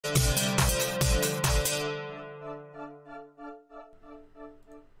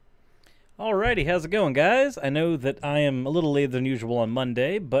Alrighty, how's it going, guys? I know that I am a little later than usual on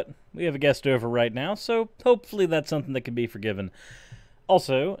Monday, but we have a guest over right now, so hopefully that's something that can be forgiven.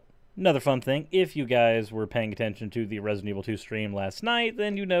 Also, another fun thing, if you guys were paying attention to the Resident Evil 2 stream last night,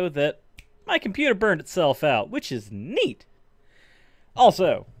 then you know that my computer burned itself out, which is neat.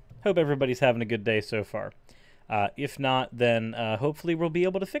 Also, hope everybody's having a good day so far. If not, then hopefully we'll be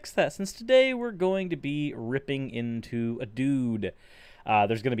able to fix that, since today we're going to be ripping into a dude.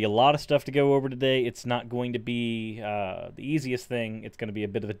 There's going to be a lot of stuff to go over today. It's not going to be the easiest thing. It's going to be a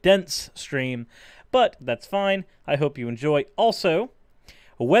bit of a dense stream, but that's fine. I hope you enjoy. Also,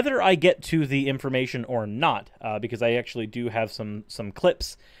 whether I get to the information or not, because I actually do have some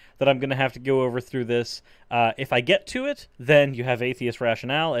clips that I'm going to have to go over through this. If I get to it, then you have Atheist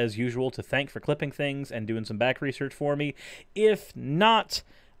Rationale, as usual, to thank for clipping things and doing some back research for me. If not,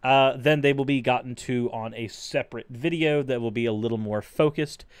 then they will be gotten to on a separate video that will be a little more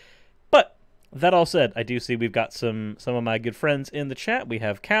focused. But that all said, I do see we've got some of my good friends in the chat. We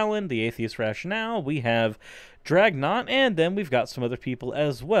have Callan, the Atheist Rationale, we have Dragnot, and then we've got some other people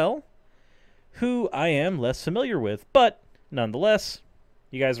as well who I am less familiar with. But nonetheless,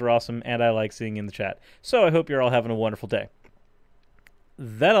 you guys are awesome, and I like seeing you in the chat. So I hope you're all having a wonderful day.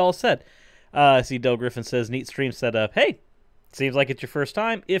 That all said, I see Del Griffin says, neat stream setup. Hey! Seems like it's your first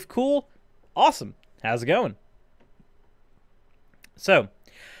time. If cool, awesome. How's it going? So,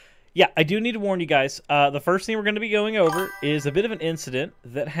 yeah, I do need to warn you guys. The first thing we're going to be going over is a bit of an incident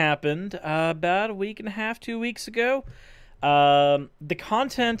that happened about a week and a half, 2 weeks ago. The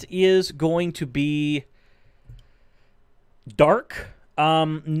content is going to be dark.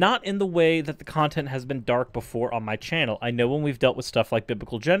 Not in the way that the content has been dark before on my channel. I know when we've dealt with stuff like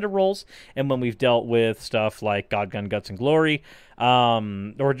biblical gender roles, and when we've dealt with stuff like God, Gun, Guts, and Glory,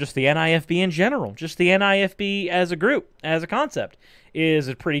 or just the NIFB in general, just the NIFB as a group, as a concept, is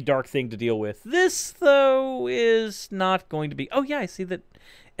a pretty dark thing to deal with. This, though, is not going to be... Oh, yeah, I see that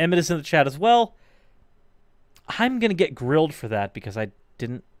Emmett is in the chat as well. I'm going to get grilled for that because I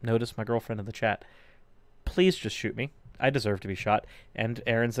didn't notice my girlfriend in the chat. Please just shoot me. I deserve to be shot. And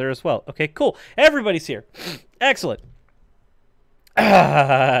Aaron's there as well. Okay, cool. Everybody's here. Excellent.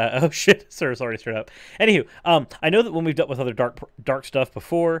 Oh, shit. Sir's already straight up. Anywho, I know that when we've dealt with other dark stuff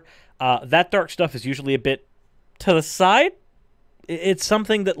before, that dark stuff is usually a bit to the side. It's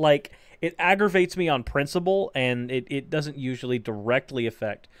something that, like, it aggravates me on principle, and it doesn't usually directly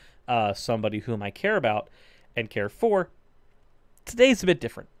affect somebody whom I care about and care for. Today's a bit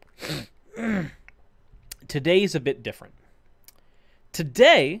different. Today's a bit different.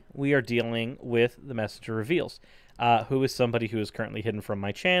 Today, we are dealing with the Messenger Reveals, who is somebody who is currently hidden from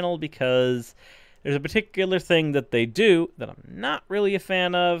my channel because there's a particular thing that they do that I'm not really a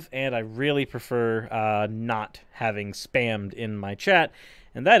fan of, and I really prefer not having spammed in my chat,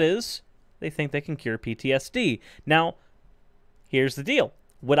 and that is they think they can cure PTSD. Now, here's the deal.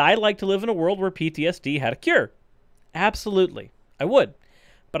 Would I like to live in a world where PTSD had a cure? Absolutely. I would.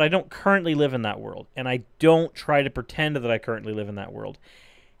 But I don't currently live in that world, and I don't try to pretend that I currently live in that world.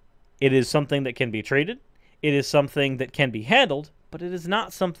 It is something that can be treated, it is something that can be handled, but it is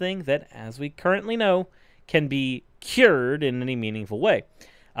not something that, as we currently know, can be cured in any meaningful way.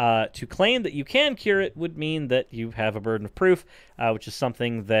 To claim that you can cure it would mean that you have a burden of proof, which is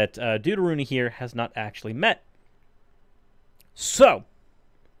something that Deuteruni here has not actually met. So,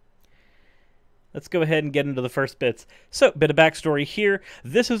 let's go ahead and get into the first bits. So, bit of backstory here.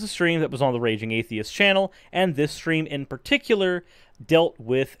 This is a stream that was on the Raging Atheist channel, and this stream in particular dealt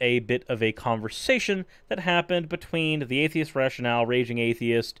with a bit of a conversation that happened between the Atheist Rationale, Raging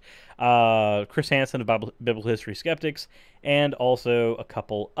Atheist, Chris Hansen of Biblical History Skeptics, and also a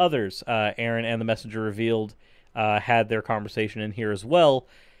couple others. Aaron and the Messenger Revealed had their conversation in here as well.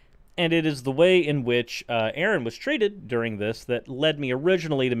 And it is the way in which Aaron was treated during this that led me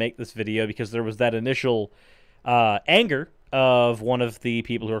originally to make this video, because there was that initial anger of one of the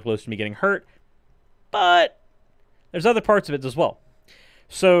people who are close to me getting hurt. But there's other parts of it as well.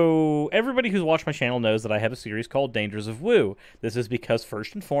 So everybody who's watched my channel knows that I have a series called Dangers of Woo. This is because,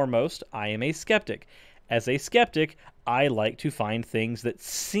 first and foremost, I am a skeptic. As a skeptic, I like to find things that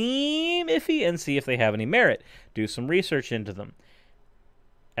seem iffy and see if they have any merit. Do some research into them.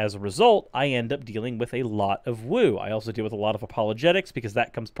 As a result, I end up dealing with a lot of woo. I also deal with a lot of apologetics because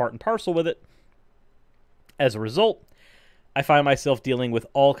that comes part and parcel with it. As a result, I find myself dealing with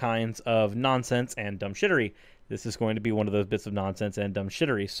all kinds of nonsense and dumb shittery. This is going to be one of those bits of nonsense and dumb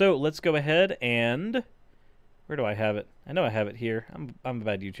shittery. So let's go ahead and... Where do I have it? I know I have it here. I'm a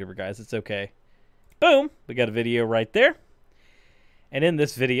bad YouTuber, guys. It's okay. Boom! We got a video right there. And in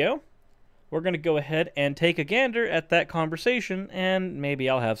this video, we're going to go ahead and take a gander at that conversation, and maybe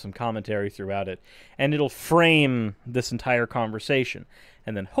I'll have some commentary throughout it, and it'll frame this entire conversation,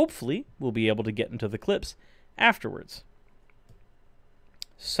 and then hopefully we'll be able to get into the clips afterwards.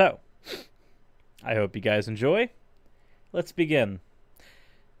 So, I hope you guys enjoy. Let's begin.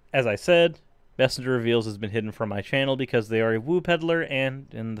 As I said, Messenger Reveals has been hidden from my channel because they are a woo peddler and,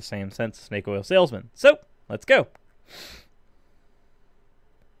 in the same sense, a snake oil salesman. So, let's go.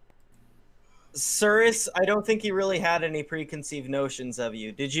 Cirrus, I don't think he really had any preconceived notions of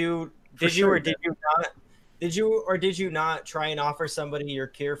you. Did you or did you not try and offer somebody your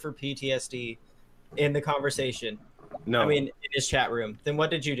cure for PTSD in the conversation? No. I mean, in his chat room. Then what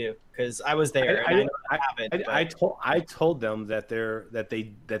did you do? Because I was there. I told them that they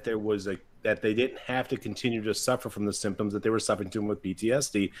didn't have to continue to suffer from the symptoms that they were suffering from with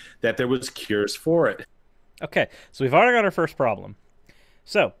PTSD, that there was cures for it. Okay, so we've already got our first problem.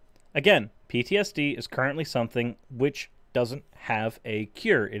 So, again, PTSD is currently something which doesn't have a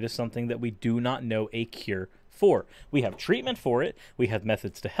cure. It is something that we do not know a cure for. We have treatment for it, we have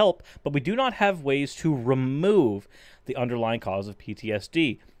methods to help, but we do not have ways to remove the underlying cause of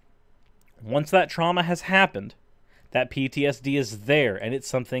PTSD. Once that trauma has happened, that PTSD is there, and it's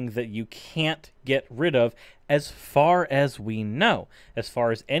something that you can't get rid of as far as we know, as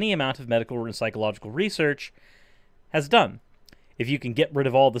far as any amount of medical and psychological research has done. If you can get rid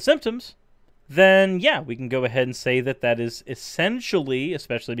of all the symptoms, then yeah, we can go ahead and say that that is essentially,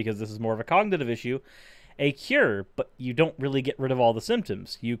 especially because this is more of a cognitive issue, a cure, but you don't really get rid of all the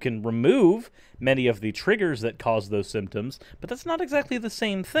symptoms. You can remove many of the triggers that cause those symptoms, but that's not exactly the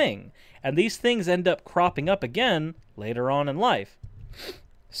same thing. And these things end up cropping up again later on in life.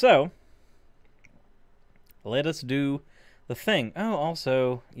 So, let us do the thing. Oh,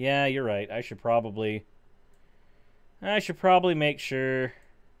 also, yeah, you're right. I should probably make sure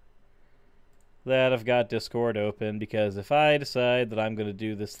that I've got Discord open, because if I decide that I'm going to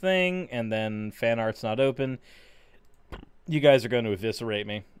do this thing and then fan art's not open, you guys are going to eviscerate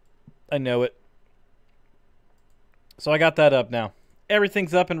me. I know it. So I got that up now.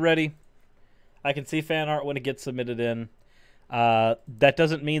 Everything's up and ready. I can see fan art when it gets submitted in. That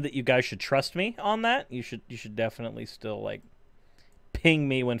doesn't mean that you guys should trust me on that. You should definitely still like ping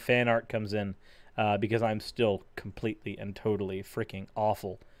me when fan art comes in, because I'm still completely and totally freaking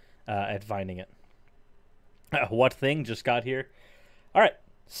awful at finding it. What thing just got here? All right,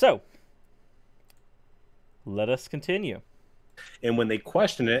 so let us continue. And when they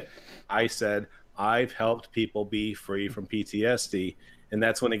questioned it, I said, I've helped people be free from PTSD. And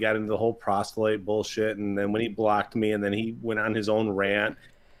that's when he got into the whole proselyte bullshit. And then when he blocked me, and then he went on his own rant.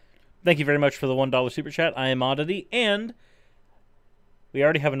 Thank you very much for the $1 super chat. I am Oddity, and we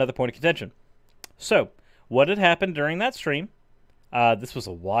already have another point of contention. So, what had happened during that stream? This was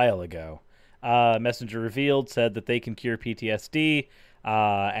a while ago. Messenger Revealed said that they can cure PTSD,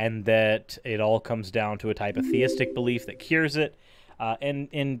 and that it all comes down to a type of theistic belief that cures it. And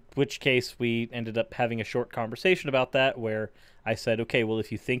in which case, we ended up having a short conversation about that, where I said, okay, well,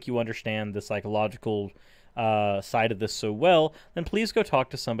 if you think you understand the psychological side of this so well, then please go talk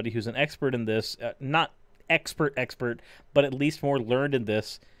to somebody who's an expert in this. Not expert, but at least more learned in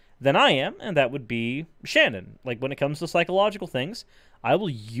this than I am, and that would be Shannon. Like, when it comes to psychological things, I will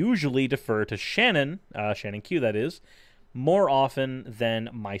usually defer to Shannon, Shannon Q, that is, more often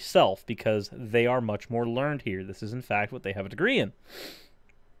than myself, because they are much more learned here. This is, in fact, what they have a degree in.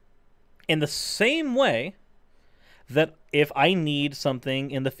 In the same way that if I need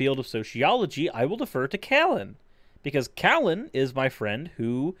something in the field of sociology, I will defer to Callan, because Callan is my friend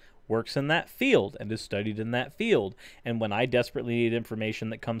who works in that field and is studied in that field. And when I desperately need information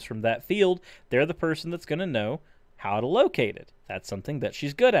that comes from that field, they're the person that's going to know how to locate it. That's something that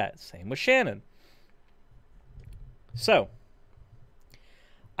she's good at. Same with Shannon. So,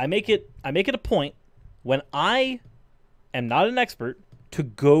 I make it a point when I am not an expert to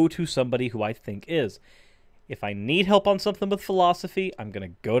go to somebody who I think is. If I need help on something with philosophy, I'm going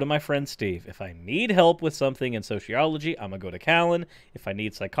to go to my friend Steve. If I need help with something in sociology, I'm going to go to Callan. If I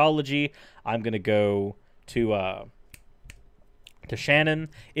need psychology, I'm going to go to Shannon.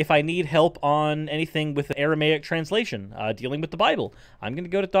 If I need help on anything with Aramaic translation, dealing with the Bible, I'm going to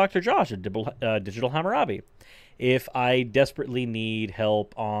go to Dr. Josh at Digital Hammurabi. If I desperately need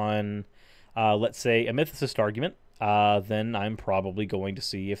help on, let's say, a mythicist argument, then I'm probably going to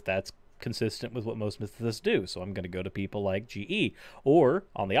see if that's consistent with what most mythicists do. So I'm going to go to people like GE. Or,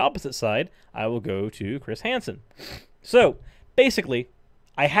 on the opposite side, I will go to Chris Hansen. So, basically,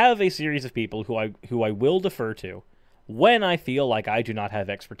 I have a series of people who I will defer to when I feel like I do not have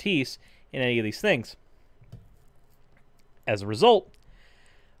expertise in any of these things. As a result,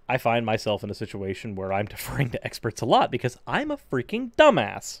 I find myself in a situation where I'm deferring to experts a lot because I'm a freaking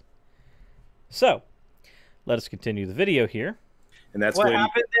dumbass. So, let us continue the video here. And that's what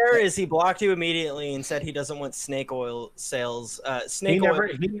happened there is he blocked you immediately and said he doesn't want snake oil sales. He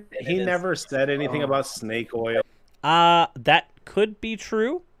never said anything about snake oil. That could be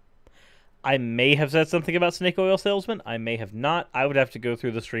true. I may have said something about snake oil salesman. I may have not. I would have to go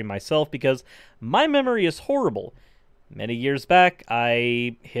through the stream myself because my memory is horrible. Many years back,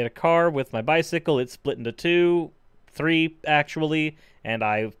 I hit a car with my bicycle. It split into 3, actually, and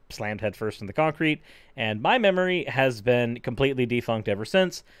I slammed headfirst in the concrete. And my memory has been completely defunct ever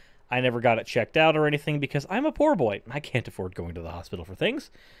since. I never got it checked out or anything because I'm a poor boy. I can't afford going to the hospital for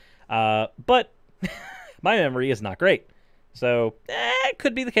things. But my memory is not great. So, it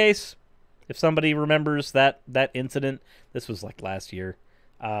could be the case. If somebody remembers that incident, this was like last year,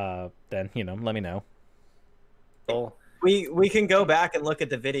 then, you know, let me know. We can go back and look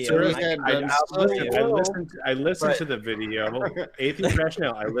at the video. I listened to the video. Atheist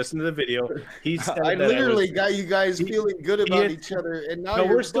Rationale. I listened to the video. He said I literally got you guys feeling good about each other, and now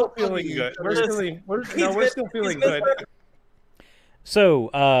we're still feeling good. We're still feeling good. So,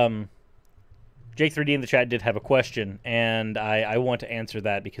 Jake3D in the chat did have a question, and I want to answer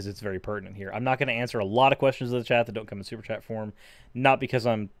that because it's very pertinent here. I'm not going to answer a lot of questions in the chat that don't come in Super Chat form, not because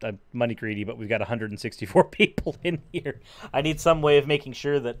I'm money greedy, but we've got 164 people in here. I need some way of making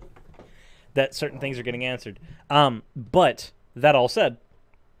sure that certain things are getting answered. But that all said,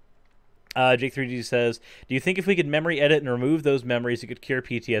 Jake3D says, do you think if we could memory edit and remove those memories, it could cure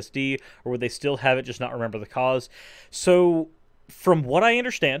PTSD, or would they still have it, just not remember the cause? So, from what I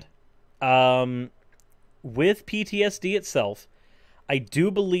understand, with PTSD itself, I do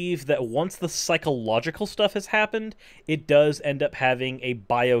believe that once the psychological stuff has happened, it does end up having a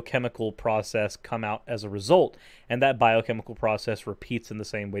biochemical process come out as a result, and that biochemical process repeats in the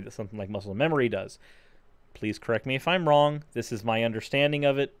same way that something like muscle memory does. Please correct me if I'm wrong. This is my understanding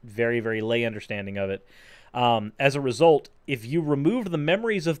of it, very, very lay understanding of it. As a result, if you remove the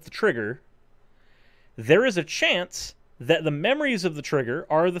memories of the trigger, there is a chance that the memories of the trigger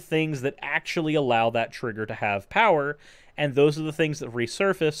are the things that actually allow that trigger to have power, and those are the things that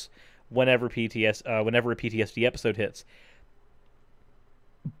resurface whenever a PTSD episode hits.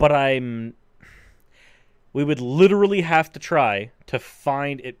 But we would literally have to try to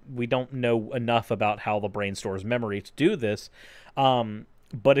find it. We don't know enough about how the brain stores memory to do this.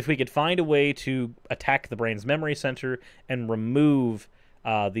 But if we could find a way to attack the brain's memory center and remove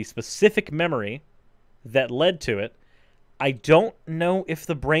the specific memory that led to it, I don't know if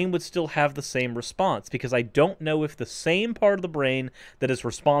the brain would still have the same response, because I don't know if the same part of the brain that is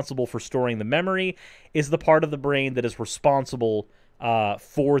responsible for storing the memory is the part of the brain that is responsible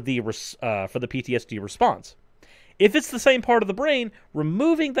for the PTSD response. If it's the same part of the brain,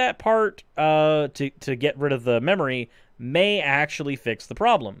 removing that part to get rid of the memory may actually fix the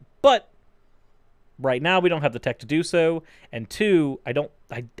problem. But right now we don't have the tech to do so, and 2,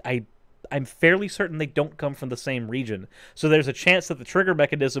 I'm fairly certain they don't come from the same region. So there's a chance that the trigger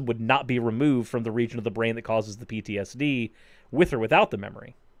mechanism would not be removed from the region of the brain that causes the PTSD, with or without the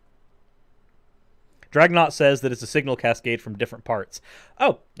memory. Dragnaut says that it's a signal cascade from different parts.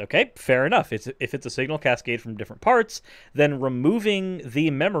 Oh, okay, fair enough. If it's a signal cascade from different parts, then removing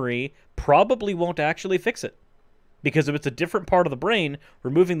the memory probably won't actually fix it. Because if it's a different part of the brain,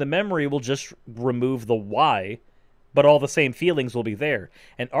 removing the memory will just remove the why, but all the same feelings will be there.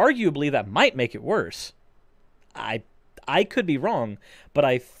 And arguably, that might make it worse. I could be wrong, but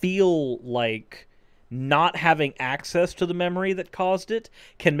I feel like not having access to the memory that caused it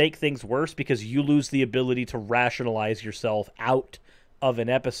can make things worse, because you lose the ability to rationalize yourself out of an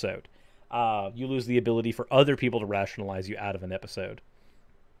episode. You lose the ability for other people to rationalize you out of an episode.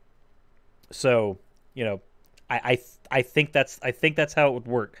 So, you know, I think that's how it would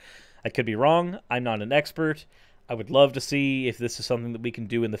work. I could be wrong. I'm not an expert. I would love to see if this is something that we can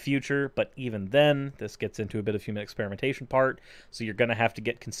do in the future, but even then, this gets into a bit of human experimentation part, so you're going to have to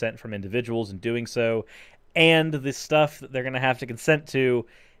get consent from individuals in doing so, and the stuff that they're going to have to consent to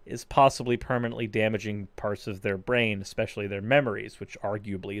is possibly permanently damaging parts of their brain, especially their memories, which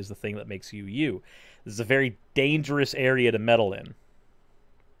arguably is the thing that makes you you. This is a very dangerous area to meddle in.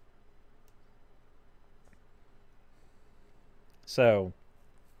 So,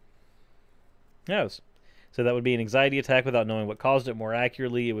 who knows? So that would be an anxiety attack without knowing what caused it. More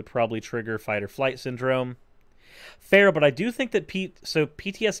accurately, it would probably trigger fight or flight syndrome. Fair, but I do think that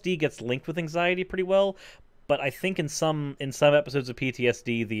PTSD gets linked with anxiety pretty well. But I think in some episodes of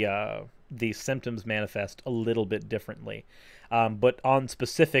PTSD, the symptoms manifest a little bit differently. But on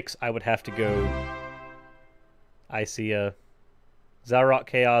specifics, I would have to go. I see a Zarok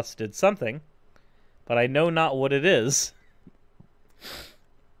Chaos did something, but I know not what it is.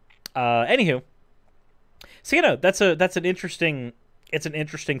 Anywho, so that's an interesting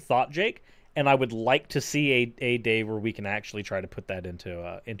thought, Jake, and I would like to see a day where we can actually try to put that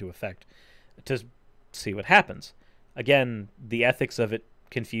into effect to see what happens. Again, the ethics of it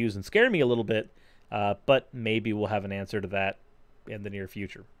confuse and scare me a little bit, but maybe we'll have an answer to that in the near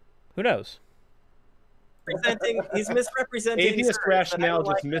future. Who knows? He's misrepresenting. Atheist rationale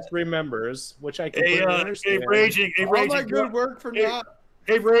just misremembers, which I completely understand. Hey, Raging, All my good work for not.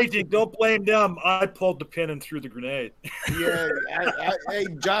 Hey, Raging, don't blame them. I pulled the pin and threw the grenade. Yeah, hey,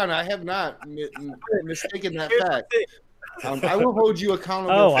 John, I have not mistaken that fact. I will hold you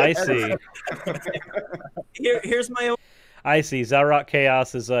accountable. Oh, I see. Here's my own. I see. Zarok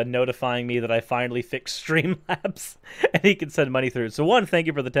Chaos is notifying me that I finally fixed Streamlabs, and he can send money through. So one, thank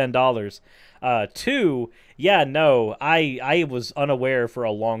you for the $10. Two, yeah, no, I was unaware for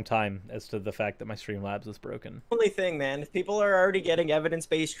a long time as to the fact that my Streamlabs is broken. Only thing, man. If people are already getting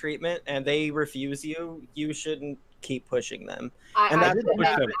evidence-based treatment and they refuse you, you shouldn't keep pushing them. I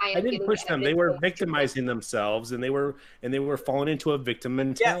didn't push them. They were victimizing themselves, and they were falling into a victim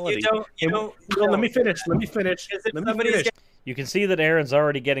mentality. Yeah, you don't. Let me finish. You can see that Aaron's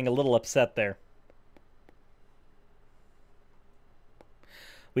already getting a little upset there.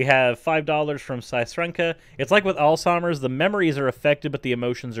 We have $5 from Sysrenka. It's like with Alzheimer's, the memories are affected, but the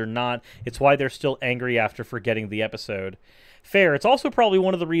emotions are not. It's why they're still angry after forgetting the episode. Fair. It's also probably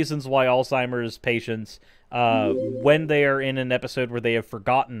one of the reasons why Alzheimer's patients, when they are in an episode where they have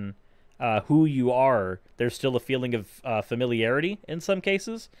forgotten who you are, there's still a feeling of familiarity in some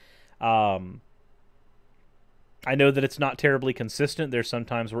cases. I know that it's not terribly consistent. There's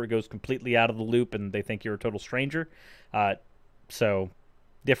sometimes where it goes completely out of the loop and they think you're a total stranger. So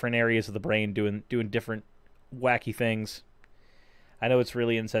different areas of the brain doing different wacky things. I know it's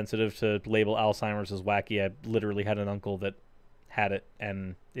really insensitive to label Alzheimer's as wacky. I literally had an uncle that had it,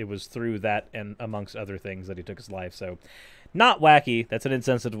 and it was through that and amongst other things that he took his life. So not wacky. That's an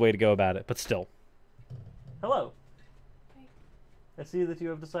insensitive way to go about it, but still. Hello. Hey. I see that you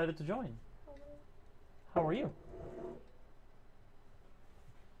have decided to join. Hello. How are you?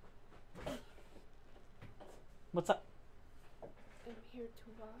 What's up? I'm here to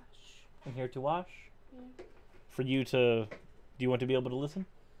wash. I'm here to wash? Yeah. For you to... Do you want to be able to listen?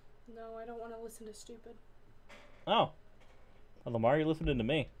 No, I don't want to listen to stupid. Oh. Well, Lamar, you're listening to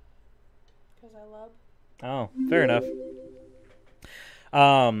me. Because I love. Oh, fair enough.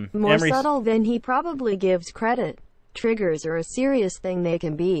 More Emery... subtle than he probably gives credit. Triggers are a serious thing they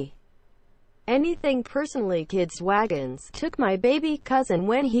can be. Anything personally, kids wagons. Took my baby cousin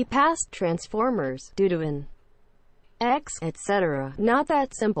when he passed Transformers due to an X, etc. Not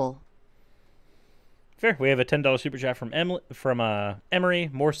that simple. Fair. We have a $10 super chat from Emery.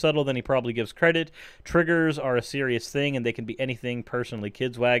 More subtle than he probably gives credit. Triggers are a serious thing, and they can be anything personally.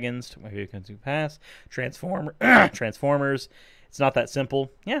 Kids wagons. Maybe it to pass. Transformers. It's not that simple.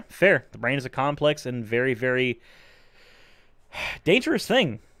 Yeah, fair. The brain is a complex and very, very dangerous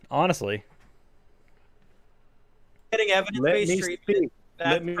thing, honestly. Getting evidence-based treatment,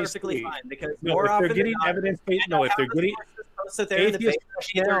 that's perfectly fine. Because more often than not, evidence-based, no, if they're getting sit there in the basement,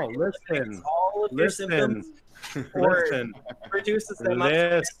 either listen, all of your symptoms or reduces them.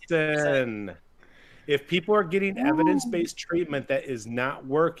 Listen. If people are getting evidence-based treatment that is not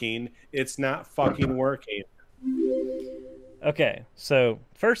working, it's not fucking working. Okay, so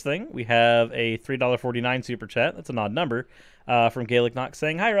first thing, we have a $3.49 super chat. That's an odd number from Gaelic Knox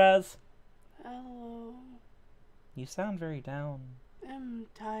saying, "Hi, Raz. Hello. You sound very down. I'm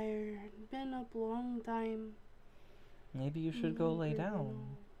tired. Been up a long time. Maybe you should go lay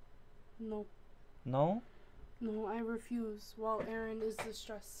down." No. No? No, I refuse. While Aaron is the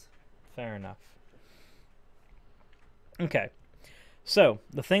stress. Fair enough. Okay, so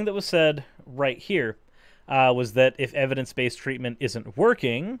the thing that was said right here was that if evidence-based treatment isn't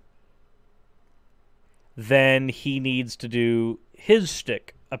working, then he needs to do his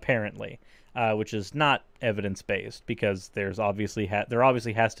shtick, apparently, which is not evidence-based because there obviously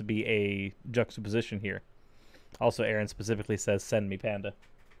has to be a juxtaposition here. Also, Aaron specifically says, "Send me Panda."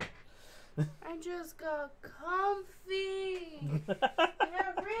 I just got comfy.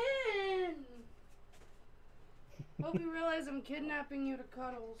 Aaron! Hope you realize I'm kidnapping you to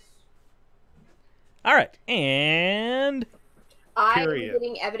cuddles. All right, and I'm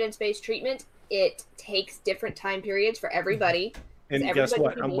getting evidence-based treatment. It takes different time periods for everybody. And guess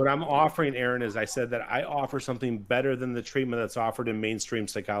what? What I'm offering, Aaron, is I said that I offer something better than the treatment that's offered in mainstream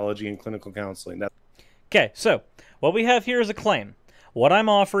psychology and clinical counseling. Okay, so what we have here is a claim. What I'm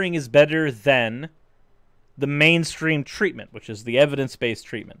offering is better than the mainstream treatment, which is the evidence-based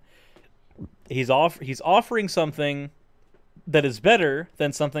treatment. He's offering something that is better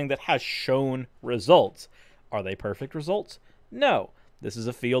than something that has shown results. Are they perfect results? No. This is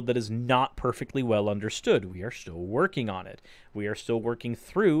a field that is not perfectly well understood. We are still working on it. We are still working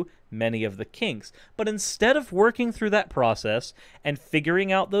through many of the kinks. But instead of working through that process and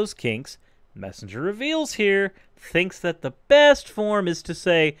figuring out those kinks, Messenger Reveals here thinks that the best form is to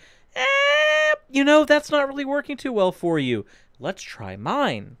say, that's not really working too well for you. Let's try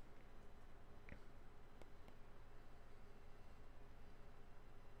mine.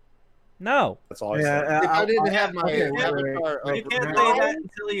 No. That's all I said. If I didn't have my avatar You can't say that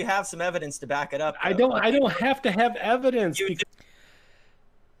until you have some evidence to back it up. I don't have to have evidence.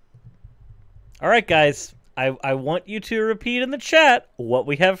 All right, guys. I want you to repeat in the chat what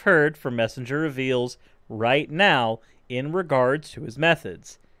we have heard from Messenger Reveals right now in regards to his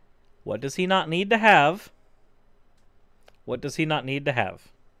methods. What does he not need to have? What does he not need to have?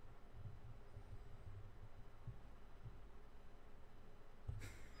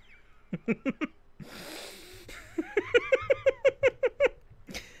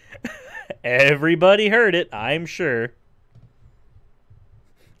 Everybody heard it, I'm sure.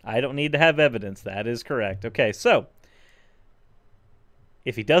 I don't need to have evidence. That is correct. Okay, so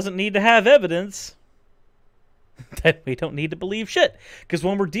if he doesn't need to have evidence, then we don't need to believe shit. Because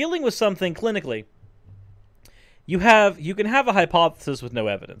when we're dealing with something clinically, you can have a hypothesis with no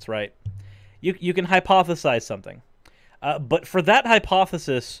evidence, right? You can hypothesize something. But for that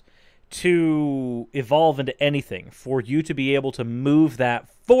hypothesis to evolve into anything, for you to be able to move that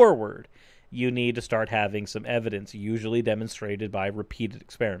forward, you need to start having some evidence, usually demonstrated by repeated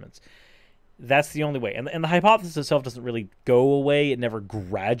experiments. That's the only way. And the hypothesis itself doesn't really go away. It never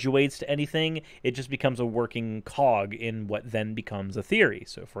graduates to anything. It just becomes a working cog in what then becomes a theory.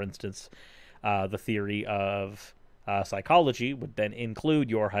 So, for instance, the theory of psychology would then include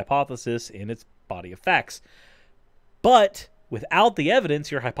your hypothesis in its body of facts. But without the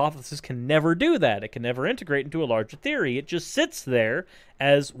evidence, your hypothesis can never do that. It can never integrate into a larger theory. It just sits there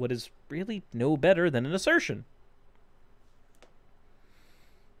as what is really no better than an assertion.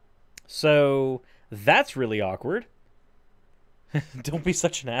 So that's really awkward. Don't be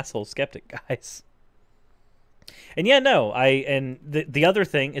such an asshole skeptic, guys. And yeah, no, the other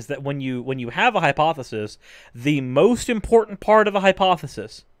thing is that when you have a hypothesis, the most important part of a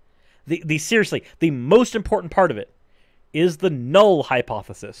hypothesis, seriously, the most important part of it is the null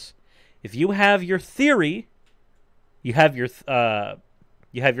hypothesis. If you have your theory, you have your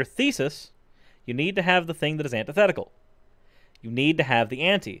thesis, you need to have the thing that is antithetical. You need to have the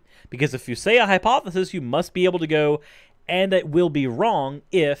anti. Because if you say a hypothesis, you must be able to go, and it will be wrong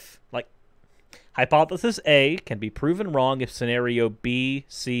if, like, hypothesis A can be proven wrong if scenario B,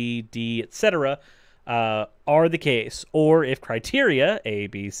 C, D, etc. Are the case, or if criteria A,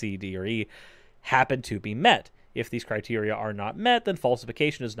 B, C, D, or E happen to be met. If these criteria are not met, then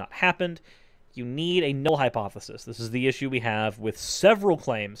falsification has not happened. You need a null hypothesis. This is the issue we have with several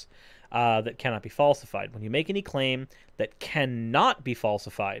claims that cannot be falsified. When you make any claim that cannot be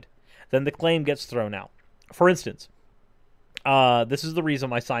falsified, then the claim gets thrown out. For instance, this is the reason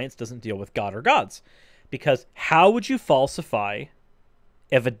why science doesn't deal with God or gods. Because how would you falsify,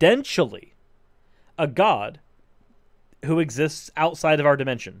 evidentially, a god who exists outside of our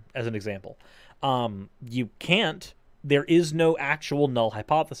dimension, as an example? You can't. There is no actual null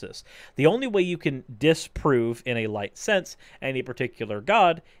hypothesis. The only way you can disprove, in a light sense, any particular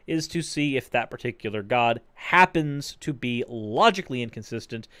god is to see if that particular god happens to be logically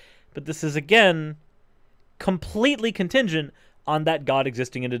inconsistent. But this is, again, completely contingent on that god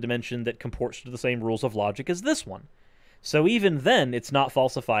existing in a dimension that comports to the same rules of logic as this one. So even then, it's not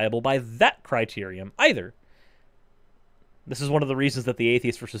falsifiable by that criterion either. This is one of the reasons that the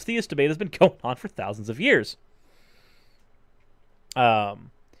atheist versus theist debate has been going on for thousands of years. Sir,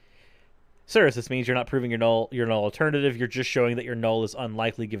 this means you're not proving your null alternative. You're just showing that your null is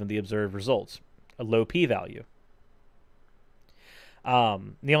unlikely given the observed results. A low p-value.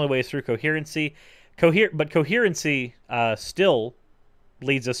 The only way is through coherency. But coherency still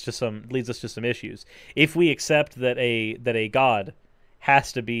leads us to some issues. If we accept that a god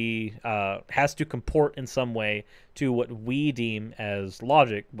has to comport in some way to what we deem as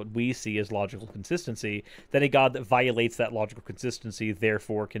logic, what we see as logical consistency, then a god that violates that logical consistency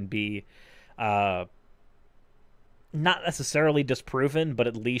therefore can be not necessarily disproven, but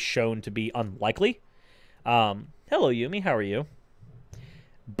at least shown to be unlikely. Hello, Yumi, how are you?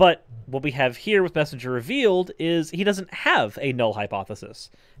 But what we have here with Messenger Revealed is he doesn't have a null hypothesis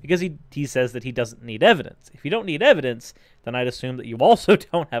because he says that he doesn't need evidence. If you don't need evidence, then I'd assume that you also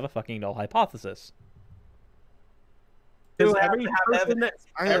don't have a fucking null hypothesis. Because have every to have person that,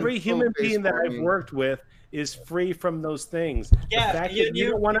 evidence. every so human being that I've face-palming. worked with is free from those things. Yeah, the fact that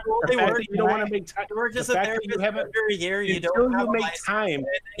you don't want to make time. You worked The as a fact that therapist you haven't for a year. You until don't have you a make license, time. and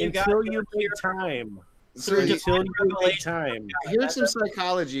you got Until to you clear make time. So Until you make time. here's some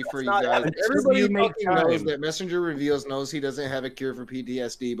psychology for you not guys. evidence. Everybody You make fucking knows time. that Messenger Reveals knows he doesn't have a cure for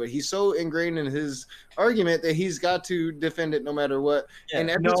PTSD, but he's so ingrained in his argument that he's got to defend it no matter what. Yeah.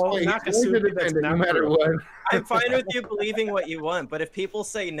 And at this No, point, not he's going to Kasugi, that's defend it no not matter true. what. I'm fine with you believing what you want, but if people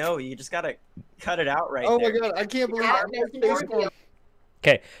say no, you just gotta cut it out right Oh there. my god, I can't believe Yeah, I'm there's like more baseball.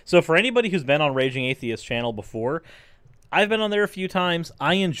 Okay, so for anybody who's been on Raging Atheist channel before, I've been on there a few times.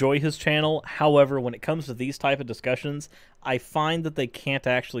 I enjoy his channel. However, when it comes to these type of discussions, I find that they can't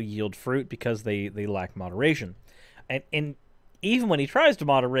actually yield fruit because they lack moderation. And even when he tries to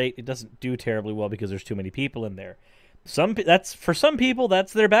moderate, it doesn't do terribly well because there's too many people in there. For some people,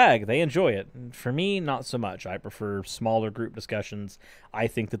 that's their bag. They enjoy it. For me, not so much. I prefer smaller group discussions. I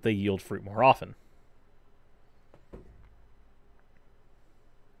think that they yield fruit more often.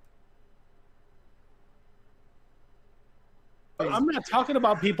 I'm not talking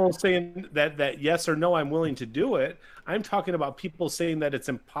about people saying that yes or no, I'm willing to do it. I'm talking about people saying that it's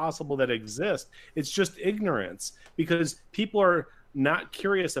impossible that it exists. It's just ignorance because people are not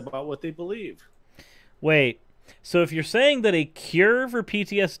curious about what they believe. Wait, so if you're saying that a cure for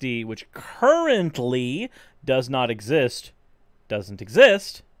PTSD, which currently does not exist, doesn't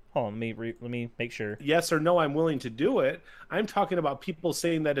exist... Hold on, let me make sure. Yes or no, I'm willing to do it. I'm talking about people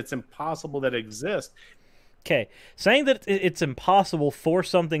saying that it's impossible that it exists. Okay, saying that it's impossible for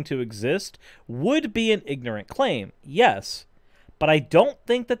something to exist would be an ignorant claim, yes. But I don't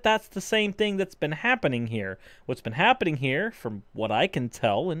think that that's the same thing that's been happening here. What's been happening here, from what I can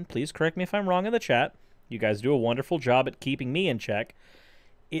tell, and please correct me if I'm wrong in the chat, you guys do a wonderful job at keeping me in check,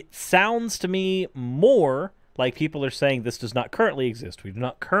 it sounds to me more like people are saying this does not currently exist. We do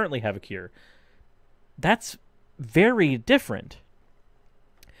not currently have a cure. That's very different.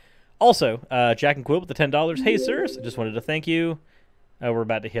 Also, Jack and Quill with the $10. Hey, sirs, I just wanted to thank you. We're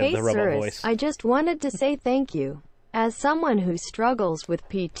about to hit Hey, the robot sirs, voice. I just wanted to say thank you. As someone who struggles with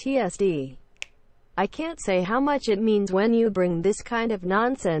PTSD, I can't say how much it means when you bring this kind of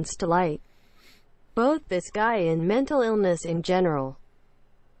nonsense to light. Both this guy and mental illness in general.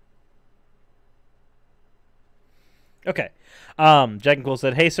 Okay. Jack and Quill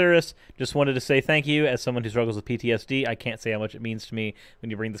said, hey, Cirrus, just wanted to say thank you. As someone who struggles with PTSD, I can't say how much it means to me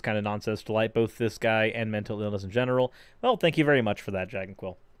when you bring this kind of nonsense to light, both this guy and mental illness in general. Well, thank you very much for that, Jack and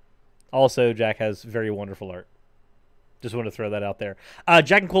Quill. Also, Jack has very wonderful art. Just want to throw that out there.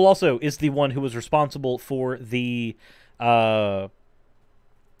 Jack and Quill also is the one who was responsible for the... when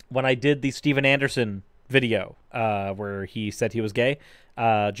I did the Steven Anderson video where he said he was gay,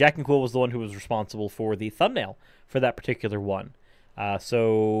 Jack and Quill was the one who was responsible for the thumbnail for that particular one.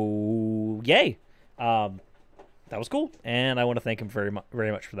 So, yay. That was cool, and I want to thank him very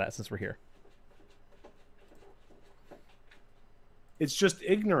much for that since we're here. It's just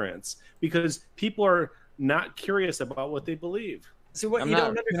ignorance because people are not curious about what they believe. So what I'm you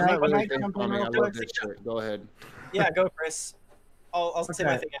not, don't I'm understand? not really Can I jump in face-palming. real I love quick? this shit. Go ahead. Yeah, go, Chris. I'll say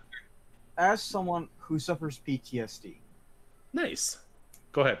my Okay. thing after. As someone who suffers PTSD, Nice.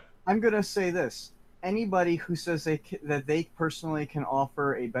 Go ahead. I'm gonna say this: anybody who says that they personally can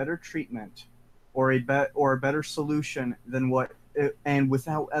offer a better treatment or a better solution than what and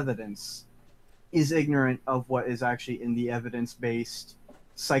without evidence is ignorant of what is actually in the evidence-based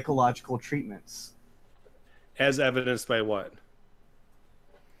psychological treatments. As evidenced by what?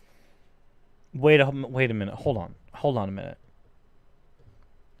 Wait a minute. Hold on a minute.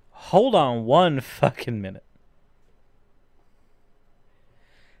 Hold on one fucking minute.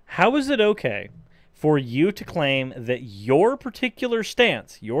 How is it okay for you to claim that your particular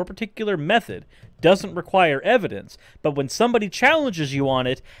stance, your particular method, doesn't require evidence, but when somebody challenges you on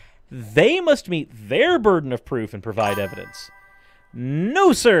it, they must meet their burden of proof and provide evidence?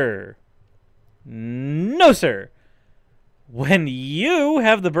 No, sir. No, sir. When you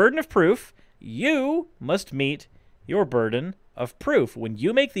have the burden of proof, you must meet your burden of proof. When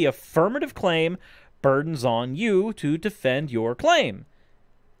you make the affirmative claim, burden's on you to defend your claim.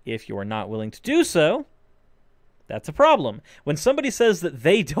 If you're not willing to do so, that's a problem. When somebody says that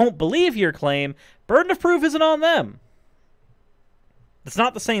they don't believe your claim, burden of proof isn't on them. It's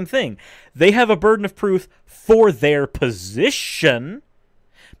not the same thing. They have a burden of proof for their position,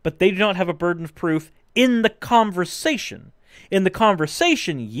 but they do not have a burden of proof in the conversation. In the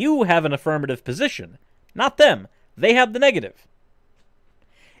conversation, you have an affirmative position, not them. They have the negative.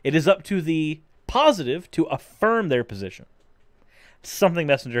 It is up to the positive to affirm their position. something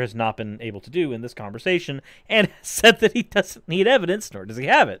Messenger has not been able to do in this conversation, and said that he doesn't need evidence, nor does he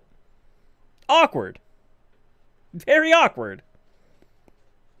have it. Awkward. Very awkward.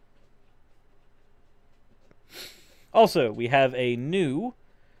 Also, we have a new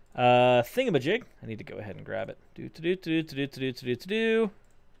thingamajig. I need to go ahead and grab it.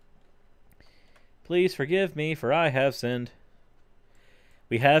 Please forgive me, for I have sinned.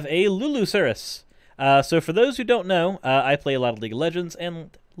 We have a Lulu Cirrus. So for those who don't know, I play a lot of League of Legends,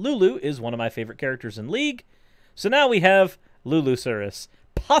 and Lulu is one of my favorite characters in League. So now we have Lulu Cirrus.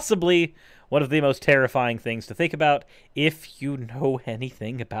 Possibly one of the most terrifying things to think about if you know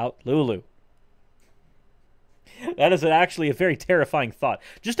anything about Lulu. That is actually a very terrifying thought.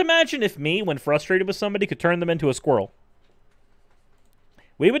 Just imagine if me, when frustrated with somebody, could turn them into a squirrel.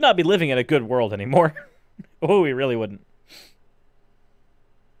 We would not be living in a good world anymore. Oh, we really wouldn't.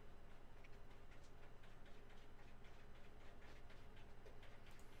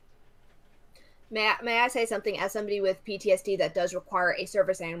 May I say something as somebody with PTSD that does require a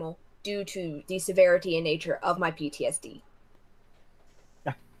service animal due to the severity and nature of my PTSD?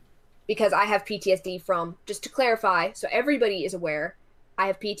 Yeah. Because I have PTSD from, just to clarify, so everybody is aware, I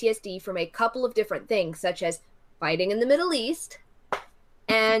have PTSD from a couple of different things, such as fighting in the Middle East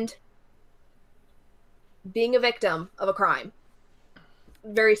and being a victim of a crime.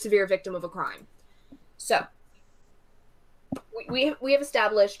 Very severe victim of a crime. So, we have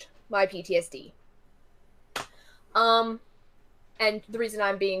established my PTSD. And the reason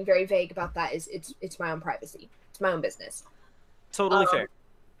I'm being very vague about that is it's my own privacy. It's my own business. Totally fair.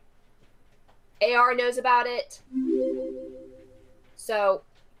 AR knows about it. So,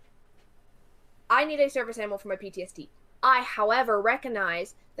 I need a service animal for my PTSD. I, however,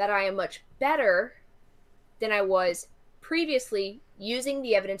 recognize that I am much better than I was previously using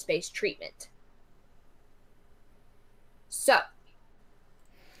the evidence-based treatment. So,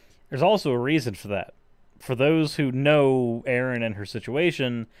 there's also a reason for that. For those who know Erin and her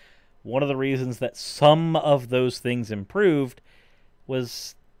situation, one of the reasons that some of those things improved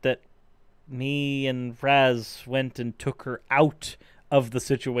was that me and Raz went and took her out of the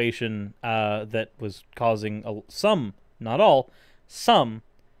situation that was causing some, not all, some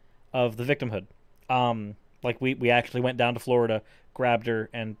of the victimhood. Like we actually went down to Florida, grabbed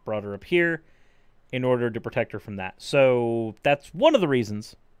her, and brought her up here in order to protect her from that. So that's one of the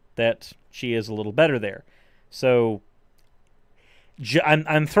reasons that she is a little better there. So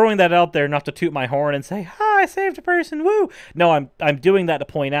I'm throwing that out there not to toot my horn and say, "Ha, I saved a person, woo!" No, I'm doing that to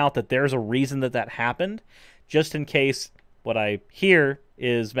point out that there's a reason that happened, just in case what I hear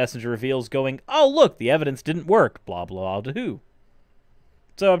is Messenger reveals going, "Oh, look, the evidence didn't work, blah, blah, blah, who."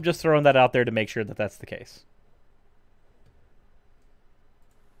 So I'm just throwing that out there to make sure that that's the case.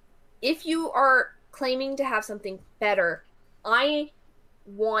 if you are claiming to have something better, I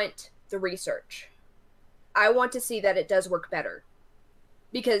want the research. I want to see that it does work better.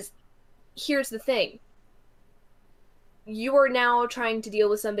 Because here's the thing. You are now trying to deal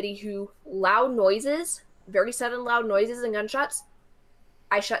with somebody who loud noises, very sudden loud noises and gunshots,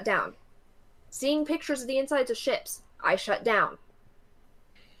 I shut down. Seeing pictures of the insides of ships, I shut down.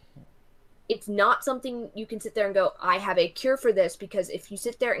 It's not something you can sit there and go, I have a cure for this, because if you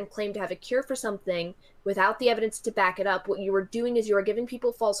sit there and claim to have a cure for something without the evidence to back it up, what you are doing is you are giving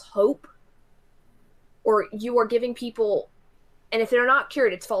people false hope, or you are giving people, and if they're not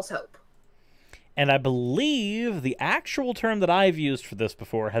cured, it's false hope. And I believe the actual term that I've used for this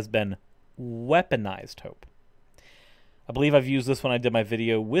before has been weaponized hope. I believe I've used this when I did my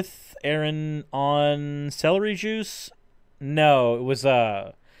video with Aaron on celery juice. No, it was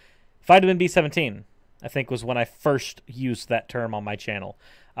vitamin B17, I think, was when I first used that term on my channel.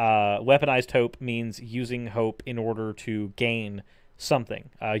 Weaponized hope means using hope in order to gain something.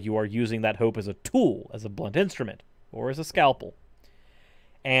 You are using that hope as a tool, as a blunt instrument, or as a scalpel.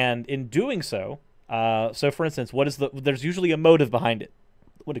 And in doing so, so for instance, there's usually a motive behind it.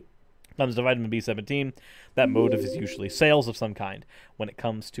 When it comes to vitamin B17, that motive is usually sales of some kind. When it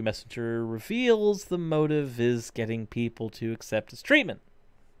comes to messenger reveals, the motive is getting people to accept his treatment.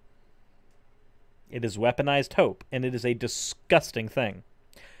 It is weaponized hope, and it is a disgusting thing.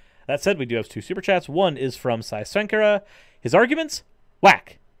 That said, we do have 2 super chats. One is from Sai Sankara. His arguments?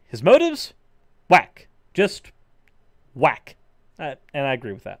 Whack. His motives? Whack. Just whack. And I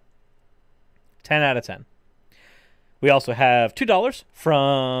agree with that. 10 out of 10. We also have $2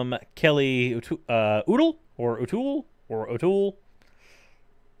 from Kelly Oodle, or O'Toole, or O'Toole.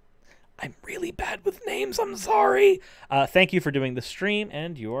 I'm really bad with names, I'm sorry. Thank you for doing the stream,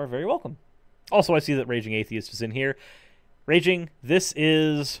 and you are very welcome. Also, I see that Raging Atheist is in here. Raging, this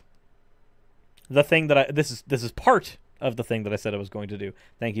is the thing that this is part of the thing that I said I was going to do.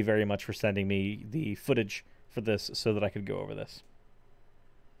 Thank you very much for sending me the footage for this so that I could go over this.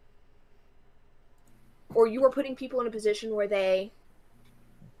 Or you are putting people in a position where they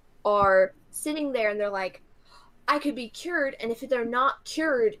are sitting there and they're like, I could be cured, and if they're not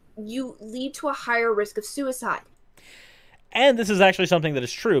cured, you lead to a higher risk of suicide. And this is actually something that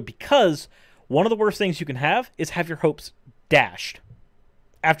is true, because one of the worst things you can have is have your hopes dashed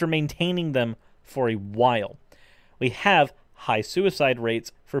after maintaining them for a while. We have high suicide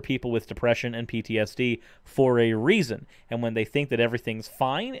rates for people with depression and PTSD for a reason. And when they think that everything's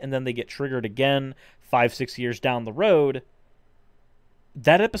fine and then they get triggered again 5-6 years down the road,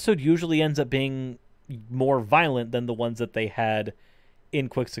 that episode usually ends up being more violent than the ones that they had in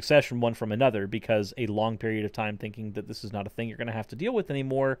quick succession, one from another, because a long period of time thinking that this is not a thing you're going to have to deal with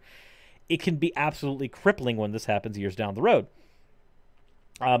anymore, it can be absolutely crippling when this happens years down the road.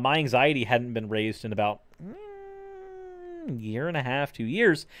 My anxiety hadn't been raised in about year and a half, 2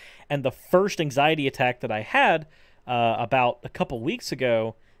 years, and the first anxiety attack that I had about a couple weeks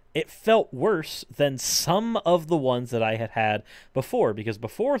ago, it felt worse than some of the ones that I had had before, because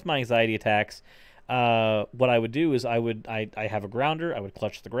before with my anxiety attacks, what I would do is I have a grounder, I would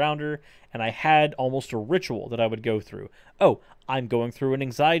clutch the grounder, and I had almost a ritual that I would go through. Oh, I'm going through an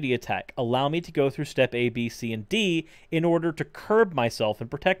anxiety attack. Allow me to go through step A, B, C, and D in order to curb myself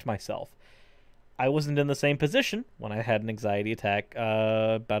and protect myself. I wasn't in the same position when I had an anxiety attack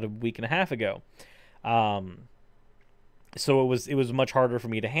about a week and a half ago. So it was much harder for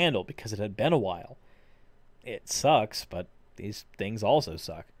me to handle because it had been a while. It sucks, but these things also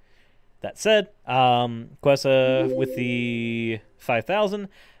suck. That said, Quessa with the 5,000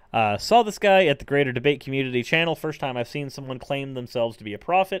 saw this guy at the Greater Debate Community channel. First time I've seen someone claim themselves to be a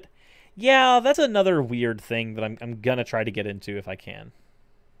prophet. Yeah, that's another weird thing that I'm gonna try to get into if I can.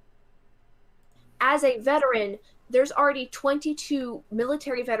 As a veteran, there's already 22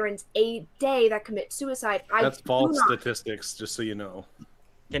 military veterans a day that commit suicide. That's false statistics, just so you know.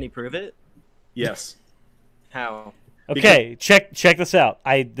 Can you prove it? Yes. How? Okay, check this out.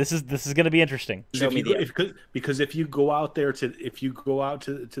 This is going to be interesting. Because if you go out there to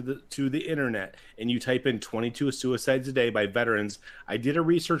the internet and you type in 22 suicides a day by veterans, I did a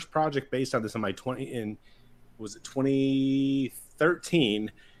research project based on this in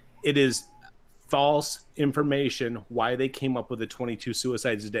 2013. It is false information why they came up with the 22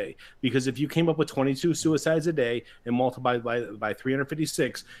 suicides a day. Because if you came up with 22 suicides a day and multiplied by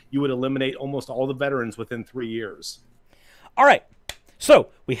 356, you would eliminate almost all the veterans within 3 years. All right, so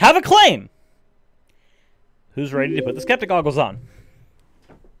we have a claim. Who's ready to put the skeptic goggles on?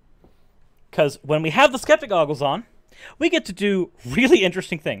 Because when we have the skeptic goggles on, we get to do really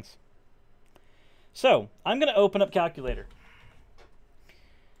interesting things. So I'm going to open up calculator.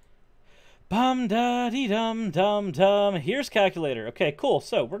 Bum da dee dum dum dum. Here's calculator. Okay, cool.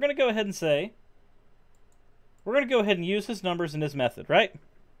 So we're going to go ahead and say, we're going to go ahead and use his numbers in his method, right?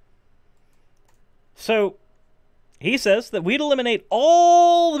 So he says that we'd eliminate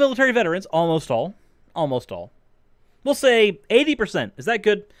all the military veterans, almost all. We'll say 80%. Is that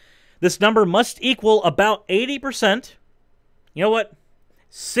good? This number must equal about 80%. You know what?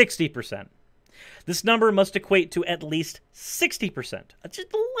 60%. This number must equate to at least 60%,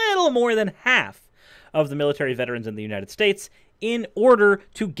 just a little more than half of the military veterans in the United States, in order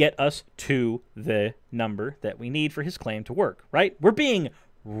to get us to the number that we need for his claim to work, right? We're being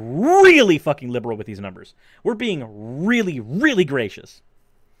really fucking liberal with these numbers. We're being really, really gracious.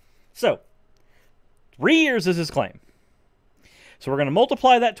 So, 3 years is his claim. So we're going to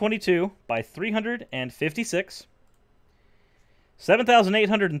multiply that 22 by 356.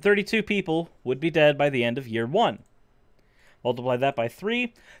 7,832 people would be dead by the end of year 1. Multiply that by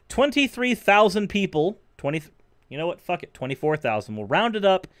 3. 23,000 people. You know what? Fuck it. 24,000. We'll round it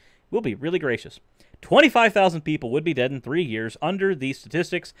up. We'll be really gracious. 25,000 people would be dead in 3 years under the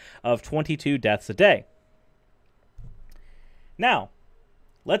statistics of 22 deaths a day. Now,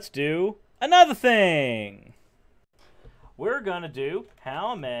 let's do another thing. We're going to do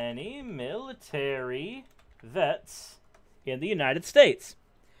how many military vets in the United States.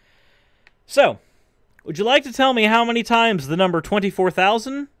 So, would you like to tell me how many times the number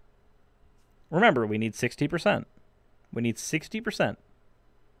 24,000? Remember, we need 60%. We need 60%.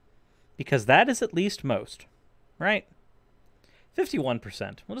 Because that is at least most, right?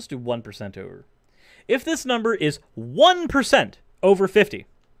 51%. We'll just do 1% over. If this number is 1% over 50,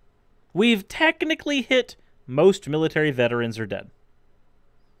 we've technically hit most military veterans are dead.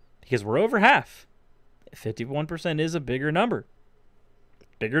 Because we're over half. 51% is a bigger number.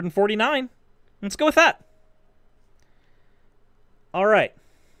 Bigger than 49. Let's go with that. All right.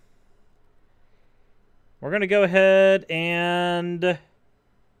 We're going to go ahead and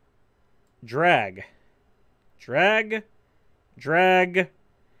drag. Drag. Drag.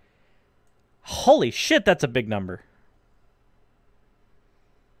 Holy shit, that's a big number.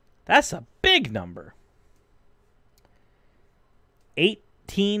 That's a big number.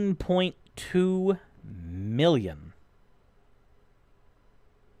 18.2 million.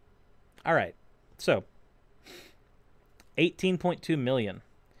 All right. So, 18.2 million.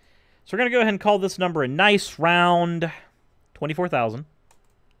 So we're going to go ahead and call this number a nice round 24,000.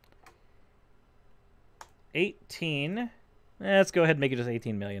 18. Let's go ahead and make it just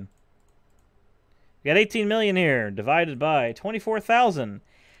 18 million. We got 18 million here, divided by 24,000.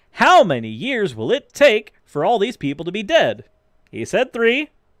 How many years will it take for all these people to be dead? He said 3.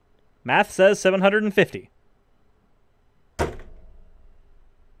 Math says 750.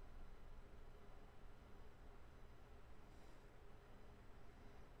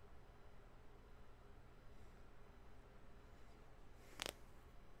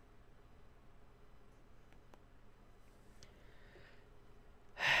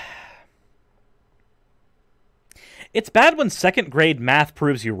 It's bad when second grade math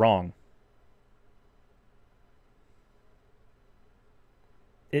proves you wrong.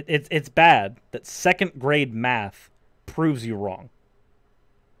 It's bad that second grade math proves you wrong.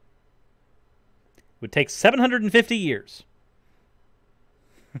 It would take 750 years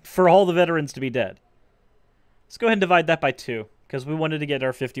for all the veterans to be dead. Let's go ahead and divide that by 2, because we wanted to get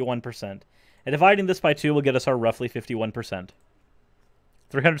our 51%. And dividing this by 2 will get us our roughly 51%.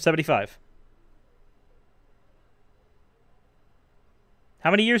 375. How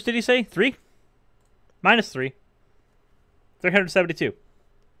many years did he say? 3? Minus 3. 372.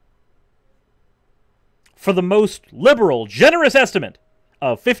 For the most liberal, generous estimate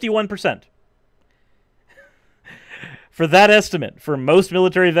of 51%. For that estimate, for most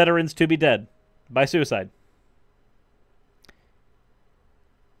military veterans to be dead by suicide.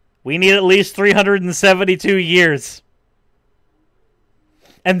 We need at least 372 years.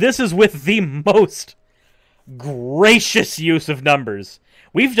 And this is with the most gracious use of numbers.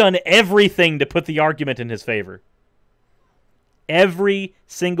 We've done everything to put the argument in his favor. Every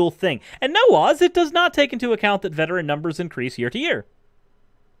single thing. And no, Oz, it does not take into account that veteran numbers increase year to year.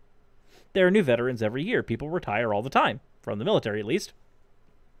 There are new veterans every year. People retire all the time. From the military, at least.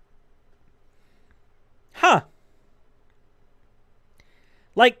 Huh.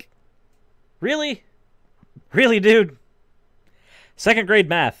 Like, really? Really, dude? Second grade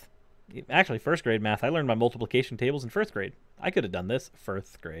math. Actually, first grade math. I learned my multiplication tables in first grade. I could have done this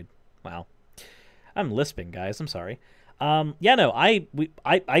first grade. Wow. I'm lisping, guys. I'm sorry. Yeah, no,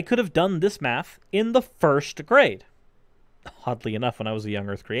 I could have done this math in the first grade. Oddly enough, when I was a young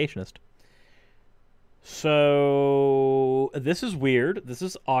Earth creationist. So, this is weird. This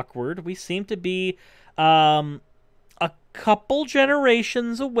is awkward. We seem to be a couple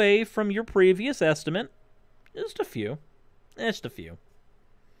generations away from your previous estimate. Just a few. Just a few.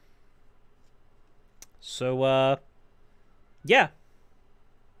 So, yeah.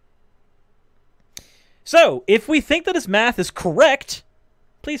 So, if we think that his math is correct,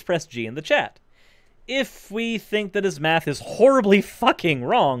 please press G in the chat. If we think that his math is horribly fucking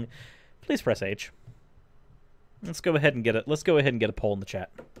wrong, please press H. Let's go ahead and get it. Let's go ahead and get a poll in the chat.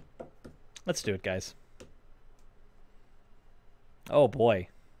 Let's do it, guys. Oh boy.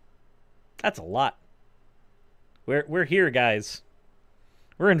 That's a lot. We're here, guys.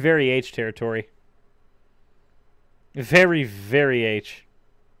 We're in very H territory. Very, very H.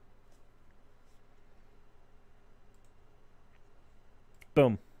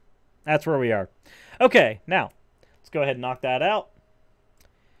 Boom. That's where we are. Okay, now, let's go ahead and knock that out.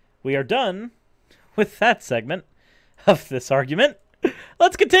 We are done with that segment of this argument.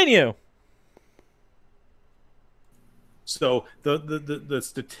 Let's continue. So, the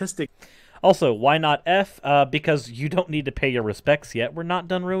statistic... Also, why not F? Because you don't need to pay your respects yet. We're not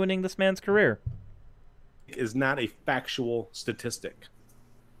done ruining this man's career. Is not a factual statistic.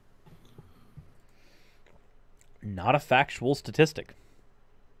 Not a factual statistic.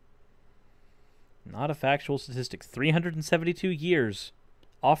 Not a factual statistic. 372 years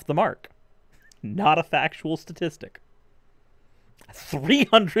off the mark. Not a factual statistic.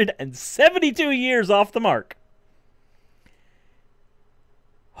 372 years off the mark.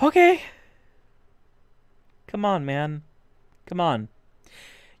 Okay. Come on, man. Come on.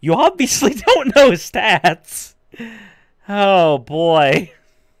 You obviously don't know stats. Oh, boy.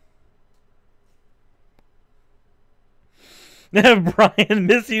 Brian,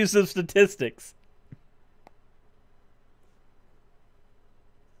 misuse of statistics.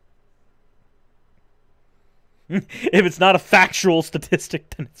 If it's not a factual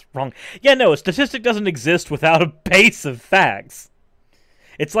statistic, then it's wrong. Yeah, no, a statistic doesn't exist without a base of facts.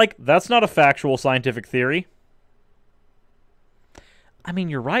 It's like, that's not a factual scientific theory. I mean,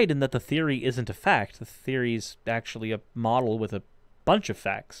 you're right in that the theory isn't a fact. The theory's actually a model with a bunch of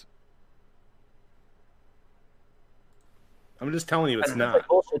facts. I'm just telling you, it's That's not. like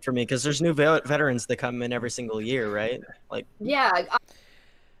bullshit for me because there's new veterans that come in every single year, right? Like, Yeah,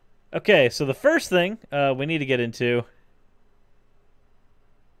 Okay, so the first thing we need to get into...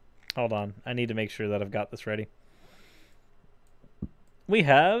 Hold on, I need to make sure that I've got this ready. We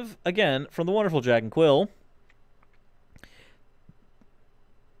have, again, from the wonderful Jack and Quill...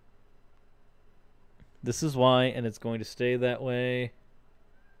 This is why, and it's going to stay that way.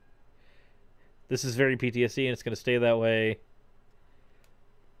 This is very PTSD, and it's going to stay that way.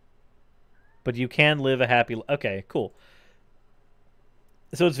 But you can live a happy... Okay, cool.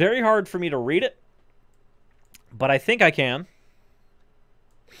 So it's very hard for me to read it, but I think I can.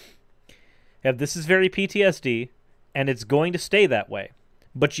 Yeah, this is very PTSD, and it's going to stay that way.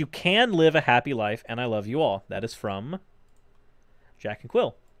 But you can live a happy life, and I love you all. That is from Jack and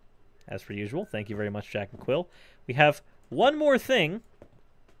Quill. As per usual, thank you very much, Jack and Quill. We have one more thing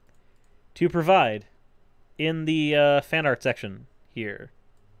to provide in the fan art section here.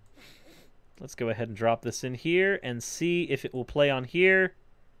 Let's go ahead and drop this in here and see if it will play on here.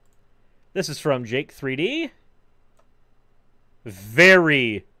 This is from Jake 3D.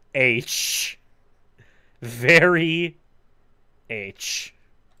 Very H. Very H.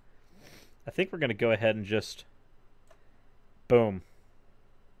 I think we're going to go ahead and just... Boom.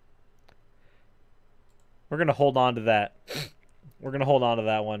 We're going to hold on to that. We're going to hold on to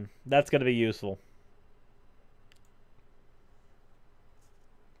that one. That's going to be useful.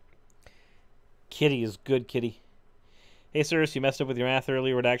 Kitty is good, Kitty. Hey, Cyrus, you messed up with your math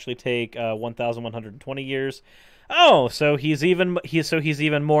earlier. It would actually take 1,120 years. Oh, so he's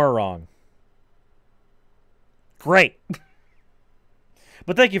even more wrong. Great.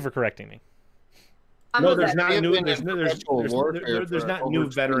 But thank you for correcting me. No, there's not new veterans in because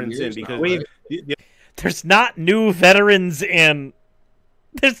there's not new veterans in.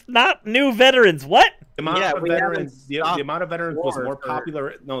 There's not new veterans. What? The amount of veterans, the amount of veterans was more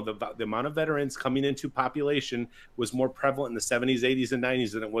popular. No, the amount of veterans coming into population was more prevalent in the 70s, 80s, and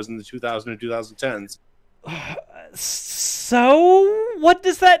 90s than it was in the 2000s and 2010s. So what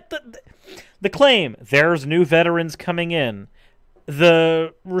does that? The claim, there's new veterans coming in.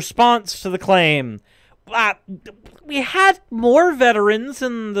 The response to the claim, we had more veterans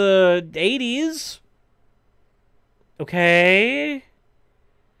in the 80s. Okay.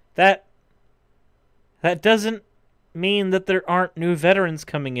 That doesn't mean that there aren't new veterans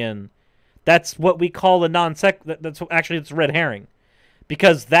coming in. That's what we call a non-sec. Actually, it's a red herring.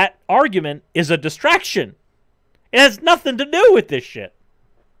 Because that argument is a distraction. It has nothing to do with this shit.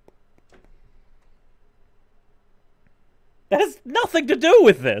 That has nothing to do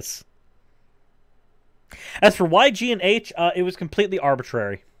with this. As for YG and H, it was completely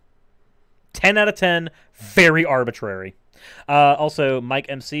arbitrary. 10 out of 10, very arbitrary. Also, Mike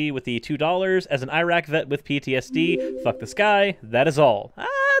MC with the $2. As an Iraq vet with PTSD, fuck this guy. That is all.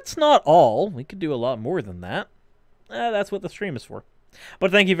 That's not all. We could do a lot more than that. That's what the stream is for.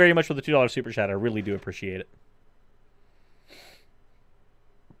 But thank you very much for the $2 super chat. I really do appreciate it.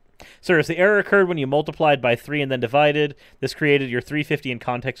 Sir, the error occurred when you multiplied by 3 and then divided. This created your 350 in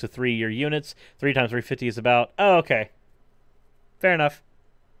context of 3-year units. 3 times 350 is about... Oh, okay. Fair enough.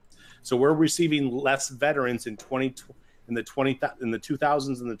 So we're receiving less veterans in the 2000s and the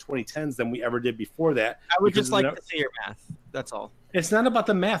 2010s than we ever did before that. I would just like to see your math. That's all. It's not about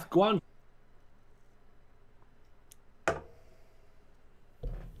the math. Go on.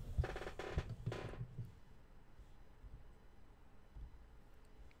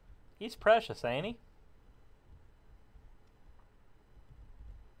 He's precious, ain't he?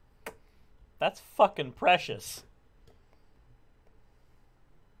 That's fucking precious.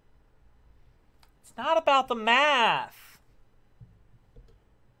 It's not about the math.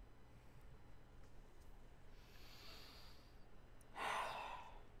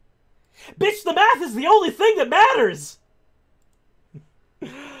 Bitch, the math is the only thing that matters!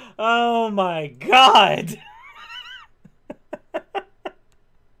 Oh my god!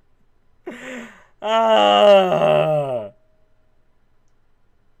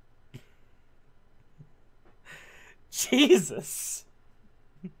 Jesus.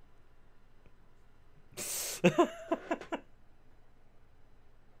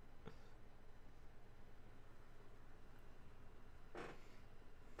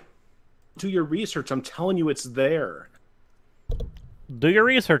 Do your research. I'm telling you, it's there. Do your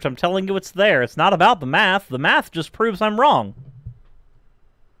research. I'm telling you it's there. It's not about the math. The math just proves I'm wrong.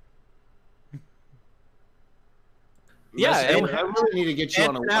 Yeah, and I really need to get you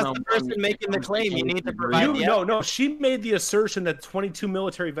on a as the one-on-one person making the claim, you need to provide the No. She made the assertion that 22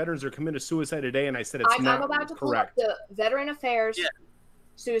 military veterans are committing suicide a day, and I said it's I'm not about to pull correct. up the Veteran Affairs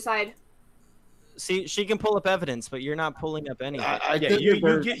suicide. See, she can pull up evidence, but you're not pulling up anything. Yeah,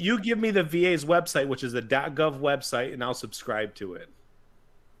 you give me the VA's website, which is the .gov website, and I'll subscribe to it.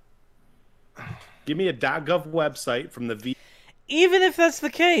 Give me a .gov website from the VA. Even if that's the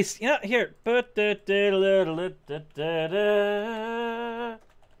case, you know, here.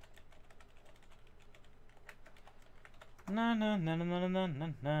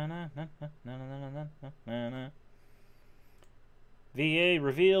 VA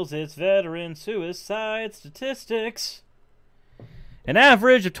reveals its veteran suicide statistics. An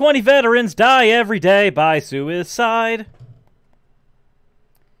average of 20 veterans die every day by suicide.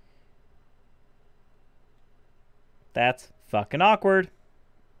 That's fucking awkward.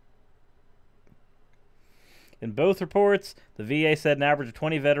 In both reports, the VA said an average of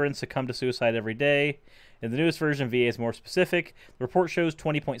 20 veterans succumb to suicide every day. In the newest version, VA is more specific. The report shows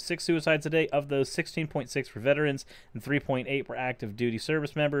 20.6 suicides a day. Of those, 16.6 were veterans and 3.8 were active duty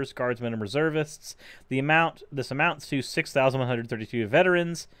service members, guardsmen, and reservists. This amounts to 6,132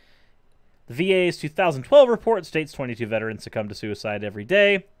 veterans. The VA's 2012 report states 22 veterans succumb to suicide every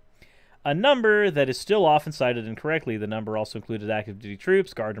day. A number that is still often cited incorrectly. The number also included active duty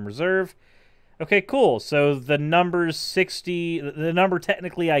troops, guard, and reserve. Okay, cool. So the number's 60. The number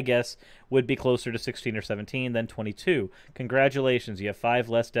technically, I guess, would be closer to 16 or 17 than 22. Congratulations, you have 5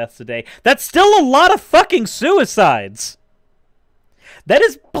 less deaths a day. That's still a lot of fucking suicides. That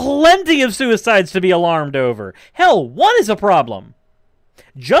is plenty of suicides to be alarmed over. Hell, 1 is a problem.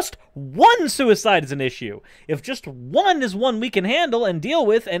 Just 1 suicide is an issue. If just 1 is one we can handle and deal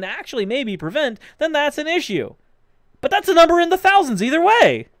with and actually maybe prevent, then that's an issue. But that's a number in the thousands either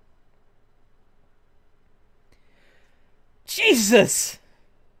way. Jesus!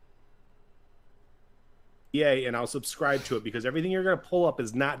 VA, and I'll subscribe to it because everything you're going to pull up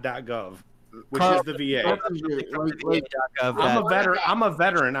is not .gov, which is the VA. I'm a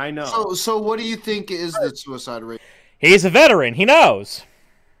veteran. I know. So what do you think is the suicide rate? He's a veteran. He knows.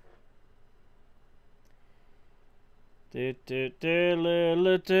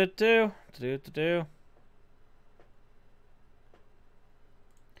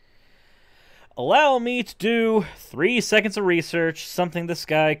 Allow me to do 3 seconds of research, something this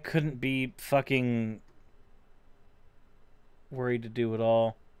guy couldn't be fucking worried to do at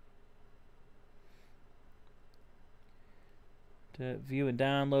all. To view and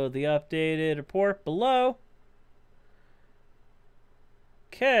download the updated report below.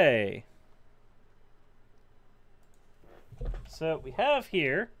 Okay. So we have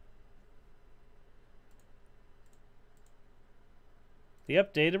here the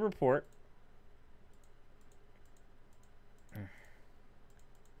updated report.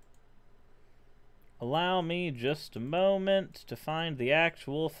 Allow me just a moment to find the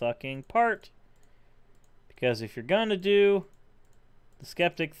actual fucking part. Because if you're gonna do the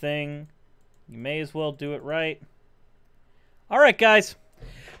skeptic thing, you may as well do it right. Alright, guys.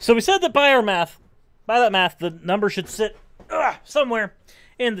 So we said that by that math, the number should sit somewhere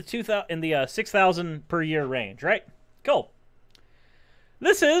in the 6,000 per year range, right? Cool.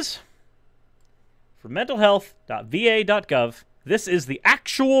 This is from mentalhealth.va.gov. This is the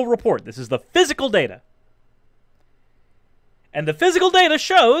actual report. This is the physical data. And the physical data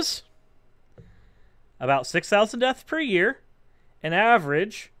shows about 6,000 deaths per year, an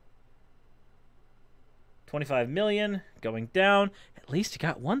average 25 million going down. At least you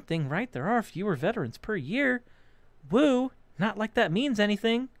got one thing right. There are fewer veterans per year. Woo. Not like that means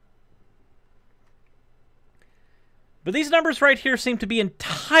anything. But these numbers right here seem to be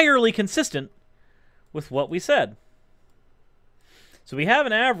entirely consistent with what we said. So we have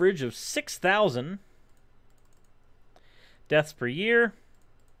an average of 6,000 deaths per year.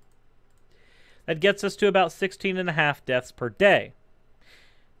 That gets us to about 16.5 deaths per day,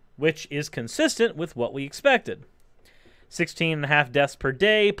 which is consistent with what we expected. 16.5 deaths per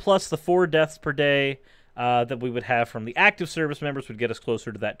day plus the 4 deaths per day that we would have from the active service members would get us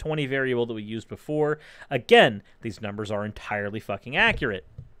closer to that 20 variable that we used before. Again, these numbers are entirely fucking accurate.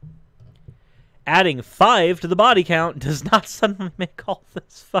 Adding 5 to the body count does not suddenly make all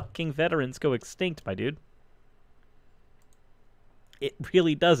those fucking veterans go extinct, my dude. It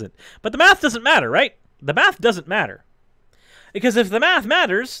really doesn't. But the math doesn't matter, right? The math doesn't matter. Because if the math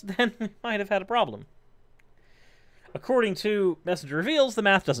matters, then we might have had a problem. According to Messenger Reveals, the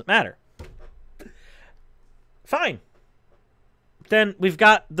math doesn't matter. Fine. then we've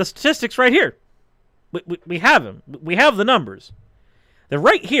got the statistics right here. We have them. We have the numbers. They're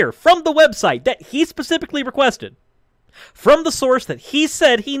right here from the website that he specifically requested, from the source that he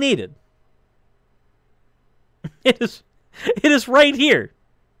said he needed. It is right here.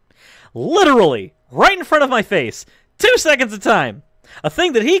 Literally, right in front of my face, 2 seconds of time. A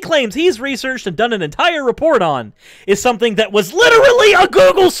thing that he claims he's researched and done an entire report on is something that was literally a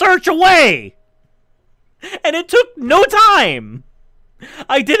Google search away. And it took no time.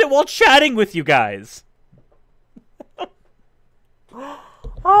 I did it while chatting with you guys.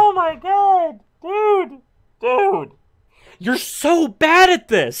 Oh my god. Dude. You're so bad at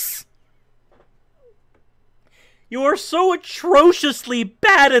this. You are so atrociously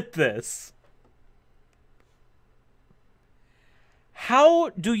bad at this. How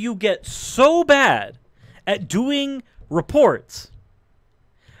do you get so bad at doing reports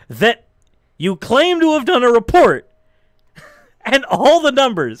that you claim to have done a report and all the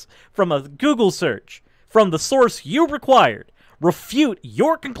numbers from a Google search from the source you required refute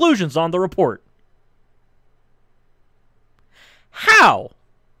your conclusions on the report? How?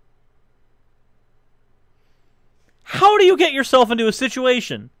 How do you get yourself into a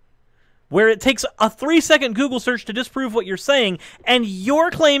situation where it takes a 3-second Google search to disprove what you're saying, and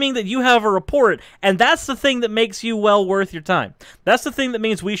you're claiming that you have a report, and that's the thing that makes you well worth your time? That's the thing that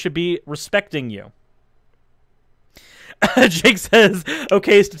means we should be respecting you. Jake says,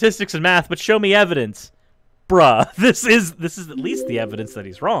 okay, statistics and math, but show me evidence. Bruh, this is at least the evidence that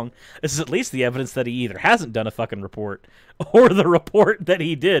he's wrong. This is at least the evidence that he either hasn't done a fucking report, or the report that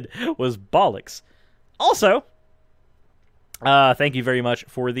he did was bollocks. Also, thank you very much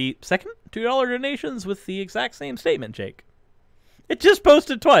for the second $2 donations with the exact same statement, Jake. It just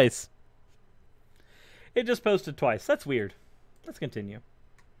posted twice. That's weird. Let's continue.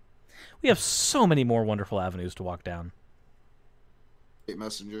 We have so many more wonderful avenues to walk down.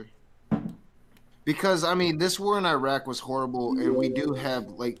 Messenger. Because, I mean, this war in Iraq was horrible, and we do have,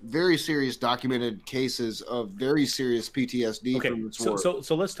 like, very serious documented cases of very serious PTSD from this war.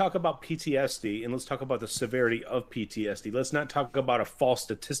 So let's talk about PTSD, and let's talk about the severity of PTSD. Let's not talk about a false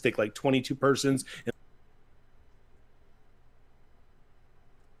statistic like 22 persons.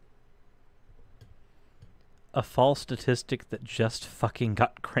 A false statistic that just fucking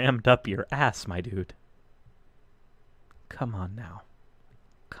got crammed up your ass, my dude. Come on now.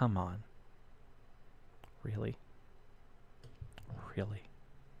 Come on. Really? Really?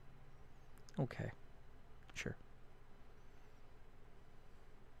 Okay. Sure.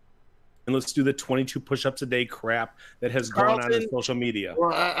 And let's do the 22 push-ups a day crap that has gone on in social media.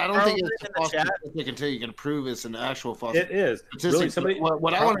 Well, I don't think it's a false statistic until you can prove it's an actual false It is. statistic. Really,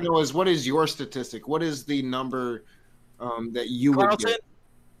 what I want to know is, what is your statistic? What is the number that you would get?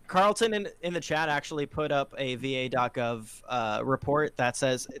 Carlton in the chat actually put up a va.gov report that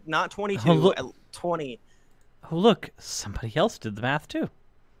says not 22, 20. Oh, look, somebody else did the math too.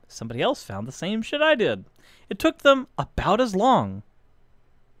 Somebody else found the same shit I did. It took them about as long.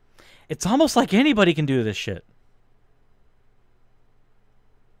 It's almost like anybody can do this shit.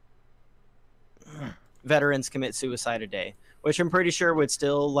 Veterans commit suicide a day, which I'm pretty sure would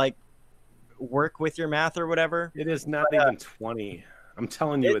still, like, work with your math or whatever. It is not even 20. I'm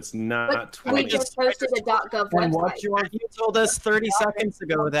telling you, it's not 20. We just posted a .gov website. You told us 30 seconds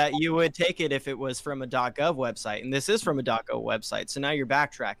ago that you would take it if it was from a .gov website, and this is from a .gov website. So now you're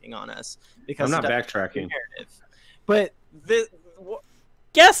backtracking on us because I'm not backtracking. But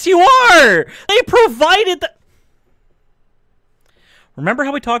yes, you are. They provided the. Remember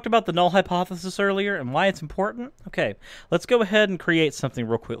how we talked about the null hypothesis earlier and why it's important? Okay, let's go ahead and create something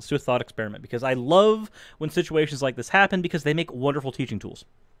real quick. Let's do a thought experiment, because I love when situations like this happen because they make wonderful teaching tools.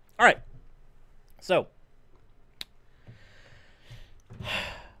 All right, so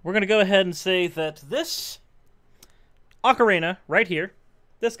we're going to go ahead and say that this ocarina right here,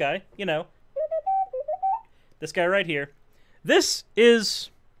 this guy, this guy right here, this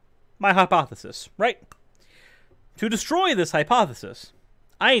is my hypothesis, right? To destroy this hypothesis,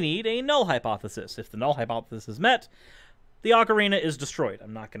 I need a null hypothesis. If the null hypothesis is met, the ocarina is destroyed.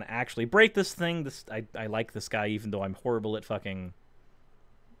 I'm not going to actually break this thing. I like this guy, even though I'm horrible at fucking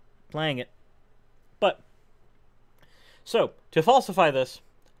playing it. But, so, to falsify this,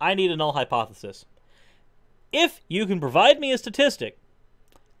 I need a null hypothesis. If you can provide me a statistic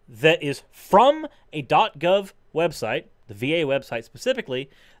that is from a .gov website, the VA website specifically,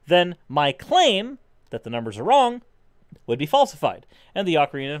 then my claim that the numbers are wrong would be falsified, and the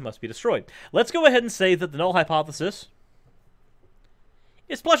ocarina must be destroyed. Let's go ahead and say that the null hypothesis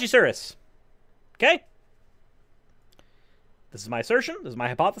is Plushysaurus. Okay? This is my assertion. This is my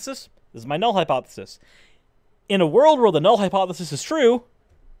hypothesis. This is my null hypothesis. In a world where the null hypothesis is true,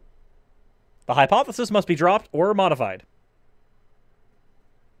 the hypothesis must be dropped or modified.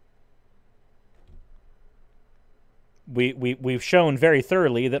 We've shown very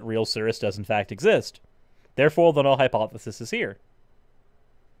thoroughly that real Cirrus does in fact exist. Therefore, the null hypothesis is here.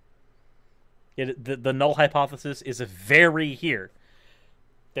 The null hypothesis is very here.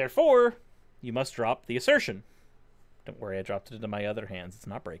 Therefore, you must drop the assertion. Don't worry, I dropped it into my other hands. It's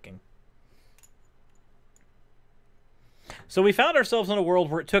not breaking. So we found ourselves in a world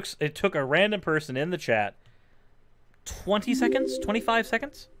where it took a random person in the chat 20 seconds, 25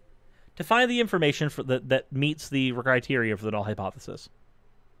 seconds to find the information that meets the criteria for the null hypothesis.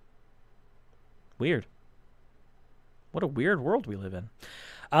 Weird. What a weird world we live in.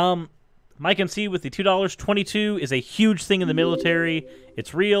 Mike MC with the $2. 22 is a huge thing in the military.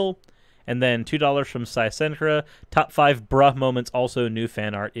 It's real. And then $2 from Sai Senkra. Top 5 bruh moments. Also, new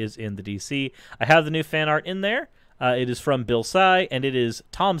fan art is in the DC. I have the new fan art in there. It is from Bill Sai, and it is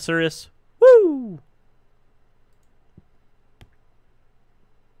Tom Cirrus. Woo!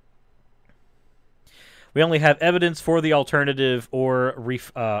 We only have evidence for the alternative or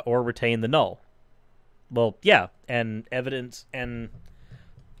retain the null. Well, yeah, and evidence, and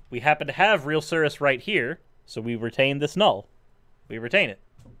we happen to have real Cirrus right here, so we retain this null. We retain it.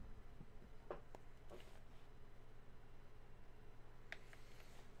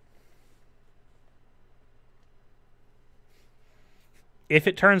 If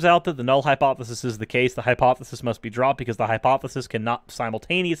it turns out that the null hypothesis is the case, the hypothesis must be dropped because the hypothesis cannot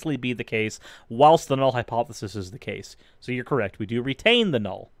simultaneously be the case whilst the null hypothesis is the case. So you're correct. We do retain the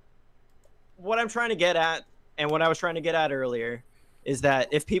null. What I'm trying to get at, and what I was trying to get at earlier, is that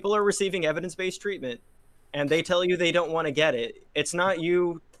if people are receiving evidence-based treatment and they tell you they don't want to get it, it's not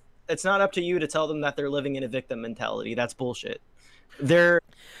up to you to tell them that they're living in a victim mentality. That's bullshit.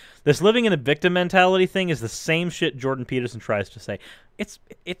 This living in a victim mentality thing is the same shit Jordan Peterson tries to say.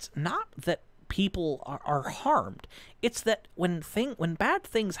 It's not that people are harmed. It's that when bad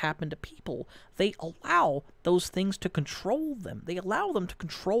things happen to people, they allow those things to control them. They allow them to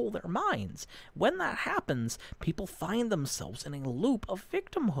control their minds. When that happens, people find themselves in a loop of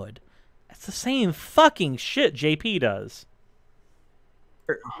victimhood. That's the same fucking shit JP does.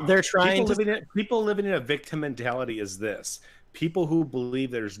 They're trying people living in a victim mentality is this. People who believe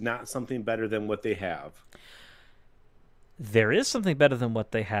there's not something better than what they have. There is something better than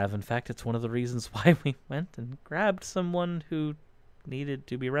what they have. In fact, it's one of the reasons why we went and grabbed someone who needed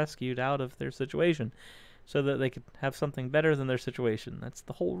to be rescued out of their situation so that they could have something better than their situation. That's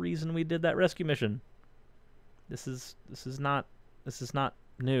the whole reason we did that rescue mission. This is not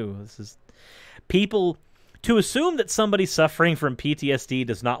new. This is people to assume that somebody suffering from PTSD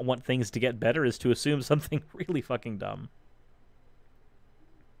does not want things to get better is to assume something really fucking dumb.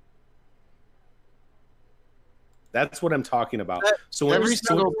 That's what I'm talking about. So every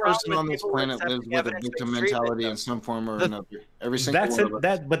single person on this planet lives with a victim mentality in some form or another. Every single one of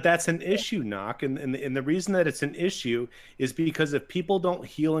us. But that's an issue, Knock. And the reason that it's an issue is because if people don't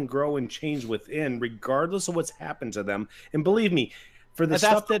heal and grow and change within, regardless of what's happened to them, and believe me, for the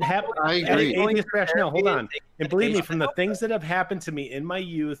stuff that happened, I agree. Hold on. And believe me, from the things that have happened to me in my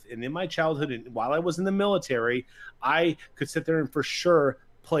youth and in my childhood and while I was in the military, I could sit there and for sure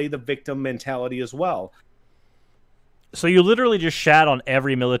play the victim mentality as well. So you literally just shat on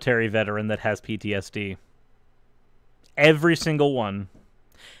every military veteran that has PTSD. Every single one.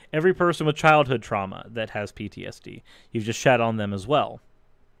 Every person with childhood trauma that has PTSD. You've just shat on them as well.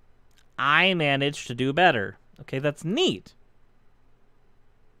 I managed to do better. Okay, that's neat.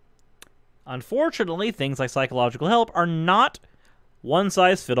 Unfortunately, things like psychological help are not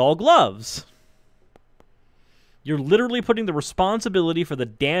one-size-fit-all gloves. You're literally putting the responsibility for the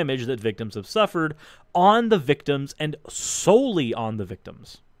damage that victims have suffered on the victims and solely on the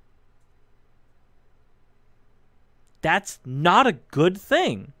victims. That's not a good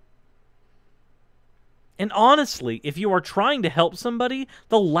thing. And honestly, if you are trying to help somebody,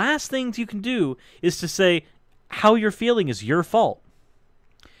 the last things you can do is to say, how you're feeling is your fault.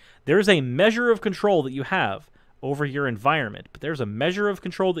 There's a measure of control that you have over your environment, but there's a measure of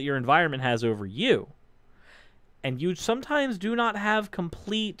control that your environment has over you. And you sometimes do not have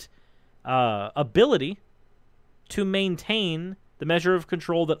complete ability to maintain the measure of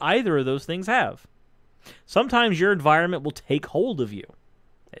control that either of those things have. Sometimes your environment will take hold of you.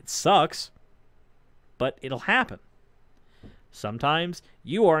 It sucks, but it'll happen. Sometimes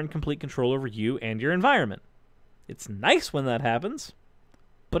you are in complete control over you and your environment. It's nice when that happens,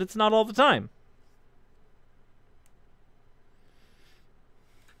 but it's not all the time.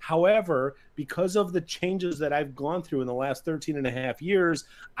 However, because of the changes that I've gone through in the last 13 and a half years,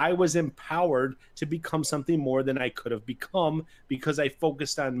 I was empowered to become something more than I could have become because I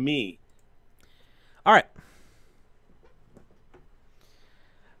focused on me. All right.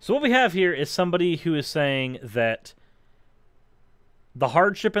 So what we have here is somebody who is saying that the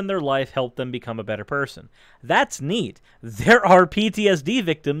hardship in their life helped them become a better person. That's neat. There are PTSD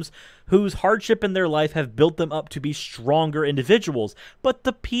victims whose hardship in their life have built them up to be stronger individuals, but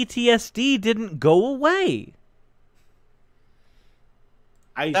the PTSD didn't go away.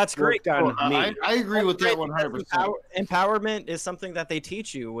 That's great. On me. I agree with that 100%. Empowerment is something that they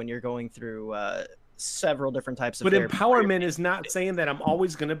teach you when you're going through several different types of But therapy. empowerment is not saying that I'm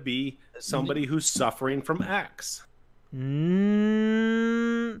always going to be somebody who's suffering from X.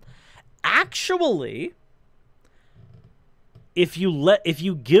 Actually, if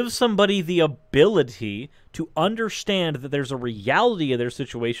you give somebody the ability to understand that there's a reality of their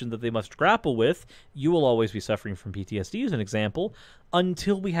situation that they must grapple with, you will always be suffering from PTSD, as an example,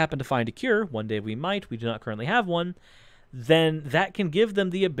 until we happen to find a cure. One day we might. We do not currently have one. Then that can give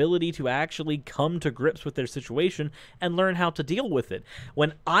them the ability to actually come to grips with their situation and learn how to deal with it.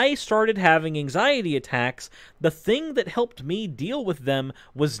 When I started having anxiety attacks, the thing that helped me deal with them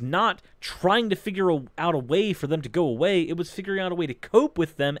was not trying to figure out a way for them to go away. It was figuring out a way to cope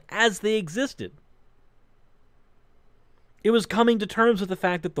with them as they existed. It was coming to terms with the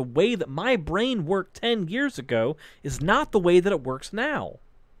fact that the way that my brain worked 10 years ago is not the way that it works now.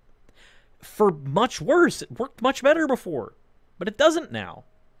 For much worse, it worked much better before, but it doesn't now.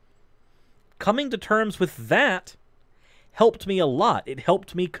 Coming to terms with that helped me a lot. It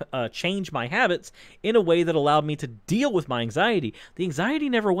helped me change my habits in a way that allowed me to deal with my anxiety. The anxiety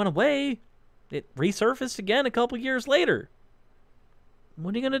never went away. It resurfaced again a couple years later.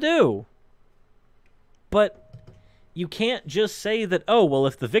 What are you going to do? But you can't just say that, oh, well,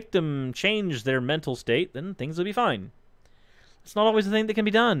 if the victim changed their mental state, then things will be fine. It's not always a thing that can be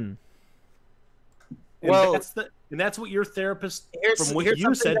done. Well, and that's what your therapist, from what here's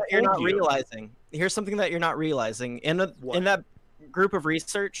you said, that you're not told you. realizing. Here's something that you're not realizing. In that group of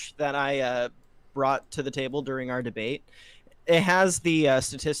research that I brought to the table during our debate, it has the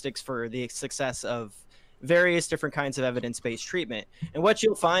statistics for the success of various different kinds of evidence-based treatment. And what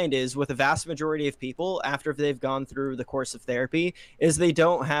you'll find is, with a vast majority of people, after they've gone through the course of therapy, is they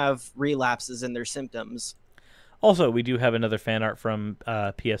don't have relapses in their symptoms. Also, we do have another fan art from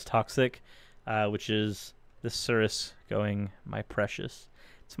PS Toxic, which is the Cirrus going, my precious.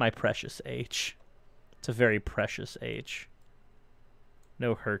 It's my precious H. It's a very precious H.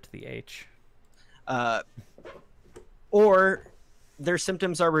 No hurt the H. Or their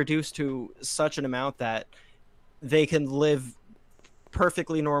symptoms are reduced to such an amount that they can live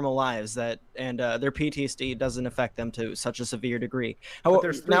perfectly normal lives, and their PTSD doesn't affect them to such a severe degree. Now,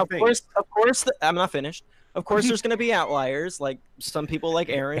 of course, I'm not finished. Of course, there's going to be outliers, like some people like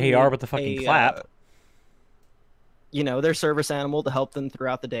Aaron. AR with the fucking clap. Their service animal to help them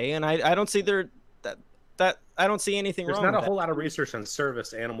throughout the day, and I don't see I don't see anything wrong with that. There's not a whole lot of research on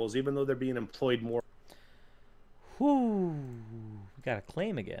service animals, even though they're being employed more. Whoo, we got a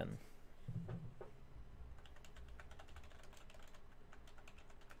claim again.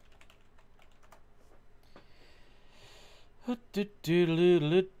 There's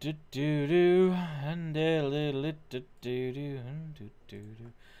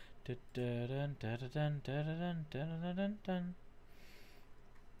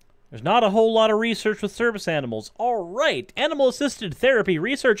not a whole lot of research with service animals. All right, animal-assisted therapy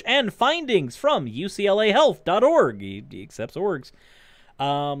research and findings from UCLAHealth.org. He accepts orgs.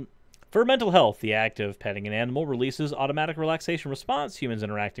 For mental health, the act of petting an animal releases automatic relaxation response. Humans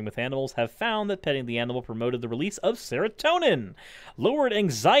interacting with animals have found that petting the animal promoted the release of serotonin, lowered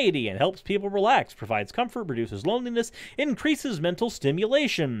anxiety, and helps people relax, provides comfort, reduces loneliness, increases mental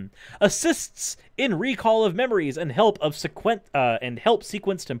stimulation, assists in recall of memories, and help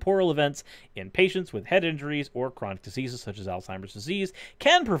sequence temporal events in patients with head injuries or chronic diseases such as Alzheimer's disease,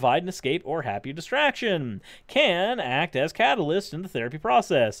 can provide an escape or happy distraction, can act as catalyst in the therapy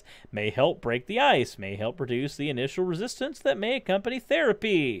process, may help break the ice, may help reduce the initial resistance that may accompany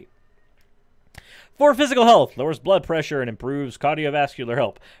therapy. For physical health, lowers blood pressure and improves cardiovascular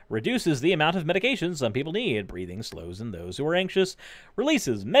health, reduces the amount of medication some people need, breathing slows in those who are anxious,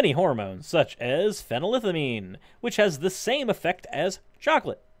 releases many hormones such as phenylethylamine, which has the same effect as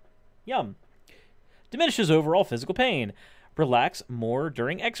chocolate. Yum. Diminishes overall physical pain. Relax more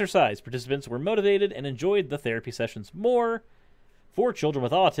during exercise. Participants were motivated and enjoyed the therapy sessions more. For children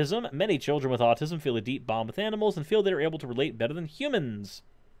with autism, many children with autism feel a deep bond with animals and feel they are able to relate better than humans.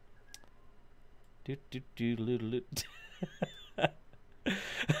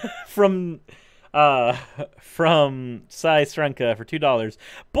 from Sai Strenka for $2.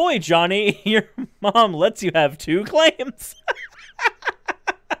 Boy, Johnny, your mom lets you have 2 claims.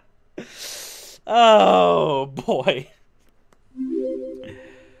 Oh boy.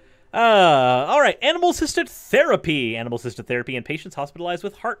 All right. Animal-assisted therapy. Animal-assisted therapy in patients hospitalized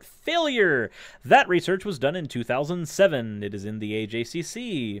with heart failure. That research was done in 2007. It is in the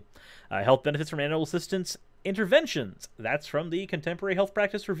AJCC. Health benefits from animal assistance interventions. That's from the Contemporary Health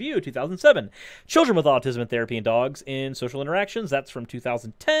Practice Review, 2007. Children with autism and therapy in dogs in social interactions. That's from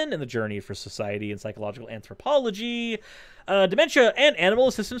 2010. In the Journey for Society and Psychological Anthropology. Dementia and animal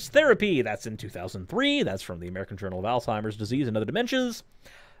assistance therapy. That's in 2003. That's from the American Journal of Alzheimer's Disease and Other Dementias.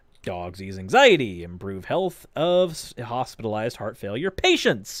 Dogs ease anxiety, improve health of hospitalized heart failure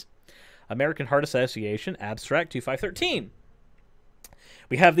patients. American Heart Association, Abstract 2513.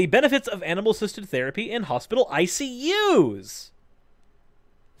 We have the benefits of animal-assisted therapy in hospital ICUs.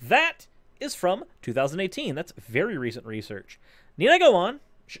 That is from 2018. That's very recent research. Need I go on?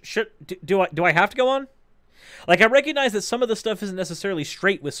 Do I have to go on? Like, I recognize that some of the stuff isn't necessarily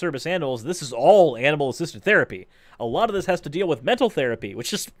straight with service animals. This is all animal-assisted therapy. A lot of this has to deal with mental therapy,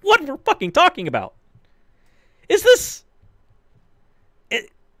 which is what we're fucking talking about. Is this...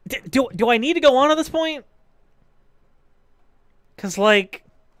 Do I need to go on at this point? Because, like...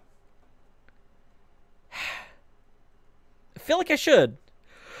 I feel like I should.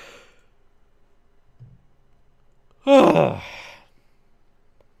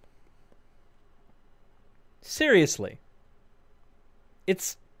 Seriously.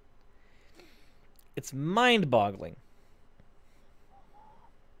 It's mind-boggling.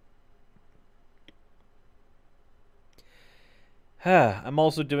 I'm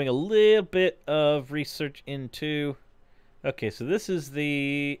also doing a little bit of research into... Okay, so this is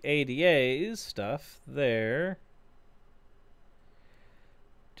the ADA's stuff there.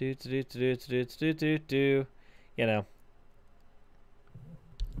 You know.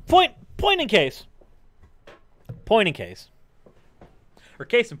 Point in case. Point in case. Or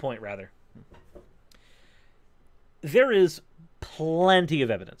case in point, rather. There is plenty of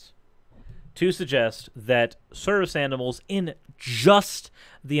evidence to suggest that service animals in just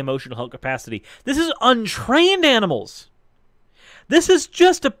the emotional health capacity. This is untrained animals. This is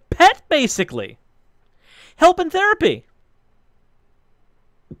just a pet, basically. Help and therapy.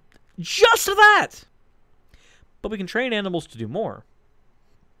 Just that. But we can train animals to do more.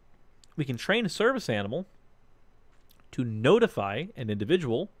 We can train a service animal to notify an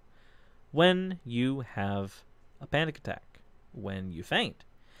individual when you have a panic attack, when you faint.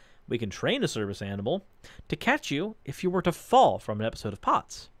 We can train a service animal to catch you if you were to fall from an episode of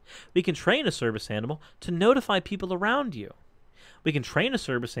POTS. We can train a service animal to notify people around you. We can train a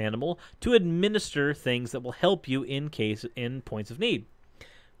service animal to administer things that will help you in points of need.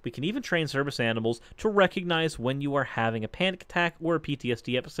 We can even train service animals to recognize when you are having a panic attack or a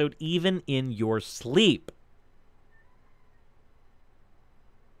PTSD episode, even in your sleep.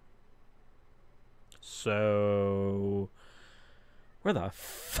 So, where the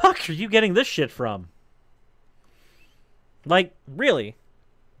fuck are you getting this shit from? Like, really?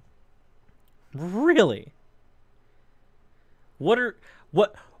 Really?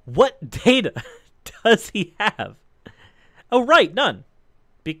 What data does he have? Oh, right, none.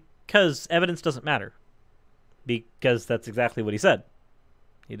 Because evidence doesn't matter. Because that's exactly what he said.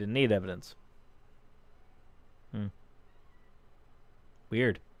 He didn't need evidence.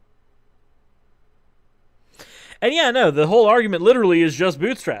 Weird. And yeah, no, the whole argument literally is just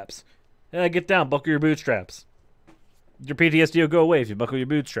bootstraps. Get down, buckle your bootstraps. Your PTSD will go away if you buckle your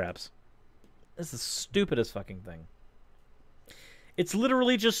bootstraps. This is the stupidest fucking thing. It's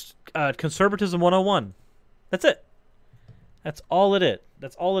literally just conservatism 101. That's it. That's all it is.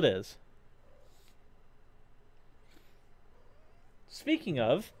 That's all it is. Speaking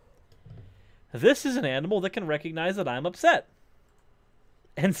of, this is an animal that can recognize that I'm upset.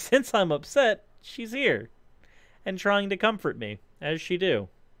 And since I'm upset, she's here. And trying to comfort me, as she do.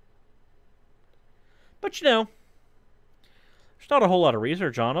 But you know, there's not a whole lot of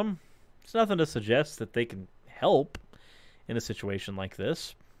research on them. There's nothing to suggest that they can help in a situation like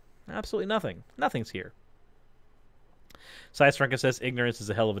this. Absolutely nothing. Nothing's here. Sidestrunker says, ignorance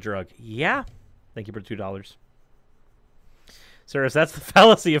is a hell of a drug. Yeah. Thank you for $2. Sirs, that's the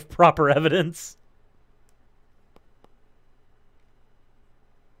fallacy of proper evidence.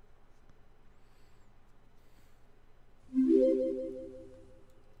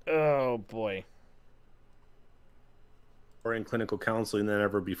 Oh, boy. Or in clinical counseling than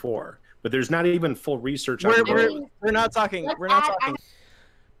ever before. But there's not even full research on We're not talking. We're not talking.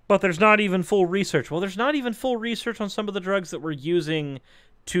 But there's not even full research. Well, there's not even full research on some of the drugs that we're using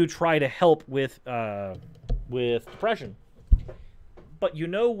to try to help with depression. But you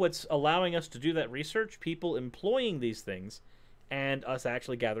know what's allowing us to do that research? People employing these things and us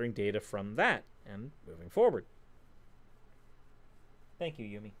actually gathering data from that and moving forward. Thank you,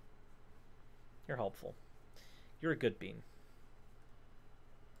 Yumi. You're helpful. You're a good bean.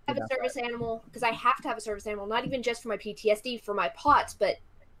 Have a service animal, because I have to have a service animal, not even just for my PTSD, for my POTS, but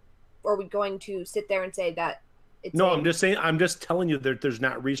are we going to sit there and say that it's No, I'm just saying, I'm just telling you that there's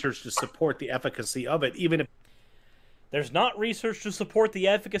not research to support the efficacy of it, even if there's not research to support the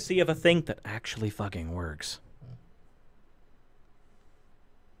efficacy of a thing that actually fucking works.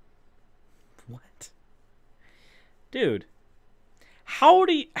 What? Dude, how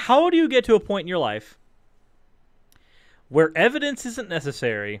do you get to a point in your life where evidence isn't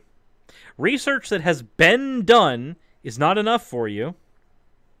necessary, research that has been done is not enough for you,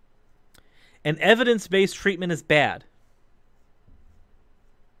 and evidence-based treatment is bad?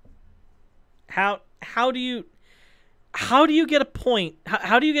 How do you get a point?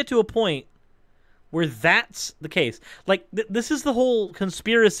 How do you get to a point where that's the case? Like, this is the whole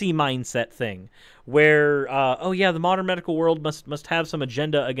conspiracy mindset thing, where oh yeah, the modern medical world must have some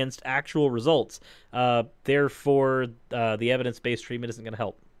agenda against actual results. Therefore, the evidence-based treatment isn't going to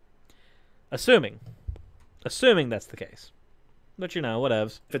help. Assuming that's the case, but you know,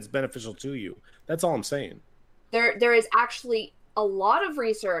 whatevs. if it's beneficial to you. That's all I'm saying. There is actually a lot of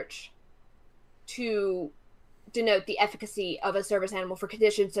research to denote the efficacy of a service animal for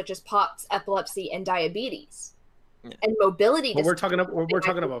conditions such as POTS, epilepsy, and diabetes, and mobility. But we're talking about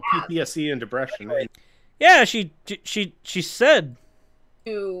PTSD and depression. Yeah, she said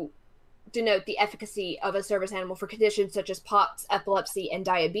to denote the efficacy of a service animal for conditions such as POTS, epilepsy, and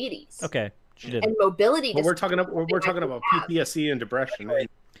diabetes. Okay, she did. And mobility. But we're talking about PTSD and depression.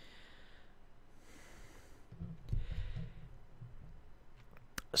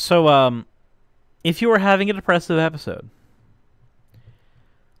 So, if you are having a depressive episode,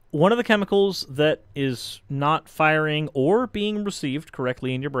 one of the chemicals that is not firing or being received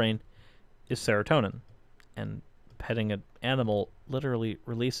correctly in your brain is serotonin. And petting an animal literally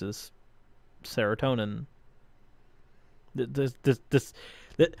releases serotonin.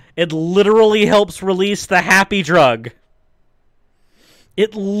 It literally helps release the happy drug.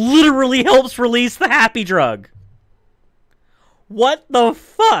 It literally helps release the happy drug. What the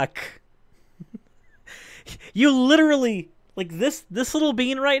fuck? You literally, like, this little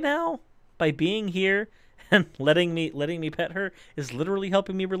bean right now, by being here and letting me pet her, is literally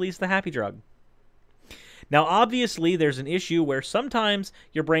helping me release the happy drug. Now, obviously, there's an issue where sometimes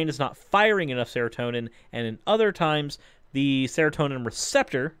your brain is not firing enough serotonin, and in other times, the serotonin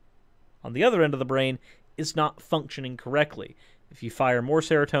receptor on the other end of the brain is not functioning correctly. If you fire more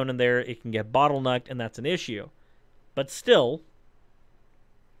serotonin there, it can get bottlenecked, and that's an issue. But still,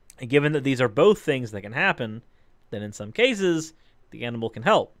 given that these are both things that can happen, then in some cases, the animal can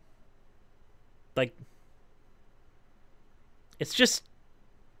help. Like, it's just...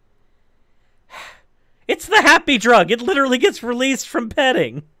 It's the happy drug. It literally gets released from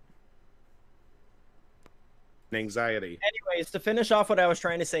petting. Anxiety. Anyways, to finish off what I was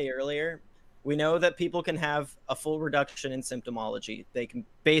trying to say earlier, we know that people can have a full reduction in symptomology. They can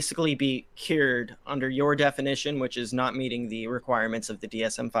basically be cured under your definition, which is not meeting the requirements of the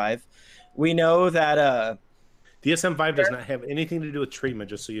DSM-5. We know that DSM-5 does not have anything to do with treatment,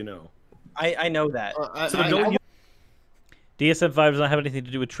 just so you know. I know that. DSM-5 does not have anything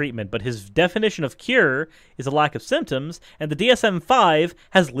to do with treatment, but his definition of cure is a lack of symptoms, and the DSM-5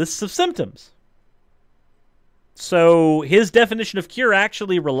 has lists of symptoms. So his definition of cure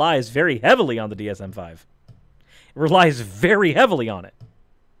actually relies very heavily on the DSM-5. It relies very heavily on it.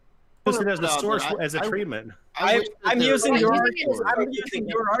 Use it as a source as a treatment. I'm using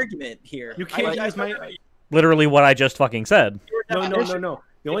your argument here. You can't use my... Literally what I just fucking said. No.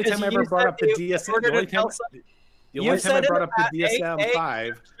 The only time I ever brought up the DSM... The only time I brought up the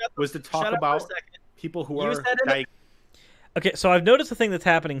DSM-5 was to talk about people who are... Okay, so I've noticed a thing that's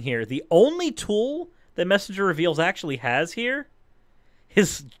happening here. The only tool that Messenger Reveals actually has here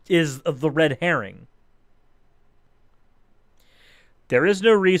is the red herring. There is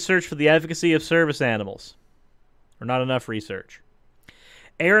no research for the efficacy of service animals. Or not enough research.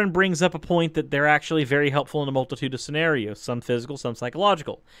 Aaron brings up a point that they're actually very helpful in a multitude of scenarios, some physical, some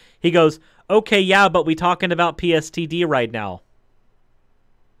psychological. He goes, okay, yeah, but we talking about PSTD right now.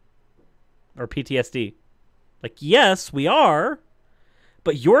 Or PTSD. Like, yes, we are.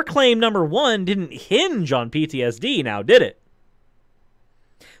 But your claim number one didn't hinge on PTSD now, did it?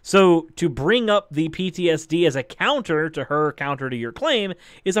 So to bring up the PTSD as a counter to her counter to your claim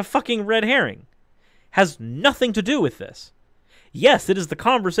is a fucking red herring. Has nothing to do with this. Yes, it is the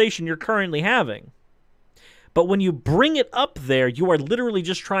conversation you're currently having. But when you bring it up there, you are literally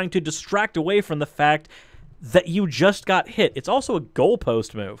just trying to distract away from the fact that you just got hit. It's also a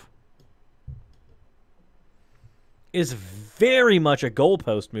goalpost move. Is very much a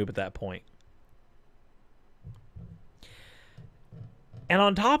goalpost move at that point. And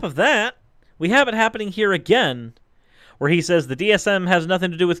on top of that, we have it happening here again, where he says the DSM has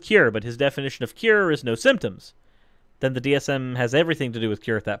nothing to do with cure, but his definition of cure is no symptoms. Then the DSM has everything to do with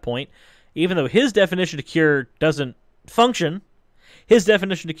cure at that point. Even though his definition of cure doesn't function, his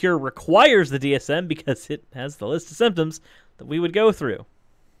definition of cure requires the DSM because it has the list of symptoms that we would go through.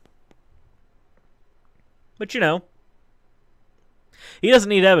 But you know, he doesn't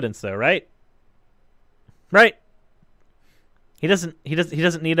need evidence though, right? Right? He doesn't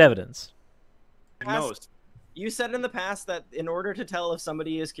need evidence. You said in the past that in order to tell if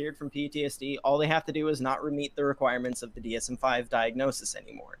somebody is cured from PTSD, all they have to do is not meet the requirements of the DSM-5 diagnosis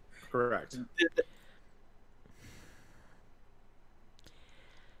anymore. Correct.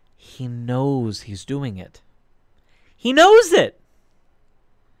 He knows he's doing it. He knows it.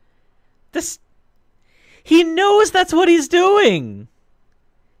 He knows that's what he's doing.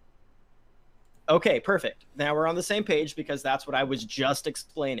 Okay, perfect. Now we're on the same page because that's what I was just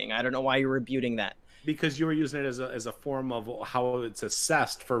explaining. I don't know why you're rebuting that. Because you were using it as a form of how it's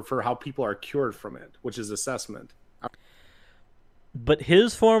assessed for how people are cured from it, which is assessment. But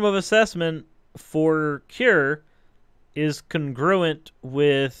his form of assessment for cure is congruent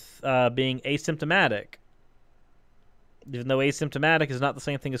with being asymptomatic. Even though asymptomatic is not the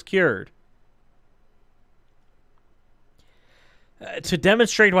same thing as cured. To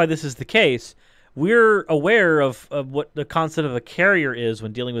demonstrate why this is the case, we're aware of what the concept of a carrier is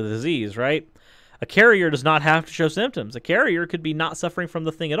when dealing with a disease, right? A carrier does not have to show symptoms. A carrier could be not suffering from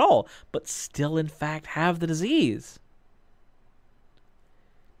the thing at all, but still, in fact, have the disease.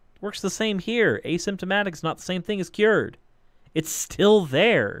 Works the same here. Asymptomatic is not the same thing as cured. It's still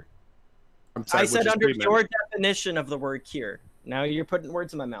there. I said under your definition of the word cure. Now you're putting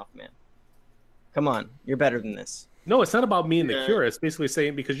words in my mouth, man. Come on. You're better than this. No, it's not about me and the cure. It's basically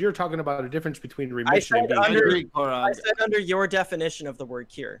saying because you're talking about a difference between remission and being cured. I said under your definition of the word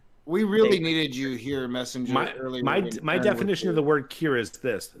cure. We really needed you here, Messenger. Earlier my definition of the word cure is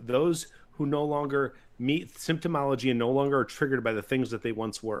this: those who no longer meet symptomology and no longer are triggered by the things that they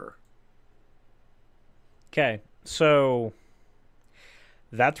once were. Okay, so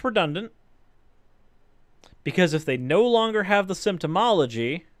that's redundant because if they no longer have the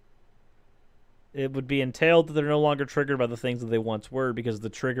symptomology, it would be entailed that they're no longer triggered by the things that they once were because the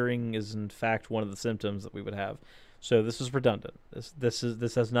triggering is in fact one of the symptoms that we would have. So this is redundant. This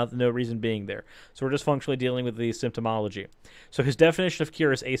has no reason being there. So we're just functionally dealing with the symptomology. So his definition of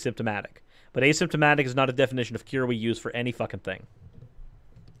cure is asymptomatic. But asymptomatic is not a definition of cure we use for any fucking thing.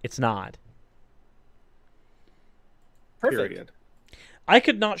 It's not. Perfect. Period. I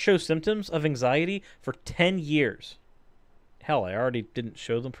could not show symptoms of anxiety for 10 years. Hell, I already didn't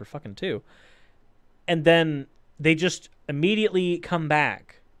show them for fucking 2. And then they just immediately come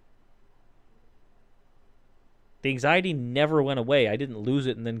back. The anxiety never went away. I didn't lose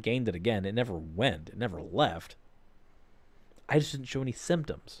it and then gained it again. It never went. It never left. I just didn't show any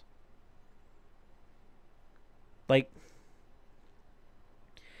symptoms. Like,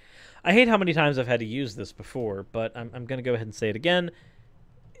 I hate how many times I've had to use this before, but I'm going to go ahead and say it again.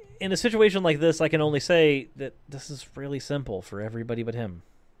 In a situation like this, I can only say that this is really simple for everybody but him.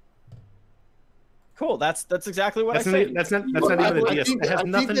 Cool. That's exactly what I said. That's not even the DSM. It has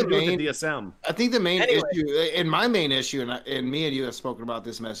nothing to do with the DSM. I think the main issue, and my main issue, and me and you have spoken about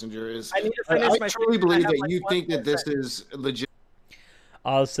this, Messenger, is I truly believe that you think that this is legit.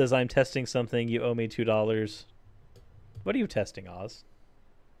 Oz says, I'm testing something. You owe me $2. What are you testing, Oz?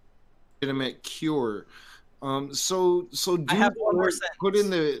 Legitimate cure. So do put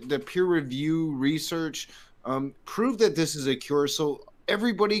in the peer review research, prove that this is a cure so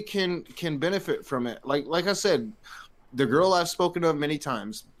everybody can benefit from it. Like I said, the girl I've spoken of many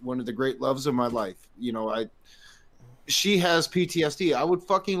times, one of the great loves of my life, she has PTSD. I would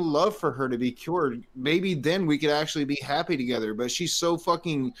fucking love for her to be cured. Maybe then we could actually be happy together, but she's so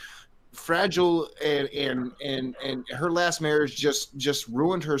fucking fragile and her last marriage just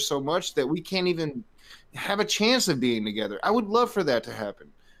ruined her so much that we can't even have a chance of being together. I would love for that to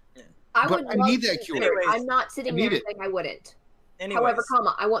happen. I need that cure. Anyways, I'm not sitting there saying I wouldn't. However,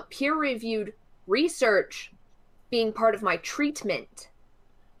 I want peer-reviewed research being part of my treatment.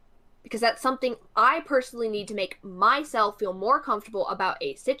 because that's something I personally need to make myself feel more comfortable about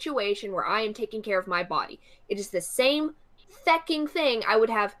a situation where I am taking care of my body. It is the same fecking thing I would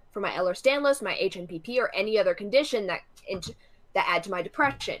have for my Ehlers-Danlos, my HNPP, or any other condition that add to my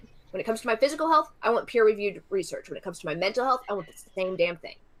depression. When it comes to my physical health, I want peer-reviewed research. When it comes to my mental health, I want the same damn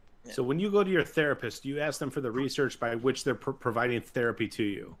thing. So when you go to your therapist, you ask them for the research by which they're providing therapy to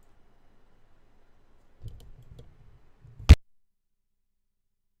you.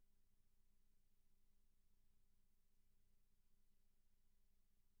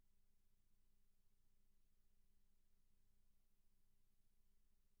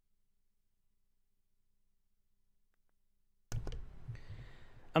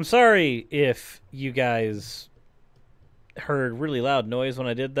 I'm sorry if you guys heard really loud noise when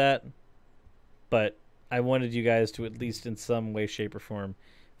I did that, but I wanted you guys to at least in some way, shape, or form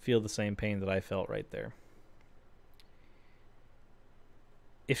feel the same pain that I felt right there.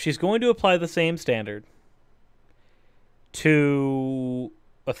 If she's going to apply the same standard to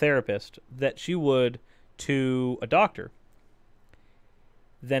a therapist that she would to a doctor,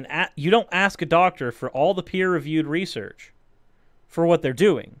 then you don't ask a doctor for all the peer-reviewed research for what they're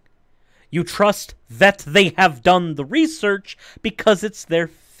doing. You trust that they have done the research because it's their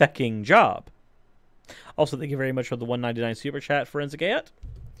fecking job. Also, thank you very much for the 199 super chat, Forensic Ayat.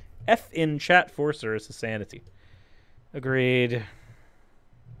 F in chat for Cirrus' sanity. Agreed.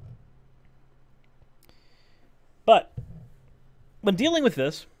 But when dealing with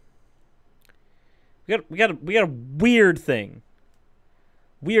this, we got a weird thing.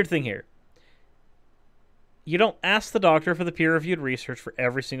 Weird thing here. You don't ask the doctor for the peer-reviewed research for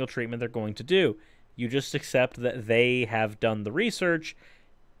every single treatment they're going to do. You just accept that they have done the research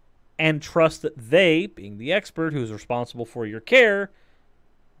and trust that they, being the expert who's responsible for your care,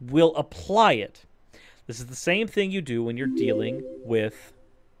 will apply it. This is the same thing you do when you're dealing with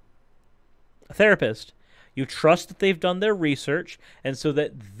a therapist. You trust that they've done their research, and so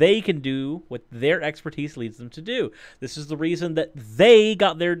that they can do what their expertise leads them to do. This is the reason that they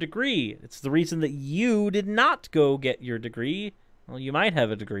got their degree. It's the reason that you did not go get your degree. Well, you might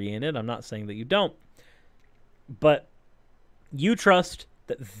have a degree in it. I'm not saying that you don't. But you trust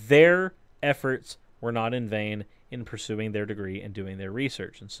that their efforts were not in vain in pursuing their degree and doing their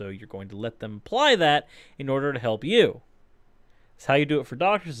research. And so you're going to let them apply that in order to help you. It's how you do it for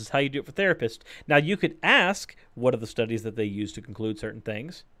doctors. It's how you do it for therapists. Now, you could ask what are the studies that they use to conclude certain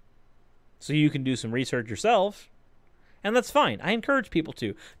things, so you can do some research yourself, and that's fine. I encourage people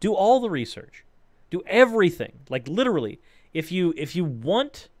to do all the research, do everything. Like literally, if you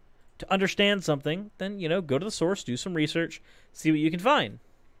want to understand something, then go to the source, do some research, see what you can find.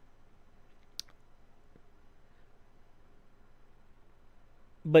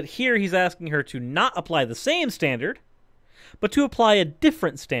 But here he's asking her to not apply the same standard, but to apply a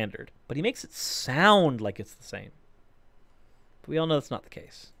different standard. But he makes it sound like it's the same. But we all know that's not the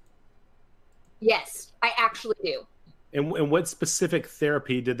case. Yes, I actually do. And what specific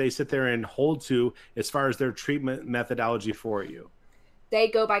therapy did they sit there and hold to as far as their treatment methodology for you? They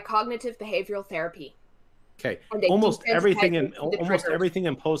go by cognitive behavioral therapy. Okay, almost everything in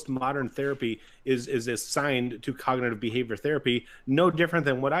postmodern therapy is assigned to cognitive behavior therapy, no different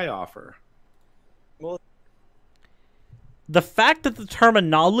than what I offer. Well, the fact that the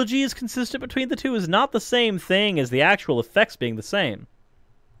terminology is consistent between the two is not the same thing as the actual effects being the same.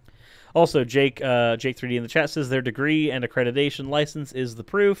 Also, Jake 3D in the chat says their degree and accreditation license is the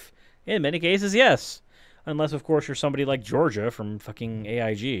proof. In many cases, yes. Unless, of course, you're somebody like Georgia from fucking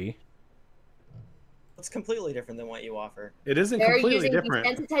AIG. It's completely different than what you offer. It isn't completely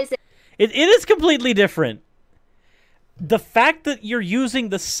different. It is completely different. The fact that you're using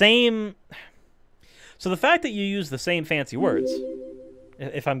the same... So the fact that you use the same fancy words,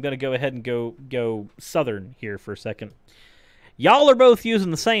 if I'm going to go ahead and go Southern here for a second, y'all are both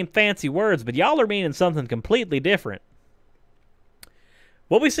using the same fancy words, but y'all are meaning something completely different.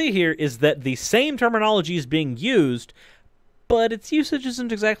 What we see here is that the same terminology is being used, but its usage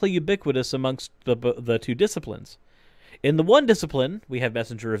isn't exactly ubiquitous amongst the two disciplines. In the one discipline, we have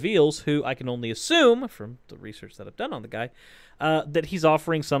Messenger Reveals, who I can only assume, from the research that I've done on the guy, that he's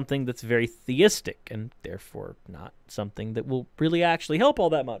offering something that's very theistic, and therefore not something that will really actually help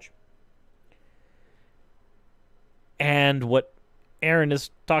all that much. And what Aaron is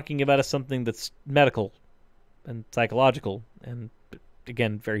talking about is something that's medical and psychological, and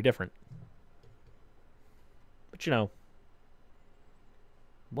again, very different. But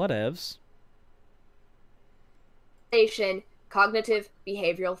whatevs. Cognitive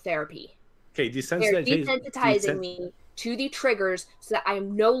behavioral therapy. Okay, They're desensitizing me to the triggers so that I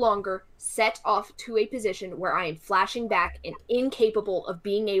am no longer set off to a position where I am flashing back and incapable of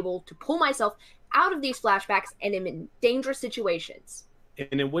being able to pull myself out of these flashbacks and am in dangerous situations.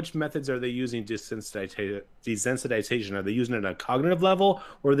 And in which methods are they using desensitization? Are they using it on a cognitive level,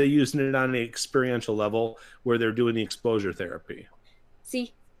 or are they using it on an experiential level where they're doing the exposure therapy?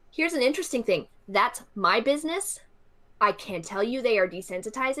 See, here's an interesting thing. That's my business. I can tell you they are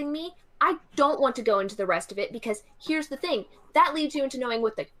desensitizing me. I don't want to go into the rest of it because here's the thing. That leads you into knowing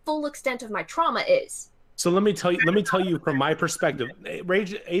what the full extent of my trauma is. So let me tell you from my perspective,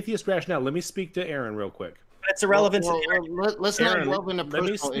 atheist rationale. Let me speak to Aaron real quick. That's irrelevant. Let's Aaron, not delve into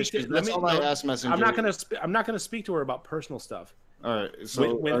personal issues. That's all I ask Messenger. I'm not gonna speak to her about personal stuff. All right.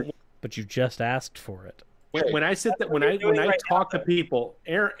 So, but you just asked for it. When I talk to people,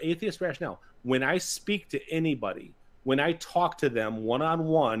 atheist rationale. When I speak to anybody, when I talk to them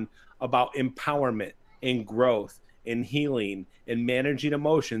one-on-one about empowerment and growth and healing and managing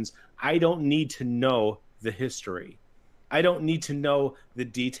emotions, I don't need to know the history. I don't need to know the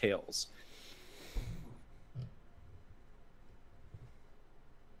details.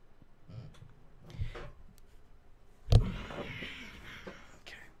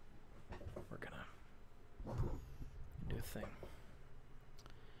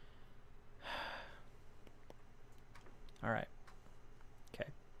 All right. Okay.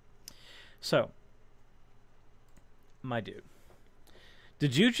 So, my dude,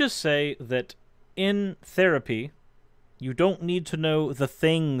 did you just say that in therapy, you don't need to know the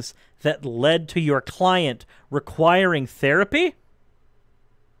things that led to your client requiring therapy?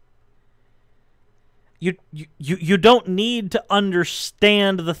 You don't need to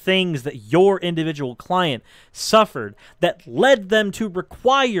understand the things that your individual client suffered that led them to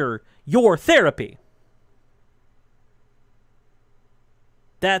require your therapy.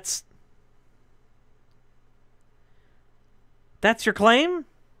 That's your claim?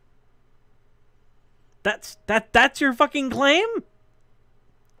 That's your fucking claim?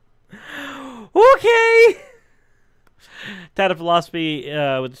 Okay. Tata Philosophy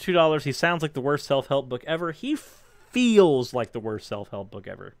with $2. He sounds like the worst self-help book ever. He feels like the worst self-help book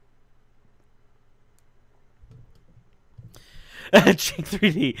ever. Jake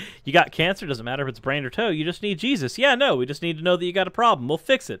 3D, you got cancer, doesn't matter if it's brain or toe, you just need Jesus. Yeah, no, we just need to know that you got a problem. We'll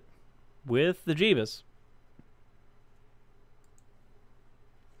fix it with the Jeebus.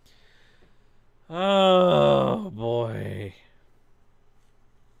 Oh, boy.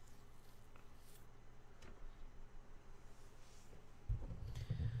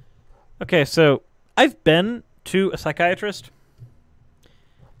 Okay, so I've been to a psychiatrist.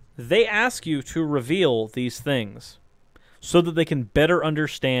 They ask you to reveal these things so that they can better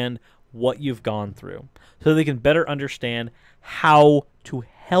understand what you've gone through, so they can better understand how to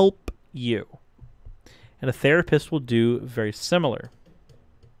help you. And a therapist will do very similar.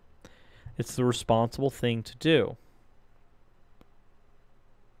 It's the responsible thing to do.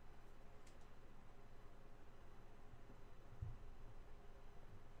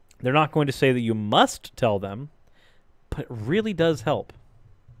 They're not going to say that you must tell them, but it really does help.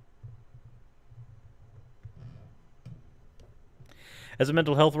 As a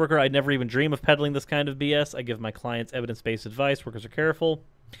mental health worker, I'd never even dream of peddling this kind of BS. I give my clients evidence-based advice. Workers are careful.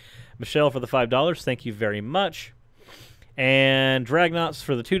 Michelle for the $5. Thank you very much. And Dragnots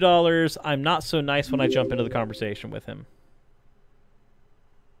for the $2. I'm not so nice when I jump into the conversation with him.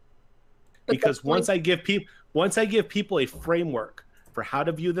 Because once I give people a framework for how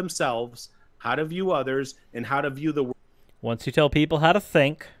to view themselves, how to view others, and how to view the world. Once you tell people how to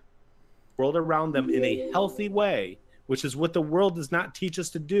think, world around them in a healthy way, which is what the world does not teach us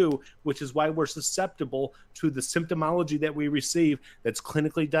to do, which is why we're susceptible to the symptomology that we receive that's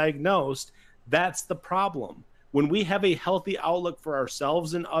clinically diagnosed, that's the problem. When we have a healthy outlook for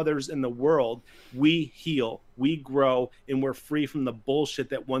ourselves and others in the world, we heal, we grow, and we're free from the bullshit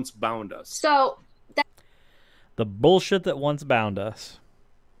that once bound us. So the bullshit that once bound us.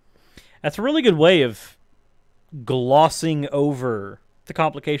 That's a really good way of glossing over the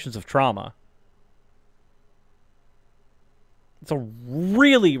complications of trauma. It's a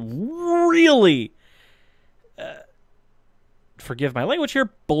really, really, forgive my language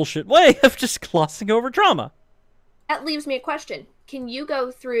here, bullshit way of just glossing over trauma. That leaves me a question. Can you go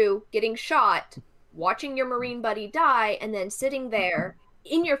through getting shot, watching your Marine buddy die, and then sitting there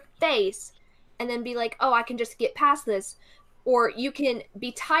in your face and then be like, oh, I can just get past this? Or you can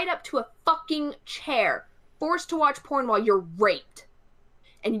be tied up to a fucking chair, forced to watch porn while you're raped.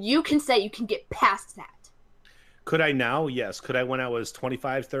 And you can say you can get past that. Could I now? Yes. Could I when I was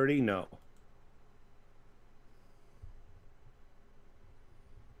 25, 30? No.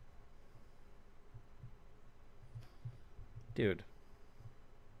 Dude.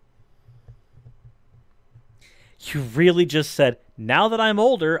 You really just said, now that I'm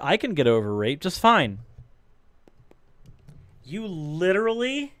older, I can get over rape just fine. You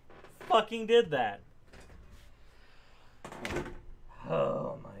literally fucking did that.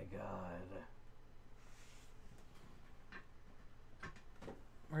 Oh my god.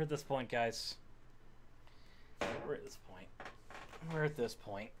 We're at this point, guys. We're at this point. We're at this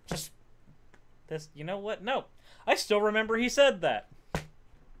point. Just this, you know what? No. I still remember he said that.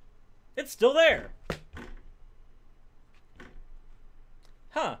 It's still there.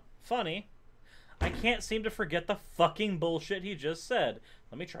 Huh, funny. I can't seem to forget the fucking bullshit he just said.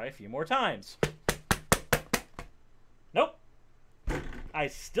 Let me try a few more times. Nope. I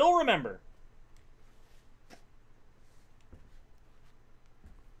still remember.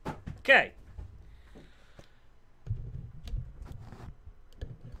 Okay.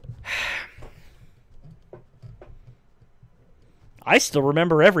 I still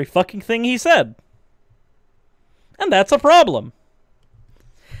remember every fucking thing he said. And that's a problem.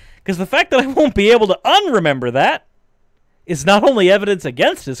 Because the fact that I won't be able to unremember that is not only evidence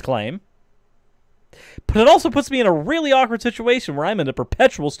against his claim, but it also puts me in a really awkward situation where I'm in a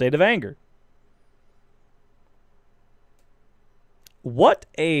perpetual state of anger. What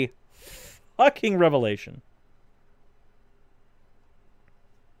a fucking revelation.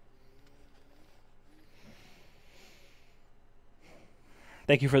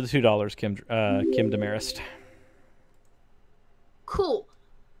 Thank you for the $2, Kim Demarest. Cool.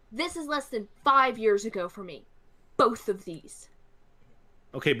 This is less than 5 years ago for me. Both of these.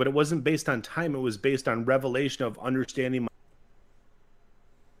 Okay, but it wasn't based on time. It was based on revelation of understanding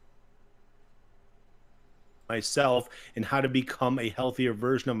myself and how to become a healthier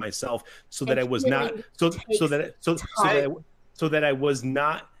version of myself, so that I was not so that I was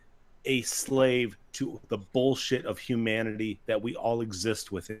not a slave to the bullshit of humanity that we all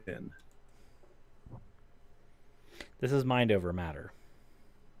exist within. This is mind over matter.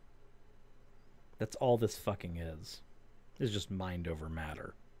 That's all this fucking is. It's just mind over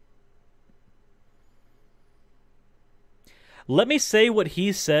matter. Let me say what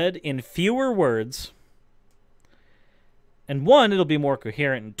he said in fewer words. And one, it'll be more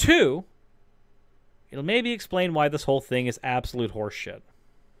coherent. And two, it'll maybe explain why this whole thing is absolute horseshit.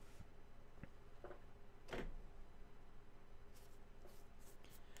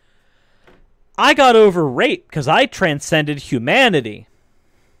 I got over rape because I transcended humanity.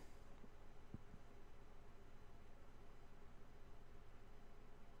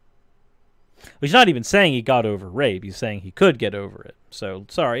 He's not even saying he got over rape. He's saying he could get over it. So,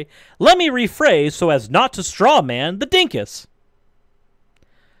 sorry. Let me rephrase so as not to straw man the dinkus.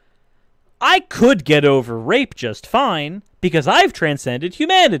 I could get over rape just fine because I've transcended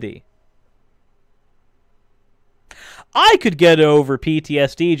humanity. I could get over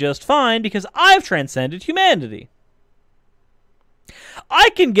PTSD just fine because I've transcended humanity.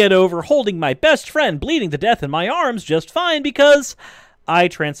 I can get over holding my best friend bleeding to death in my arms just fine because I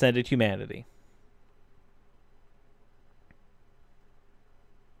transcended humanity.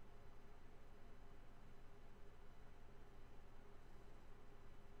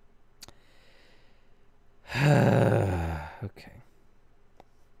 Okay.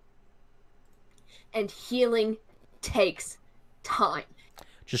 And healing takes time.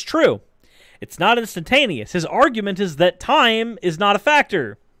 Just true. It's not instantaneous. His argument is that time is not a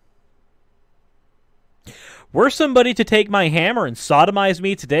factor. Were somebody to take my hammer and sodomize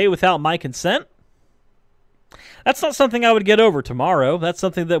me today without my consent, that's not something I would get over tomorrow. That's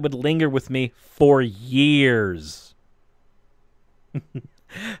something that would linger with me for years.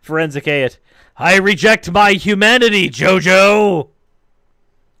 Forensic Ayat. I reject my humanity, Jojo!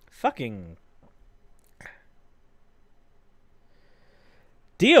 Fucking...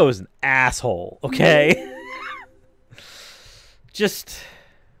 Dio is an asshole, okay? Just...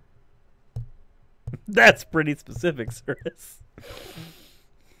 That's pretty specific, Cirrus.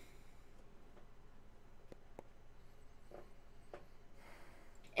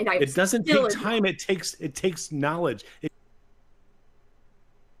 And it doesn't take time. It takes knowledge.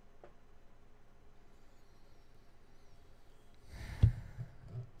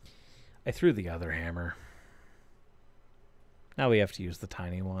 I threw the other hammer. Now we have to use the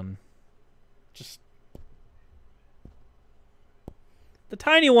tiny one. Just... The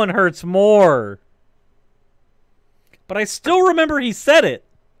tiny one hurts more. But I still remember he said it.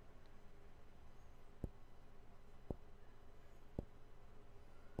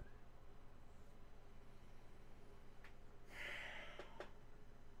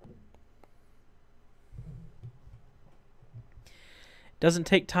 Doesn't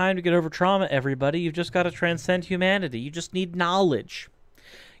take time to get over trauma, everybody. You've just got to transcend humanity. You just need knowledge.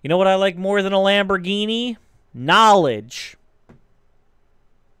 You know what I like more than a Lamborghini? Knowledge.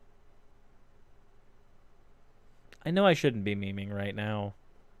 I know I shouldn't be memeing right now.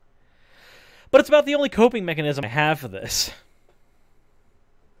 But it's about the only coping mechanism I have for this.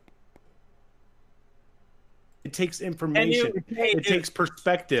 It takes information. It takes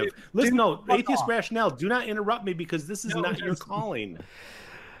perspective. Listen, no, atheist rationale, do not interrupt me because this is not your calling.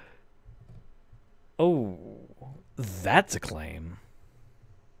 Oh, that's a claim.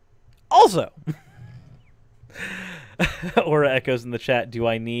 Also, Aura echoes in the chat, do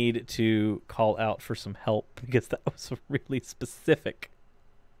I need to call out for some help? Because that was really specific.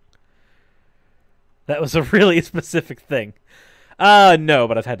 That was a really specific thing. No,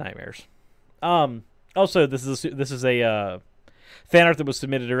 but I've had nightmares. Also, this is a fan art that was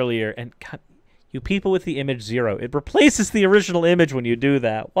submitted earlier, and God, you people with the image 0, it replaces the original image when you do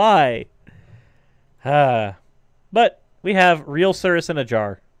that. Why? But we have real Cirrus in a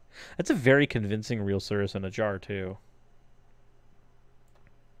jar. That's a very convincing real Cirrus in a jar, too.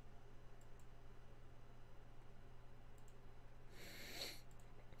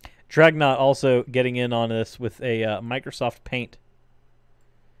 Dragnot also getting in on this with a Microsoft Paint.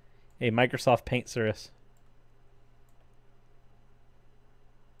 A Microsoft Paint Cirrus.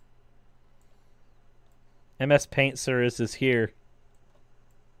 MS Paint Cirrus is here.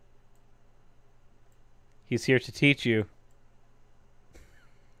 He's here to teach you.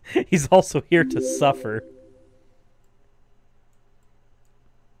 He's also here to suffer.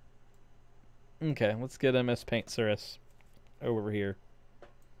 Okay, let's get MS Paint Cirrus over here.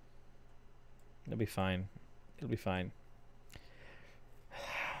 It'll be fine. It'll be fine.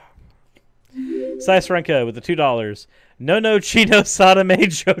 Saisrenka with the $2. No Chino Sadame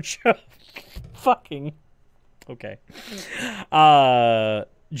Jojo. Fucking. Okay.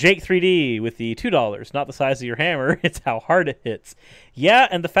 Jake 3D with the $2. Not the size of your hammer, it's how hard it hits. Yeah,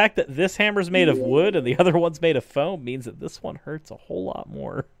 and the fact that this hammer's made of wood and the other one's made of foam means that this one hurts a whole lot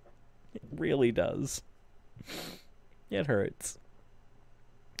more. It really does. It hurts.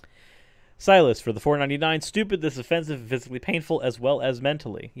 Silas for the $4.99. Stupid, this offensive, and physically painful, as well as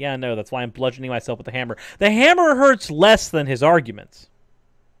mentally. Yeah, no, that's why I'm bludgeoning myself with the hammer. The hammer hurts less than his arguments.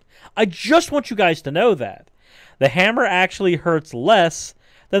 I just want you guys to know that. The hammer actually hurts less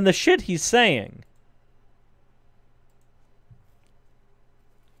than the shit he's saying.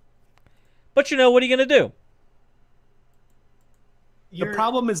 But you know, what are you going to do? The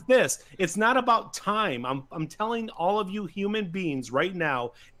problem is this. It's not about time. I'm telling all of you human beings right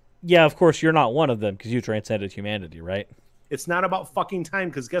now. Yeah, of course, you're not one of them because you transcended humanity, right? It's not about fucking time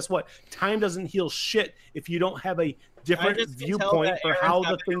because guess what? Time doesn't heal shit if you don't have a different viewpoint for how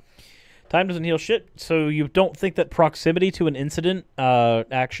the thing... Time doesn't heal shit, so you don't think that proximity to an incident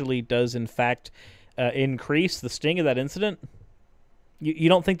actually does, in fact, increase the sting of that incident? You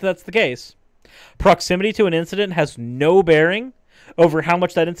don't think that's the case? Proximity to an incident has no bearing over how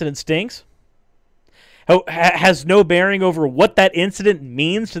much that incident stings? Has no bearing over what that incident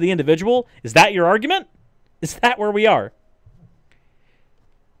means to the individual? Is that your argument? Is that where we are?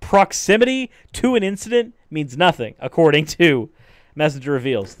 Proximity to an incident means nothing, according to Messenger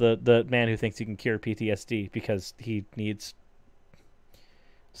Reveals, the man who thinks he can cure PTSD because he needs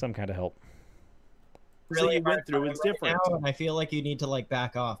some kind of help. Really you went through, it's different. Now, and I feel like you need to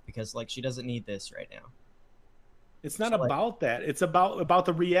back off because she doesn't need this right now. It's not about that. It's about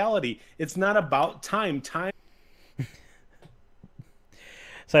the reality. It's not about time. Time.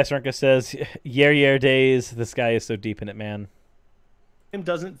 Saisrenka says, "Yer days. This guy is so deep in it, man." Time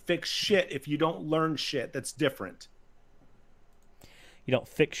doesn't fix shit if you don't learn shit. That's different. You don't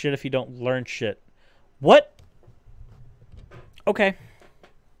fix shit if you don't learn shit. What? Okay.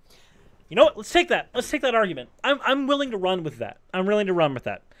 You know what? Let's take that. Let's take that argument. I'm willing to run with that. I'm willing to run with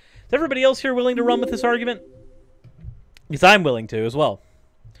that. Is everybody else here willing to run with this argument? Because I'm willing to as well.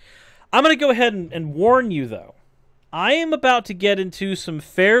 I'm going to go ahead and warn you, though. I am about to get into some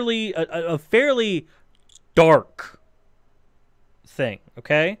a fairly dark thing,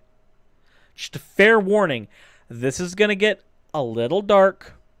 okay? Just a fair warning. This is going to get a little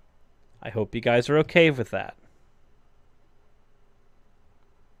dark. I hope you guys are okay with that.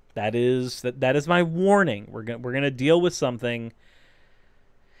 That is my warning. We're gonna deal with something.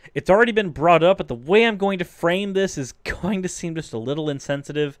 It's already been brought up, but the way I'm going to frame this is going to seem just a little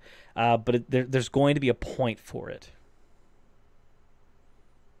insensitive, but there's going to be a point for it.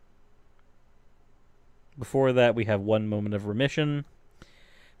 Before that, we have one moment of remission.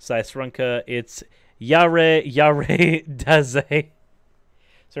 Saisrunka, it's Yare Daze.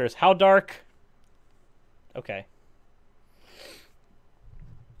 Sirs, how dark? Okay.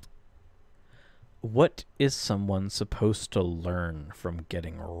 What is someone supposed to learn from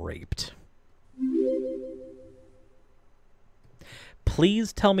getting raped?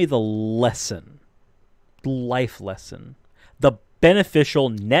 Please tell me the lesson, life lesson, the beneficial,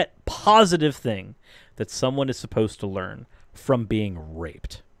 net positive thing that someone is supposed to learn from being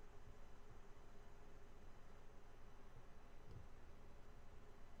raped.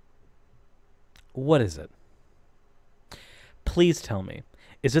 What is it? Please tell me.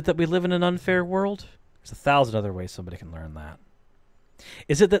 Is it that we live in an unfair world? There's 1,000 other ways somebody can learn that.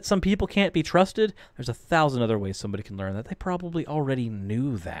 Is it that some people can't be trusted? There's 1,000 other ways somebody can learn that. They probably already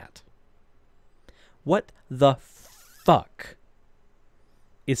knew that. What the fuck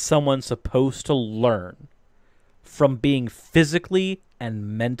is someone supposed to learn from being physically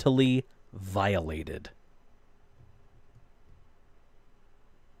and mentally violated?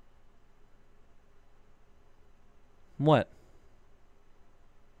 What?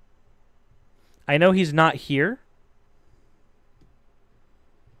 I know he's not here.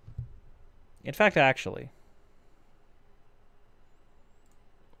 In fact, actually,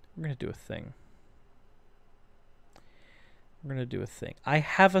 we're going to do a thing. I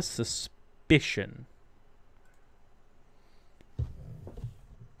have a suspicion.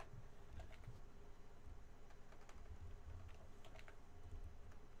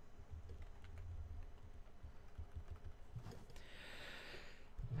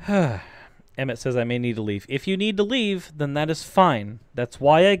 Emmett says I may need to leave. If you need to leave, then that is fine. That's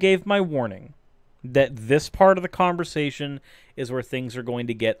why I gave my warning. That this part of the conversation is where things are going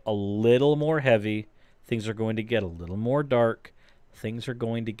to get a little more heavy. Things are going to get a little more dark. Things are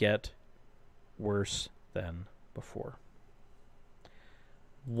going to get worse than before.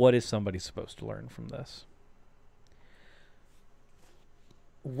 What is somebody supposed to learn from this?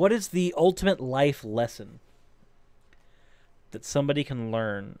 What is the ultimate life lesson that somebody can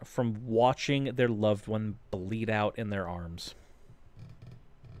learn from watching their loved one bleed out in their arms?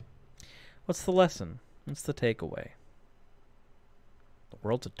 What's the lesson? What's the takeaway? The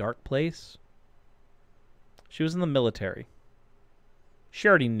world's a dark place? She was in the military. She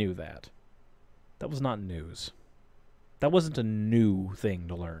already knew that. That was not news. That wasn't a new thing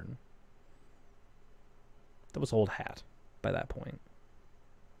to learn. That was old hat by that point.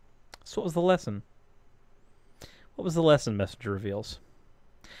 So what was the lesson? What was the lesson, Messenger reveals?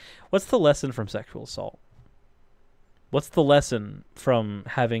 What's the lesson from sexual assault? What's the lesson from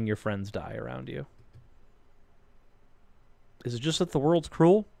having your friends die around you? Is it just that the world's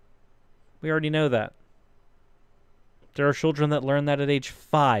cruel? We already know that. There are children that learn that at age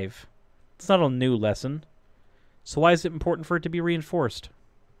 5. It's not a new lesson. So why is it important for it to be reinforced?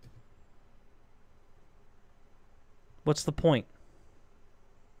 What's the point?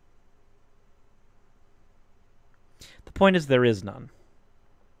 The point is there is none.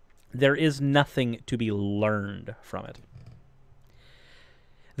 There is nothing to be learned from it.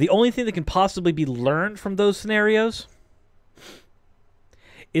 The only thing that can possibly be learned from those scenarios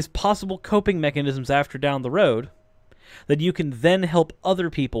is possible coping mechanisms after down the road that you can then help other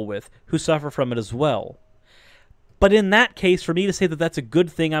people with who suffer from it as well. But in that case, for me to say that that's a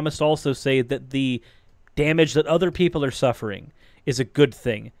good thing, I must also say that the damage that other people are suffering is a good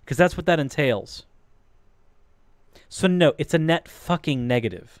thing, because that's what that entails. So no, it's a net fucking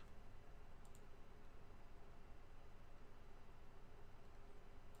negative.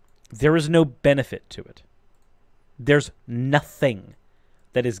 There is no benefit to it. There's nothing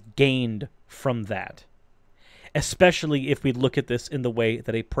that is gained from that. Especially if we look at this in the way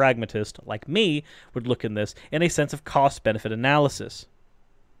that a pragmatist like me would look in this in a sense of cost-benefit analysis.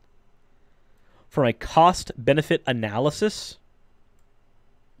 From a cost-benefit analysis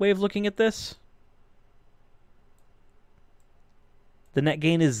way of looking at this, the net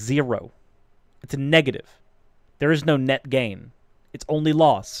gain is 0. It's a negative. There is no net gain. It's only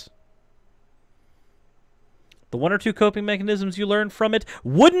loss. The 1 or 2 coping mechanisms you learn from it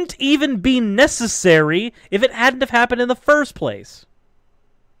wouldn't even be necessary if it hadn't have happened in the first place.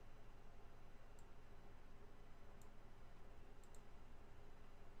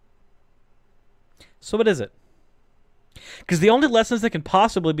 So what is it? Because the only lessons that can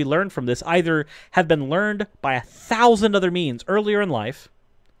possibly be learned from this either have been learned by 1,000 other means earlier in life,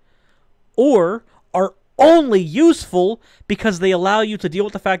 or are only useful because they allow you to deal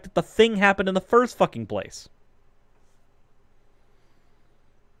with the fact that the thing happened in the first fucking place.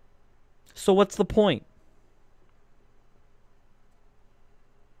 So what's the point?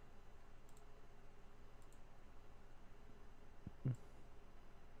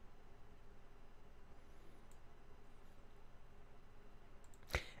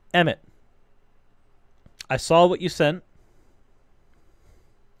 Emmett, I saw what you sent.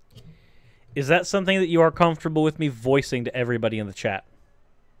 Is that something that you are comfortable with me voicing to everybody in the chat?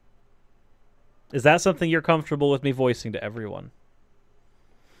 Is that something you're comfortable with me voicing to everyone?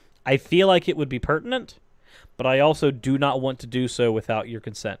 I feel like it would be pertinent, but I also do not want to do so without your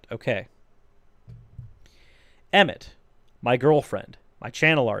consent. Okay. Emmett, my girlfriend, my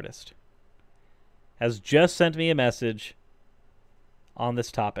channel artist, has just sent me a message on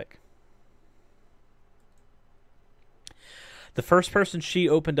this topic. The first person she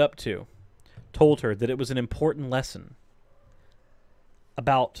opened up to told her that it was an important lesson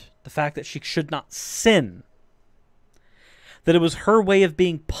about the fact that she should not sin, that it was her way of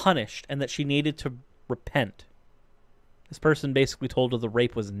being punished and that she needed to repent. This person basically told her the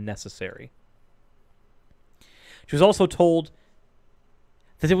rape was necessary. She was also told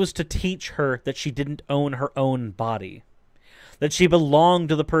that it was to teach her that she didn't own her own body, that she belonged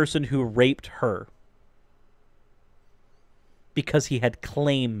to the person who raped her because he had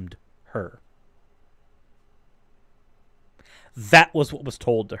claimed her. That was what was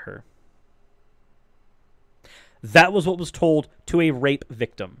told to her. That was what was told to a rape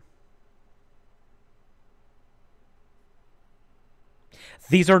victim.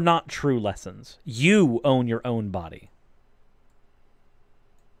 These are not true lessons. You own your own body.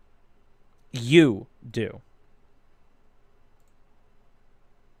 You do.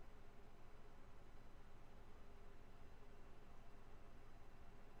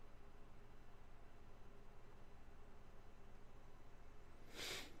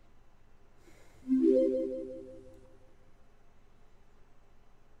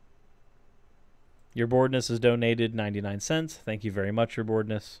 Your boredness has donated 99 cents. Thank you very much, your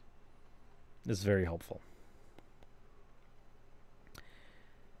boredness. This is very helpful.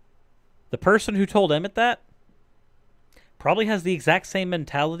 The person who told Emmett that probably has the exact same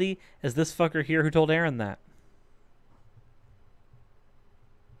mentality as this fucker here who told Aaron that.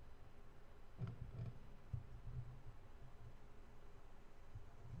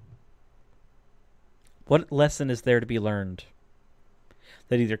 What lesson is there to be learned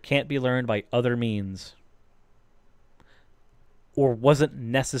that either can't be learned by other means or wasn't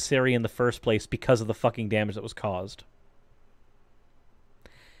necessary in the first place because of the fucking damage that was caused?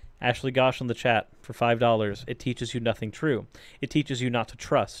 Ashley Gosh in the chat for $5. It teaches you nothing true. It teaches you not to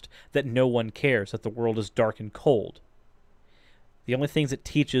trust, that no one cares, that the world is dark and cold. The only things it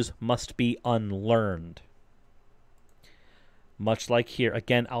teaches must be unlearned. Much like here.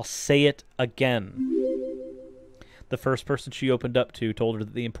 Again, I'll say it again. The first person she opened up to told her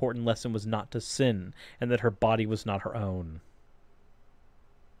that the important lesson was not to sin and that her body was not her own.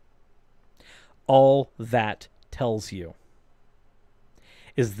 All that tells you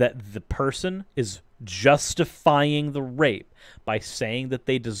is that the person is justifying the rape by saying that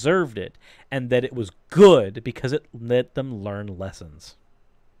they deserved it and that it was good because it let them learn lessons.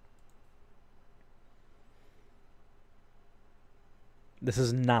 This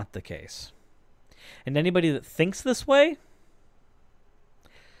is not the case. And anybody that thinks this way,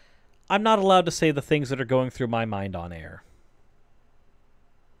 I'm not allowed to say the things that are going through my mind on air.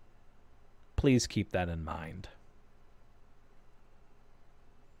 Please keep that in mind.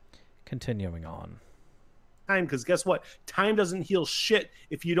 Continuing on. Time, because guess what? Time doesn't heal shit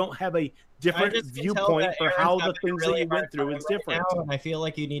if you don't have a different viewpoint for how the things that you went through is different. And I feel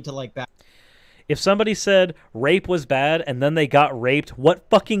like you need to like back. If somebody said rape was bad and then they got raped, what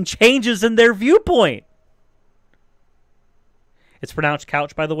fucking changes in their viewpoint? It's pronounced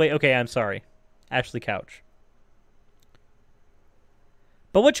couch, by the way. Okay, I'm sorry. Ashley Couch.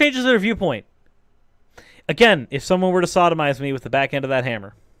 But what changes their viewpoint? Again, if someone were to sodomize me with the back end of that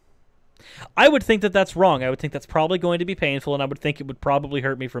hammer, I would think that that's wrong. I would think that's probably going to be painful, and I would think it would probably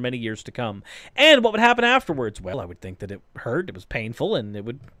hurt me for many years to come. And what would happen afterwards? Well, I would think that it hurt, it was painful, and it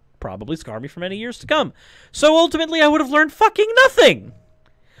would probably scar me for many years to come. So ultimately, I would have learned fucking nothing.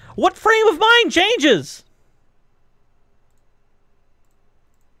 What frame of mind changes?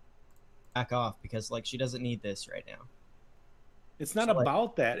 Back off, because like she doesn't need this right now. It's not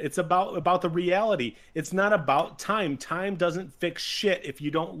about that. It's about the reality. It's not about time. Time doesn't fix shit if you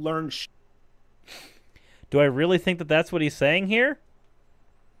don't learn shit. Do I really think that that's what he's saying here?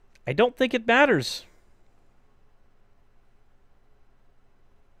 I don't think it matters.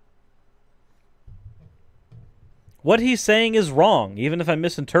 What he's saying is wrong. Even if I'm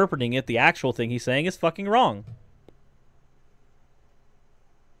misinterpreting it, the actual thing he's saying is fucking wrong.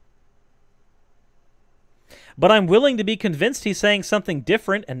 But I'm willing to be convinced he's saying something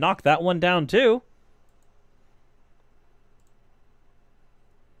different and knock that one down too.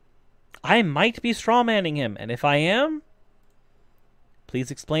 I might be strawmanning him, and if I am,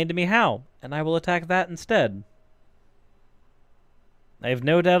 please explain to me how, and I will attack that instead. I have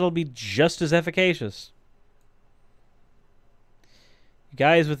no doubt it'll be just as efficacious. You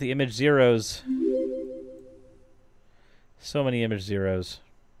guys with the image zeros. So many image zeros.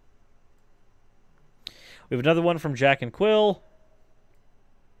 We have another one from Jack and Quill.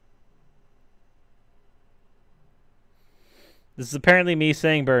 This is apparently me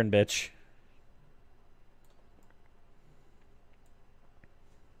saying burn, bitch.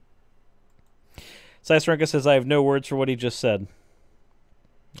 Sicerenka says, I have no words for what he just said.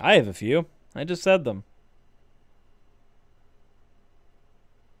 I have a few. I just said them.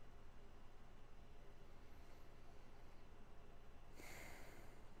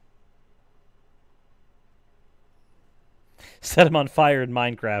 Set him on fire in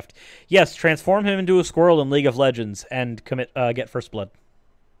Minecraft. Yes, transform him into a squirrel in League of Legends and get first blood.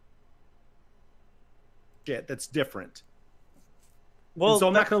 Shit, that's different. Well, And so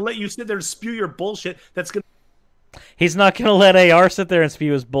I'm not going to let you sit there and spew your bullshit. That's going He's not going to let AR sit there and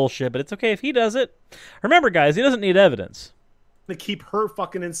spew his bullshit, but it's okay if he does it. Remember, guys, he doesn't need evidence. to keep her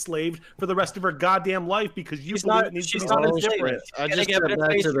fucking enslaved for the rest of her goddamn life because you She's believe not- it needs to she's be not something enslaved. different. I Getting just got back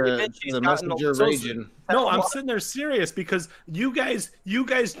evidence-based to treatment, she's the gotten messenger so- raging. No, I'm sitting there serious because you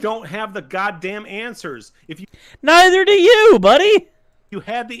guys don't have the goddamn answers. If Neither do you, buddy. you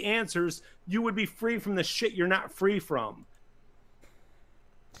had the answers, you would be free from the shit you're not free from.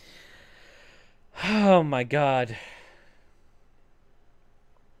 Oh, my God.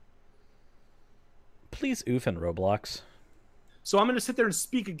 Please oof in Roblox. So I'm going to sit there and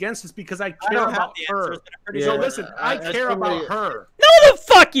speak against this because I I care don't have about the her. answers, but I'm pretty So sure- listen, I care about her. No, the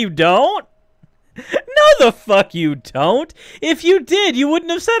fuck you don't. No, the fuck you don't. If you did, you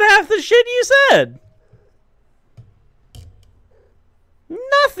wouldn't have said half the shit you said.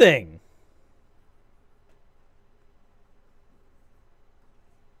 Nothing.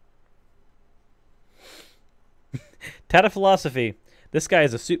 Tata philosophy. This guy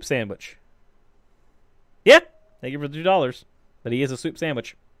is a soup sandwich. Yeah, thank you for the $2. But he is a soup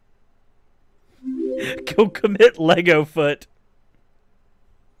sandwich. Go commit Lego foot.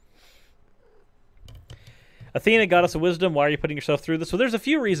 Athena, goddess of wisdom, why are you putting yourself through this? So there's a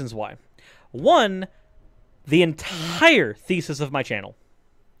few reasons why. One, the entire thesis of my channel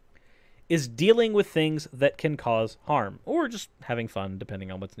is dealing with things that can cause harm, or just having fun,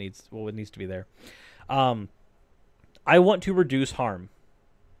 depending on what needs to be there. I want to reduce harm.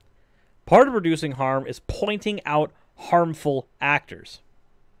 Part of reducing harm is pointing out harmful actors.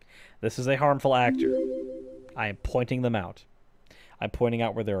 This is a harmful actor. I am pointing them out. I'm pointing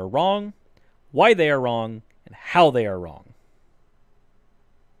out where they are wrong, why they are wrong, and how they are wrong.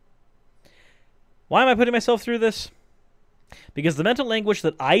 Why am I putting myself through this? Because the mental anguish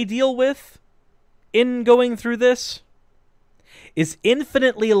that I deal with in going through this is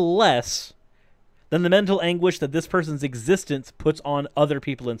infinitely less than the mental anguish that this person's existence puts on other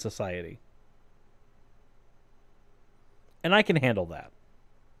people in society. And I can handle that.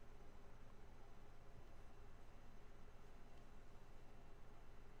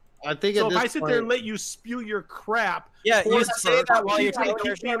 I think So at if this I sit point, there and let you spew your crap, Yeah, you towards say her, that while you're she's gonna telling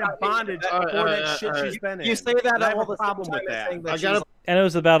her keep being in story. bondage for that shit she's been in. You say that And I have all a the problem time with as that. saying that I she's gotta- And it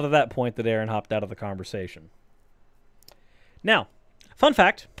was about at that point that Aaron hopped out of the conversation. Now, fun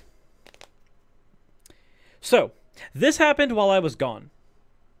fact. So, this happened while I was gone.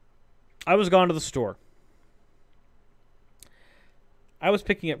 I was gone to the store. I was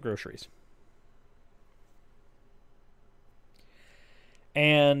picking up groceries.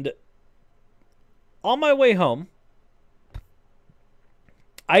 And on my way home,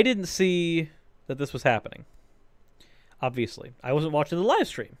 I didn't see that this was happening. Obviously. I wasn't watching the live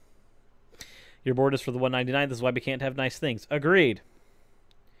stream. Your board is for the $1.99. This is why we can't have nice things. Agreed.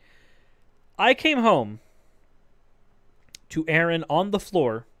 I came home to Aaron on the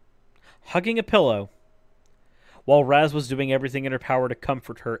floor, hugging a pillow, while Raz was doing everything in her power to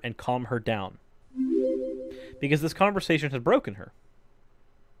comfort her and calm her down. Because this conversation had broken her.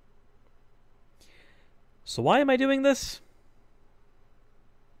 So why am I doing this?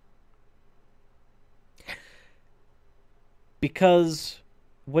 Because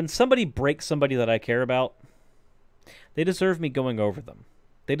when somebody breaks somebody that I care about, they deserve me going over them.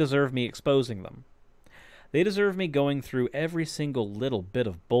 They deserve me exposing them. They deserve me going through every single little bit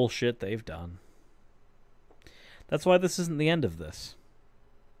of bullshit they've done. That's why this isn't the end of this.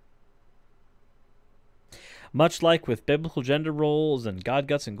 Much like with biblical gender roles and God,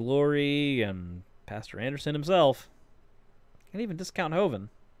 Guts, and Glory and Pastor Anderson himself, and even Discount Hoven,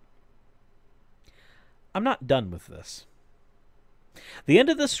 I'm not done with this. The end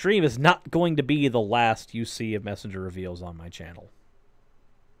of this stream is not going to be the last you see of Messenger Reveals on my channel.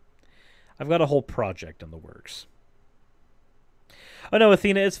 I've got a whole project in the works. Oh no,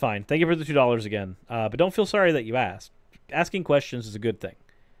 Athena, it's fine. Thank you for the $2 again. But don't feel sorry that you asked. Asking questions is a good thing.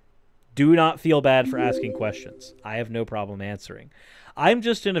 Do not feel bad for asking questions. I have no problem answering. I'm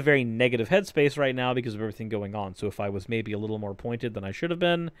just in a very negative headspace right now because of everything going on. So if I was maybe a little more pointed than I should have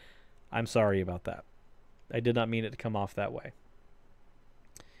been, I'm sorry about that. I did not mean it to come off that way.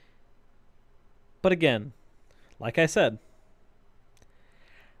 But again, like I said,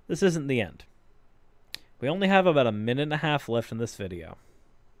 this isn't the end. We only have about a minute and a half left in this video.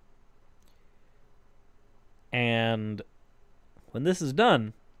 And when this is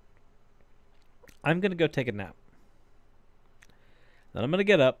done, I'm going to go take a nap. Then I'm going to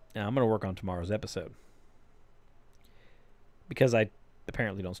get up and I'm going to work on tomorrow's episode. Because I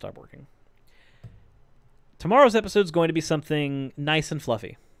apparently don't stop working. Tomorrow's episode is going to be something nice and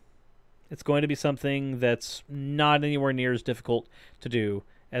fluffy. It's going to be something that's not anywhere near as difficult to do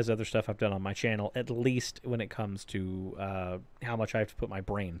as other stuff I've done on my channel, at least when it comes to how much I have to put my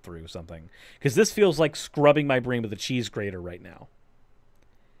brain through something. Because this feels like scrubbing my brain with a cheese grater right now.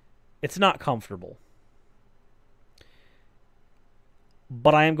 It's not comfortable.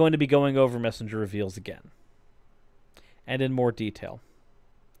 But I am going to be going over Messenger reveals again. And in more detail.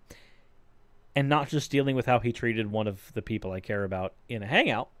 And not just dealing with how he treated one of the people I care about in a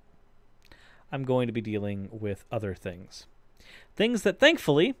hangout. I'm going to be dealing with other things. Things that,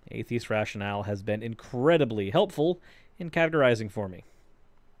 thankfully, Atheist Rationale has been incredibly helpful in categorizing for me.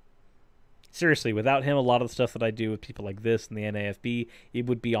 Seriously, without him, a lot of the stuff that I do with people like this and the NAFB, it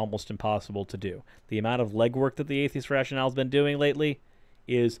would be almost impossible to do. The amount of legwork that the Atheist Rationale has been doing lately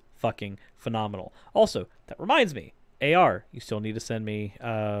is fucking phenomenal. Also, that reminds me, AR, you still need to send me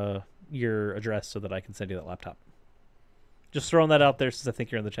your address so that I can send you that laptop. Just throwing that out there since I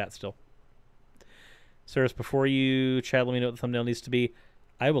think you're in the chat still. Sirs, before you chat, let me know what the thumbnail needs to be.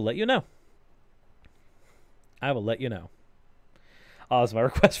 I will let you know. I will let you know. So my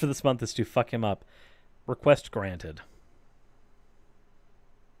request for this month is to fuck him up. Request granted.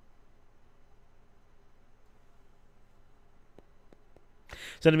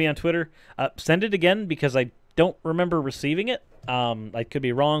 Send it to me on Twitter. Send it again because I don't remember receiving it. I could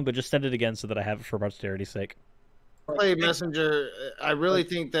be wrong, but just send it again so that I have it for posterity's sake. Play Messenger. I really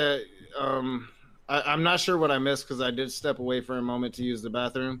think that I'm not sure what I missed because I did step away for a moment to use the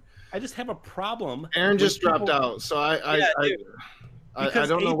bathroom. I just have a problem. Aaron just dropped out, so I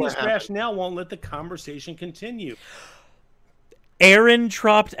don't know what happened. Rationale won't let the conversation continue. Aaron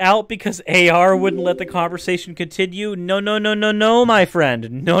dropped out because AR wouldn't let the conversation continue? No, my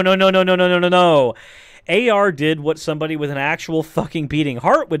friend. No. AR did what somebody with an actual fucking beating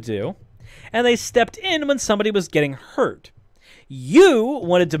heart would do, and they stepped in when somebody was getting hurt. You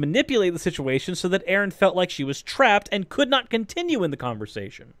wanted to manipulate the situation so that Aaron felt like she was trapped and could not continue in the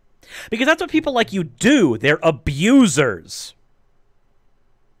conversation. Because that's what people like you do. They're abusers.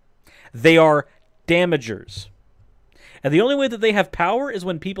 They are damagers. And the only way that they have power is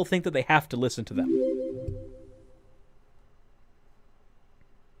when people think that they have to listen to them.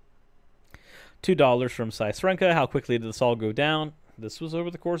 $2 from Sai Srenka. How quickly did this all go down? This was over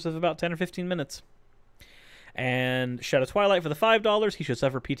the course of about 10 or 15 minutes. And Shadow Twilight for the $5. He should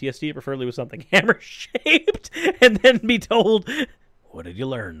suffer PTSD, preferably with something hammer-shaped, and then be told, "What did you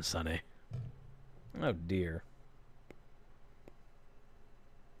learn, Sonny?" Oh, dear.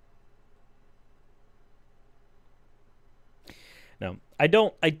 No, I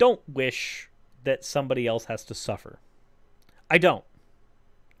don't wish that somebody else has to suffer. I don't.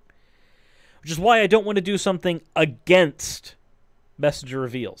 Which is why I don't want to do something against Messenger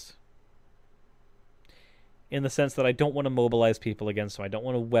reveals. In the sense that I don't want to mobilize people against him. I don't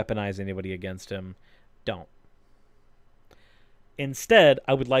want to weaponize anybody against him. Don't. Instead,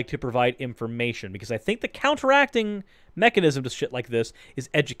 I would like to provide information, because I think the counteracting mechanism to shit like this is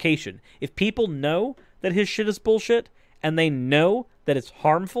education. If people know that his shit is bullshit, and they know that it's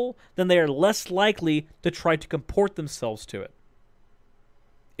harmful, then they are less likely to try to comport themselves to it.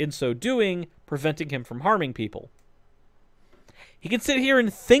 In so doing, preventing him from harming people. He can sit here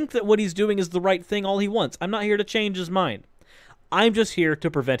and think that what he's doing is the right thing all he wants. I'm not here to change his mind. I'm just here to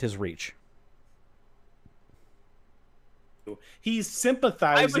prevent his reach. He's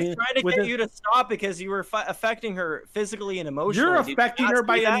sympathizing. I was trying to get you to stop because you were affecting her physically and emotionally. You're affecting her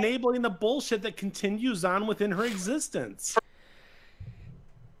by enabling the bullshit that continues on within her existence.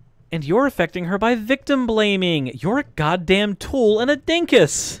 And you're affecting her by victim blaming. You're a goddamn tool and a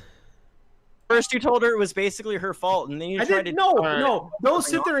dinkus. First, you told her it was basically her fault, and then you tried to... No. Don't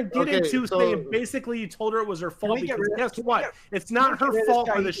sit there and get into saying basically you told her it was her fault, because guess what? It's not her fault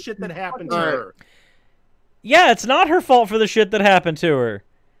for the shit that happened to her. Yeah, it's not her fault for the shit that happened to her.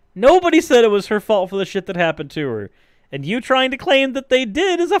 Nobody said it was her fault for the shit that happened to her. And you trying to claim that they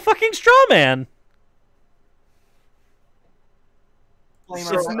did is a fucking straw man.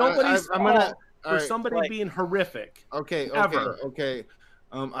 It's nobody's fault for right, somebody being horrific. Okay.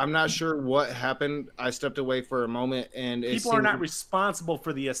 I'm not sure what happened. I stepped away for a moment, and people are not responsible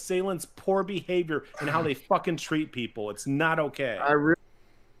for the assailants' poor behavior and how they fucking treat people. It's not okay.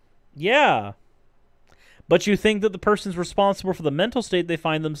 Yeah. But you think that the person's responsible for the mental state they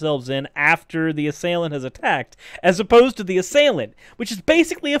find themselves in after the assailant has attacked, as opposed to the assailant, which is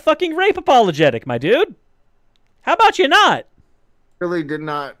basically a fucking rape apologetic, my dude. How about you not? Really did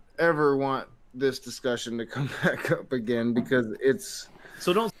not ever want this discussion to come back up again because it's...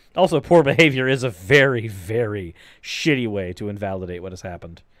 So don't. Also, poor behavior is a very, very shitty way to invalidate what has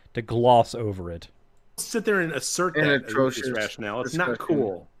happened. To gloss over it. Sit there and assert that atrocious rationale. It's not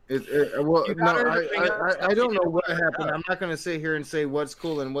cool. I don't know what happened. I'm not going to sit here and say what's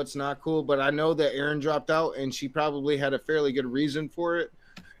cool and what's not cool, but I know that Erin dropped out, and she probably had a fairly good reason for it.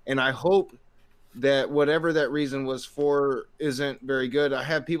 And I hope that whatever that reason was for isn't very good. I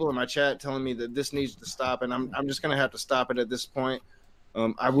have people in my chat telling me that this needs to stop, and I'm just going to have to stop it at this point.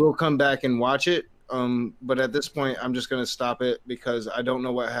 I will come back and watch it, but at this point, I'm just going to stop it because I don't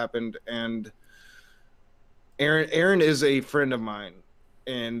know what happened. And Erin is a friend of mine,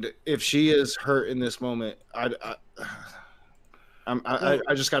 and if she is hurt in this moment, I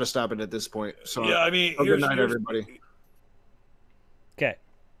just got to stop it at this point. So yeah, I mean, good night, everybody. Okay,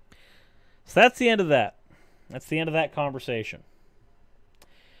 so that's the end of that. That's the end of that conversation.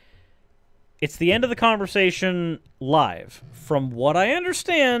 It's the end of the conversation live. From what I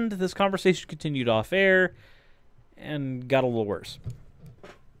understand, this conversation continued off air and got a little worse.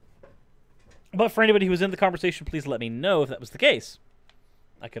 But for anybody who was in the conversation, please let me know if that was the case.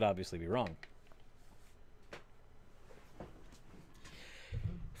 I could obviously be wrong.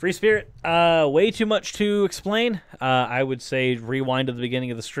 Free Spirit, way too much to explain. I would say rewind to the beginning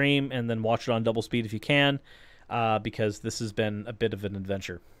of the stream and then watch it on double speed if you can, because this has been a bit of an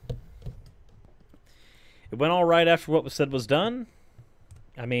adventure. It went all right after what was said was done.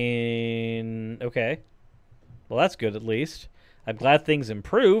 I mean, okay. Well, that's good at least. I'm glad things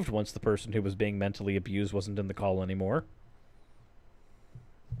improved once the person who was being mentally abused wasn't in the call anymore.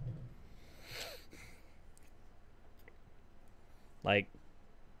 Like...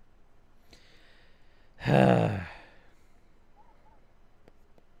 So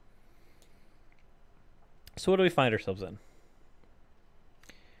what do we find ourselves in?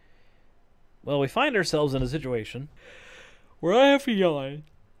 Well, we find ourselves in a situation where I have to yawn.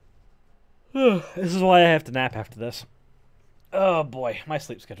 This is why I have to nap after this. Oh boy, my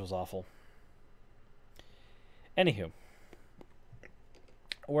sleep schedule's awful. Anywho,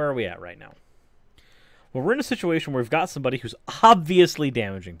 where are we at right now? Well, we're in a situation where we've got somebody who's obviously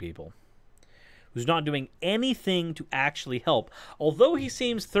damaging people, who's not doing anything to actually help, although he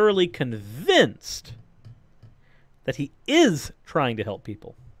seems thoroughly convinced that he is trying to help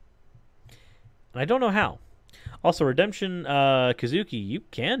people. And I don't know how. Also, Redemption Kazuki, you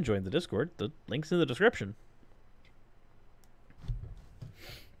can join the Discord. The link's in the description.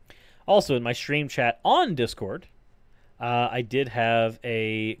 Also, in my stream chat on Discord, I did have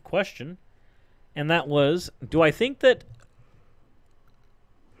a question, and that was, do I think that...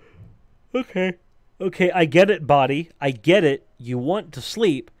 Okay, I get it, body. I get it. You want to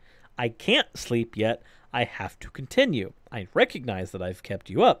sleep. I can't sleep yet. I have to continue. I recognize that I've kept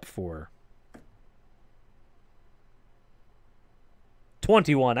you up for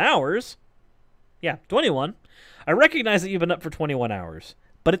 21 hours. Yeah, 21. I recognize that you've been up for 21 hours,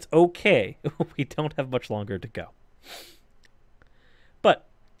 but it's okay. We don't have much longer to go. But,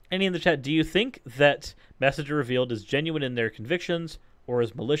 any in the chat, do you think that Messenger Revealed is genuine in their convictions or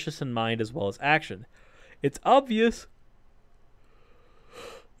is malicious in mind as well as action? It's obvious.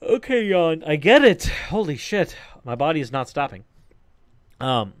 Okay, yawn. I get it. Holy shit. My body is not stopping.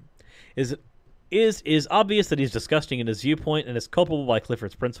 Is obvious that he's disgusting in his viewpoint and is culpable by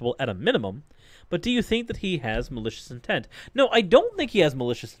Clifford's principle at a minimum, but do you think that he has malicious intent? No, I don't think he has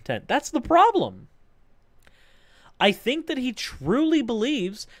malicious intent. That's the problem. I think that he truly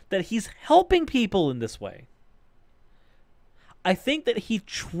believes that he's helping people in this way. I think that he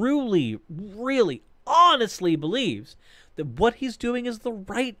truly, really, honestly believes that what he's doing is the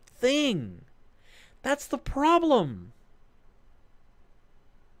right thing. That's the problem.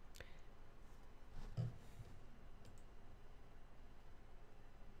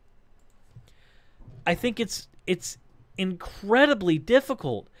 I think it's incredibly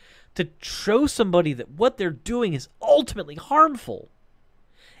difficult to show somebody that what they're doing is ultimately harmful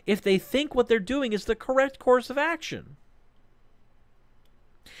if they think what they're doing is the correct course of action.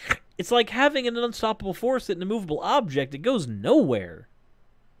 It's like having an unstoppable force in an immovable object. It goes nowhere.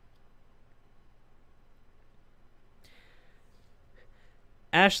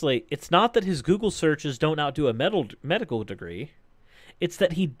 Ashley, it's not that his Google searches don't outdo a medical degree. It's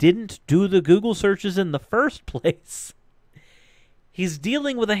that he didn't do the Google searches in the first place. He's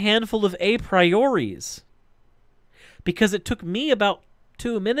dealing with a handful of a prioris. Because it took me about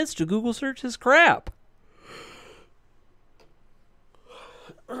 2 minutes to Google search his crap.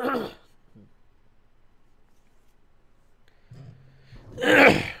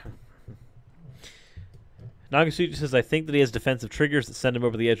 Nagasuchi says, I think that he has defensive triggers that send him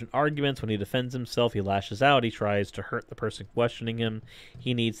over the edge in arguments. When he defends himself, he lashes out. He tries to hurt the person questioning him.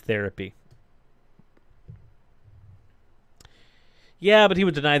 He needs therapy. Yeah, but he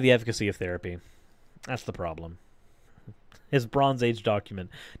would deny the efficacy of therapy. That's the problem. His Bronze Age document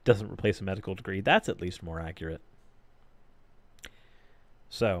doesn't replace a medical degree. That's at least more accurate.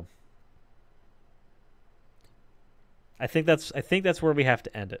 So, I think that's where we have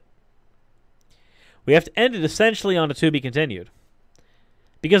to end it. We have to end it essentially on a to be continued.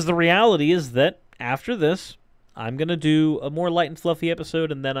 Because the reality is that after this, I'm going to do a more light and fluffy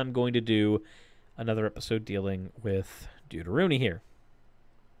episode, and then I'm going to do another episode dealing with Deuteruni here.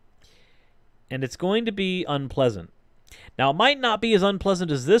 And it's going to be unpleasant. Now, it might not be as unpleasant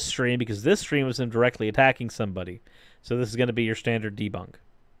as this stream, because this stream was him directly attacking somebody. So this is going to be your standard debunk.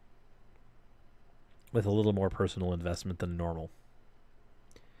 With a little more personal investment than normal.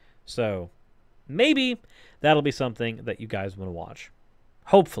 So, maybe that'll be something that you guys want to watch.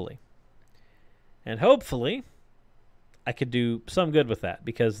 Hopefully. And hopefully, I could do some good with that,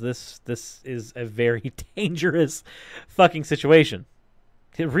 because this is a very dangerous fucking situation.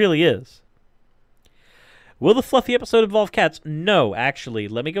 It really is. Will the fluffy episode involve cats? No, actually.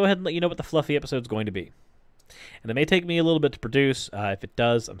 Let me go ahead and let you know what the fluffy episode is going to be. And it may take me a little bit to produce. If it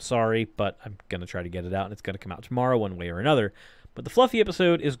does, I'm sorry, but I'm going to try to get it out, and it's going to come out tomorrow one way or another. But the fluffy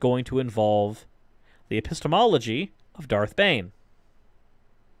episode is going to involve the epistemology of Darth Bane.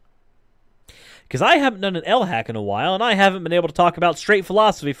 Because I haven't done an L-hack in a while, and I haven't been able to talk about straight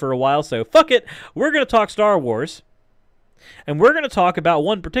philosophy for a while, so fuck it. We're going to talk Star Wars. And we're going to talk about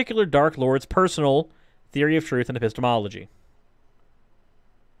one particular Dark Lord's personal theory of truth and epistemology.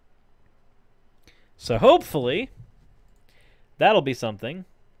 So hopefully, that'll be something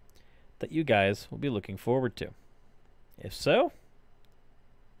that you guys will be looking forward to. If so,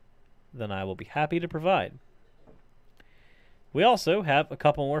 then I will be happy to provide. We also have a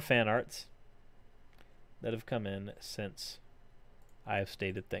couple more fan arts that have come in since I have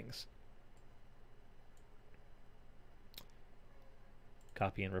stated things.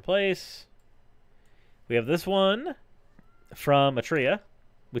 Copy and replace. We have this one from Atria,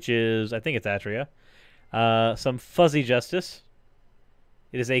 which is, I think it's Atria. Some fuzzy justice.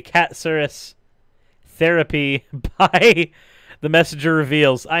 It is a Catsaurus therapy by the messenger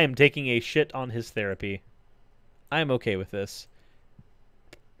reveals. I am taking a shit on his therapy. I am okay with this.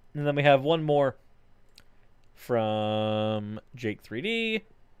 And then we have one more from Jake 3D.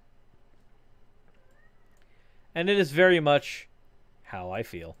 And it is very much how I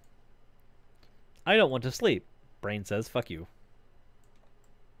feel. I don't want to sleep. Brain says, fuck you.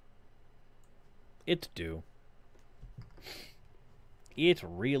 It do. It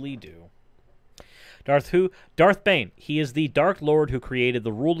really do. Darth Bane. He is the Dark Lord who created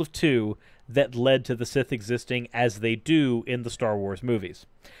the Rule of Two that led to the Sith existing as they do in the Star Wars movies.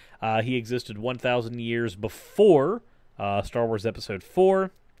 He existed 1,000 years before Star Wars Episode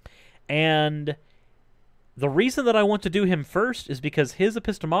 4. And the reason that I want to do him first is because his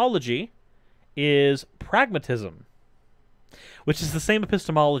epistemology is pragmatism, which is the same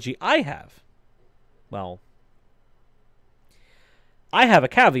epistemology I have. Well, I have a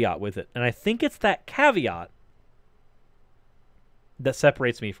caveat with it, and I think it's that caveat that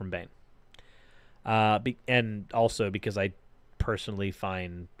separates me from Bane. And also because I personally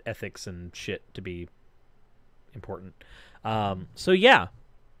find ethics and shit to be important. So yeah,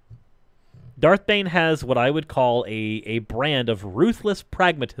 Darth Bane has what I would call a brand of ruthless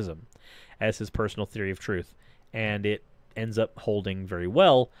pragmatism as his personal theory of truth, and it ends up holding very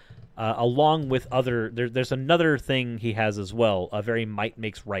well, along with other... There's another thing he has as well, a very might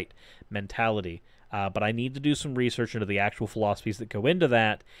makes right mentality, but I need to do some research into the actual philosophies that go into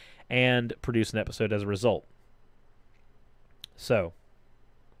that, and produce an episode as a result. So,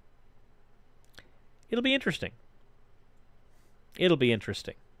 it'll be interesting. It'll be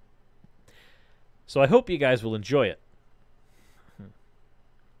interesting. So I hope you guys will enjoy it.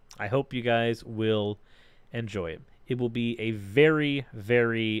 I hope you guys will enjoy it. It will be a very,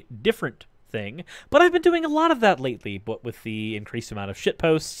 very different thing, but I've been doing a lot of that lately, but with the increased amount of shit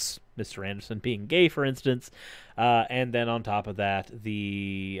posts Mr. Anderson being gay, for instance. And then on top of that,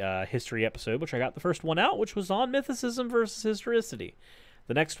 the history episode, which I got the first one out, which was on mythicism versus historicity.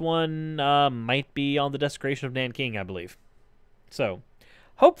 The next one might be on the desecration of Nanking, I believe. So,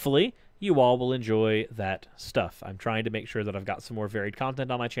 hopefully, you all will enjoy that stuff. I'm trying to make sure that I've got some more varied content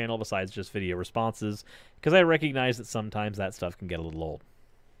on my channel besides just video responses, because I recognize that sometimes that stuff can get a little old.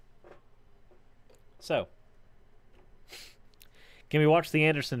 So, can we watch the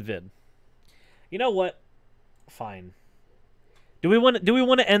Anderson vid? You know what? Fine. Do we want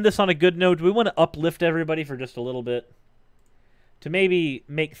to end this on a good note? Do we want to uplift everybody for just a little bit? To maybe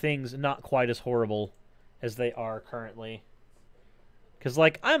make things not quite as horrible as they are currently? Because,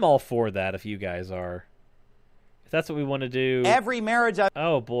 like, I'm all for that if you guys are. If that's what we want to do. Every marriage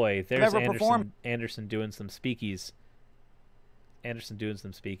I've boy, there's ever performed. Anderson doing some speakies. Anderson doing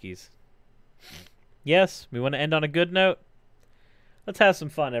some speakies. Yes, we want to end on a good note. Let's have some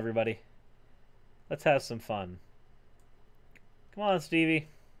fun, everybody. Let's have some fun. Come on, Stevie.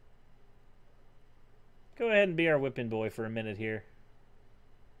 Go ahead and be our whipping boy for a minute here.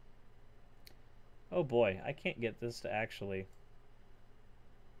 Oh boy, I can't get this to actually...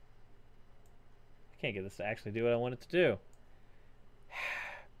 Can't get this to actually do what I want it to do.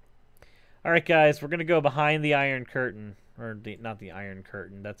 Alright, guys, we're going to go behind the Iron Curtain. Or, not the Iron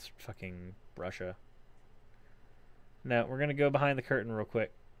Curtain. That's fucking Russia. No, we're going to go behind the curtain real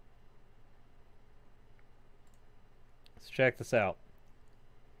quick. Let's check this out.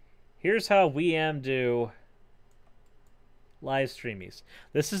 Here's how we do live streamies.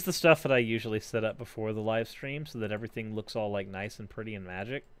 This is the stuff that I usually set up before the live stream so that everything looks all like nice and pretty and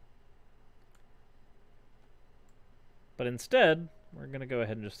magic. But instead, we're going to go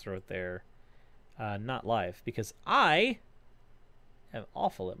ahead and just throw it there. Not live, because I am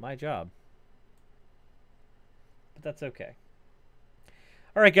awful at my job. But that's okay.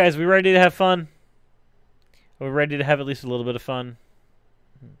 Alright, guys, we ready to have fun? Are we ready to have at least a little bit of fun?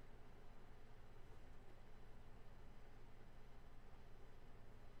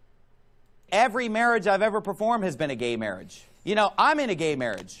 Every marriage I've ever performed has been a gay marriage. You know, I'm in a gay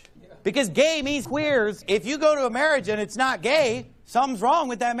marriage. Because gay means queers. If you go to a marriage and it's not gay, something's wrong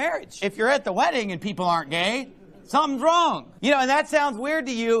with that marriage. If you're at the wedding and people aren't gay, something's wrong. You know, and that sounds weird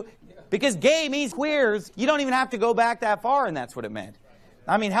to you because gay means queers. You don't even have to go back that far, and that's what it meant.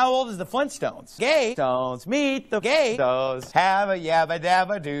 I mean, how old is the Flintstones? Gay stones meet the gay stones. Have a yabba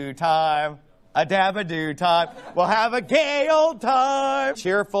dabba do time. A dabba do time. We'll have a gay old time.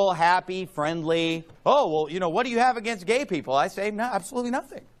 Cheerful, happy, friendly. Oh, well, you know, what do you have against gay people? I say, no, absolutely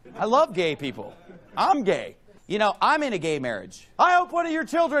nothing. I love gay people. I'm gay. You know, I'm in a gay marriage. I hope one of your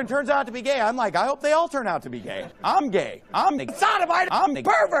children turns out to be gay. I'm like, I hope they all turn out to be gay. I'm gay. I'm the sodomite. I'm the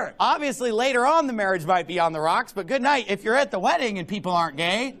pervert. Obviously, later on, the marriage might be on the rocks, but good night. If you're at the wedding and people aren't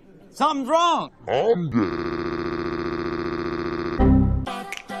gay, something's wrong. I'm gay.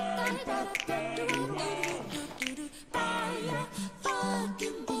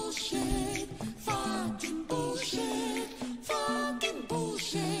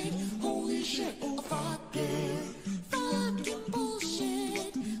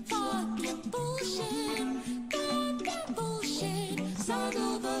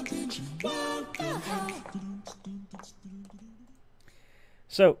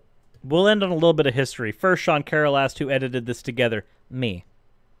 So, we'll end on a little bit of history. First, Sean Carroll asked who edited this together. Me.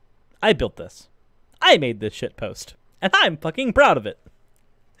 I built this. I made this shit post. And I'm fucking proud of it.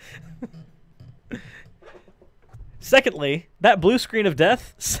 Secondly, that blue screen of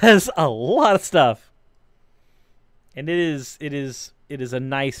death says a lot of stuff. And it is a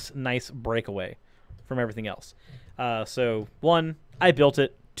nice breakaway from everything else. So, 1, I built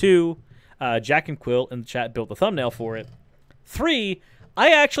it. 2, Jack and Quill in the chat built the thumbnail for it. 3,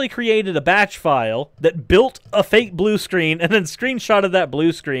 I actually created a batch file that built a fake blue screen and then screenshotted that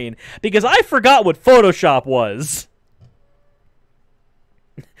blue screen because I forgot what Photoshop was.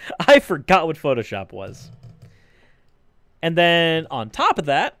 I forgot what Photoshop was. And then on top of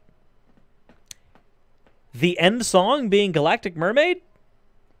that, the end song being Galactic Mermaid,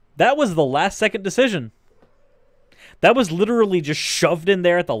 that was the last second decision. That was literally just shoved in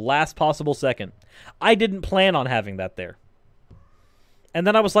there at the last possible second. I didn't plan on having that there. And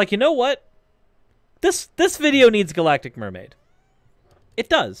then I was like, you know what? This video needs Galactic Mermaid. It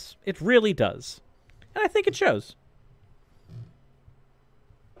does. It really does. And I think it shows.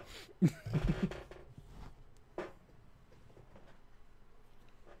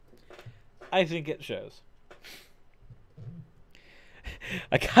 I think it shows.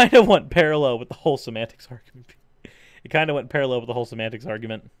 I kind of went parallel with the whole semantics argument. It kind of went parallel with the whole semantics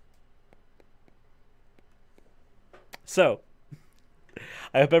argument. So,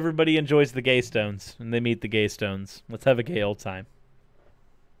 I hope everybody enjoys the gay stones and they meet the gay stones. Let's have a gay old time.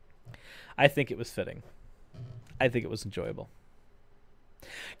 I think it was fitting. I think it was enjoyable.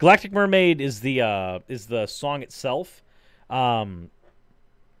 Galactic Mermaid is the song itself. More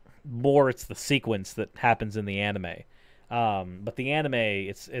it's the sequence that happens in the anime. But the anime,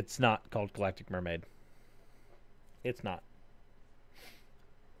 it's not called Galactic Mermaid. It's not.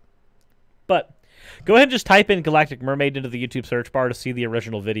 But go ahead and just type in Galactic Mermaid into the YouTube search bar to see the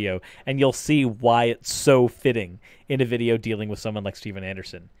original video, and you'll see why it's so fitting in a video dealing with someone like Steven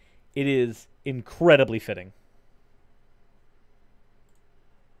Anderson. It is incredibly fitting.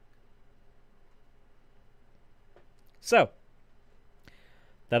 So,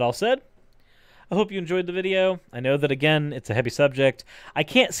 that all said, I hope you enjoyed the video. I know that, again, it's a heavy subject. I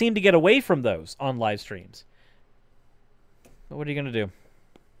can't seem to get away from those on live streams. But what are you going to do?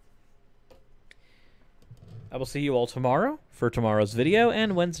 I will see you all tomorrow for tomorrow's video,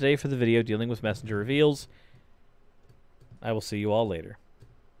 and Wednesday for the video dealing with Messenger Reveals. I will see you all later.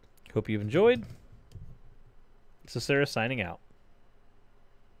 Hope you've enjoyed. This is Sarah signing out.